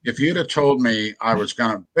 If you'd have told me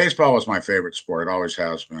baseball was my favorite sport, it always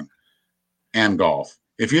has been, and golf.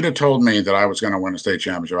 If you'd have told me that I was going to win a state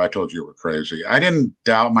championship, I told you were crazy. I didn't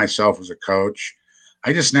doubt myself as a coach.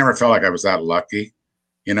 I just never felt like I was that lucky.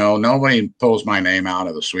 Nobody pulls my name out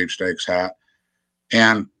of the sweepstakes hat.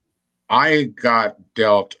 And I got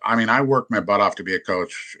dealt. I worked my butt off to be a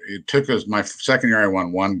coach. It took us my second year. I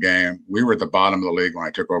won one game. We were at the bottom of the league when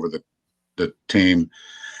I took over the team,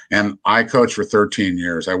 and I coached for 13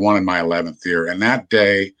 years. I won in my 11th year. And that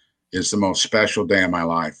day is the most special day of my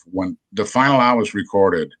life. When the final out was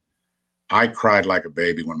recorded, I cried like a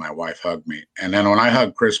baby when my wife hugged me. And then when I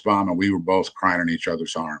hugged Chris Bauman, we were both crying in each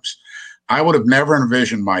other's arms. I would have never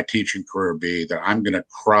envisioned my teaching career be that I'm going to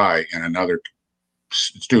cry in another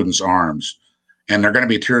student's arms, and they're going to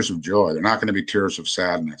be tears of joy. They're not going to be tears of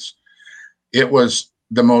sadness. It was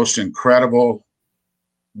the most incredible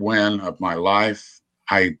win of my life.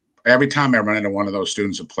 Every time I run into one of those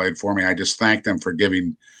students that played for me, I just thank them for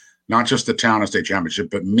giving not just the town a state championship,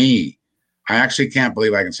 but me. I actually can't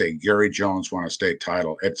believe I can say Gary Jones won a state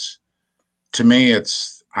title. To me,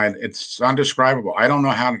 it's undescribable. I don't know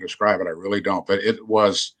how to describe it. I really don't. But it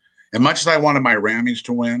was, as much as I wanted my Rammies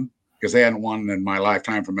to win, because they hadn't won in my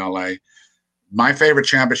lifetime from LA, my favorite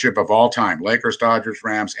championship of all time, Lakers, Dodgers,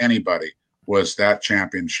 Rams, anybody, was that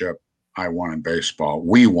championship I won in baseball.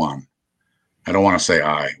 We won. I don't want to say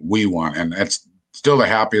we won. And that's still the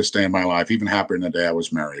happiest day of my life, even happier than the day I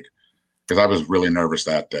was married, because I was really nervous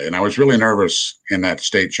that day. And I was really nervous in that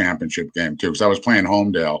state championship game too, because I was playing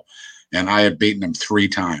Homedale. And I had beaten them 3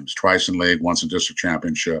 times, twice in league, once in district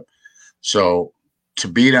championship. So to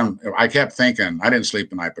beat them, I kept thinking, I didn't sleep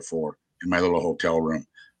the night before in my little hotel room,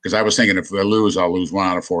 because I was thinking if I lose, I'll lose 1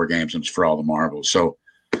 out of 4 games, and it's for all the marbles. So,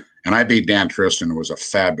 and I beat Dan Tristan, who was a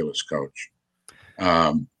fabulous coach.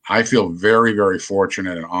 I feel very, very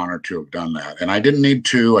fortunate and honored to have done that. And I didn't need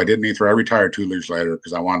 2. I didn't need 3. I retired 2 years later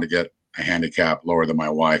because I wanted to get a handicap lower than my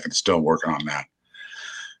wife, and still working on that.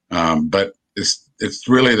 But it's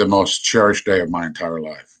really the most cherished day of my entire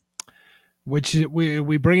life. Which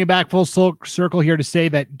we bring it back full circle here to say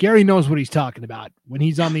that Gary knows what he's talking about when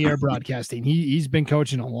he's on the air broadcasting. He's been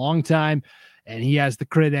coaching a long time, and he has the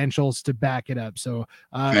credentials to back it up. So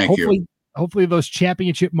hopefully those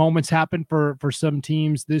championship moments happen for some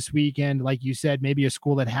teams this weekend. Like you said, maybe a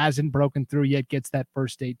school that hasn't broken through yet gets that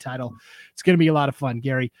first state title. It's going to be a lot of fun.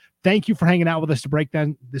 Gary, thank you for hanging out with us to break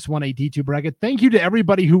down this 1A D2 bracket. Thank you to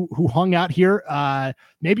everybody who hung out here.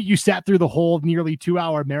 Maybe you sat through the whole nearly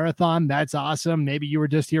 2-hour marathon. That's awesome. Maybe you were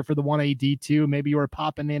just here for the 1A D2. Maybe you were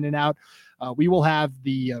popping in and out. We will have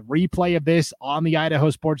the replay of this on the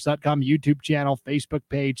idahosports.com YouTube channel, Facebook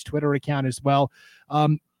page, Twitter account as well.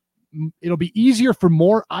 It'll be easier for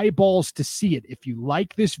more eyeballs to see it. If you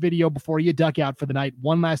like this video before you duck out for the night,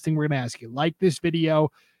 one last thing we're going to ask you, like this video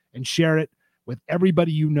and share it with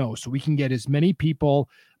everybody you know, so we can get as many people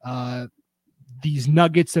these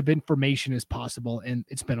nuggets of information as possible. And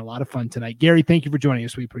it's been a lot of fun tonight. Gary, thank you for joining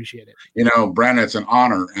us. We appreciate it. You know, Brandon, it's an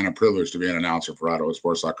honor and a privilege to be an announcer for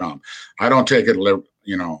IdahoSports.com. I don't take it,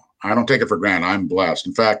 I don't take it for granted. I'm blessed.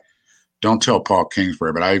 In fact, don't tell Paul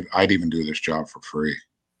Kingsbury, but I'd even do this job for free.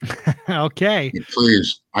 Okay.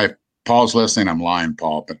 Please. Paul's listening. I'm lying,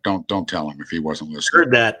 Paul, but don't tell him if he wasn't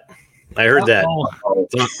listening. I heard that.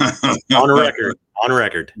 On record. On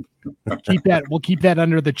record. We'll keep that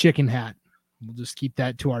under the chicken hat. We'll just keep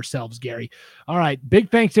that to ourselves, Gary. All right.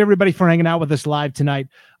 Big thanks to everybody for hanging out with us live tonight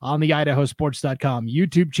on the IdahoSports.com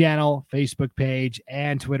YouTube channel, Facebook page,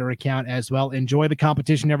 and Twitter account as well. Enjoy the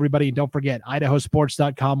competition, everybody. And don't forget,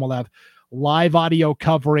 IdahoSports.com will have live audio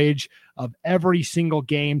coverage of every single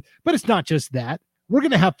game. But it's not just that. We're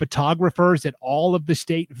going to have photographers at all of the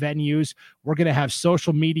state venues. We're going to have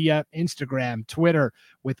social media, Instagram, Twitter,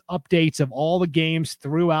 with updates of all the games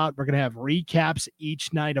throughout. We're going to have recaps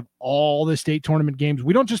each night of all the state tournament games.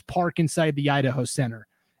 We don't just park inside the Idaho Center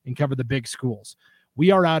and cover the big schools. We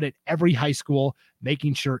are out at every high school,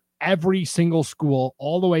 making sure every single school,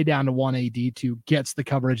 all the way down to 1AD2, gets the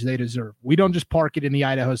coverage they deserve. We don't just park it in the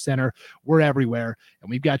Idaho Center. We're everywhere, and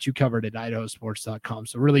we've got you covered at IdahoSports.com.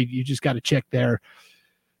 So really, you just got to check there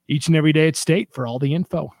each and every day at State for all the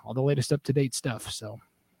info, all the latest up-to-date stuff. So,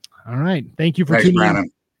 all right. Thank you for tuning in.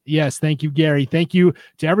 Yes, thank you, Gary. Thank you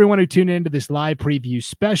to everyone who tuned into this live preview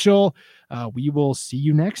special. We will see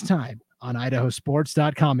you next time on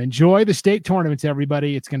IdahoSports.com. Enjoy the state tournaments,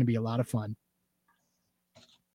 everybody. It's going to be a lot of fun.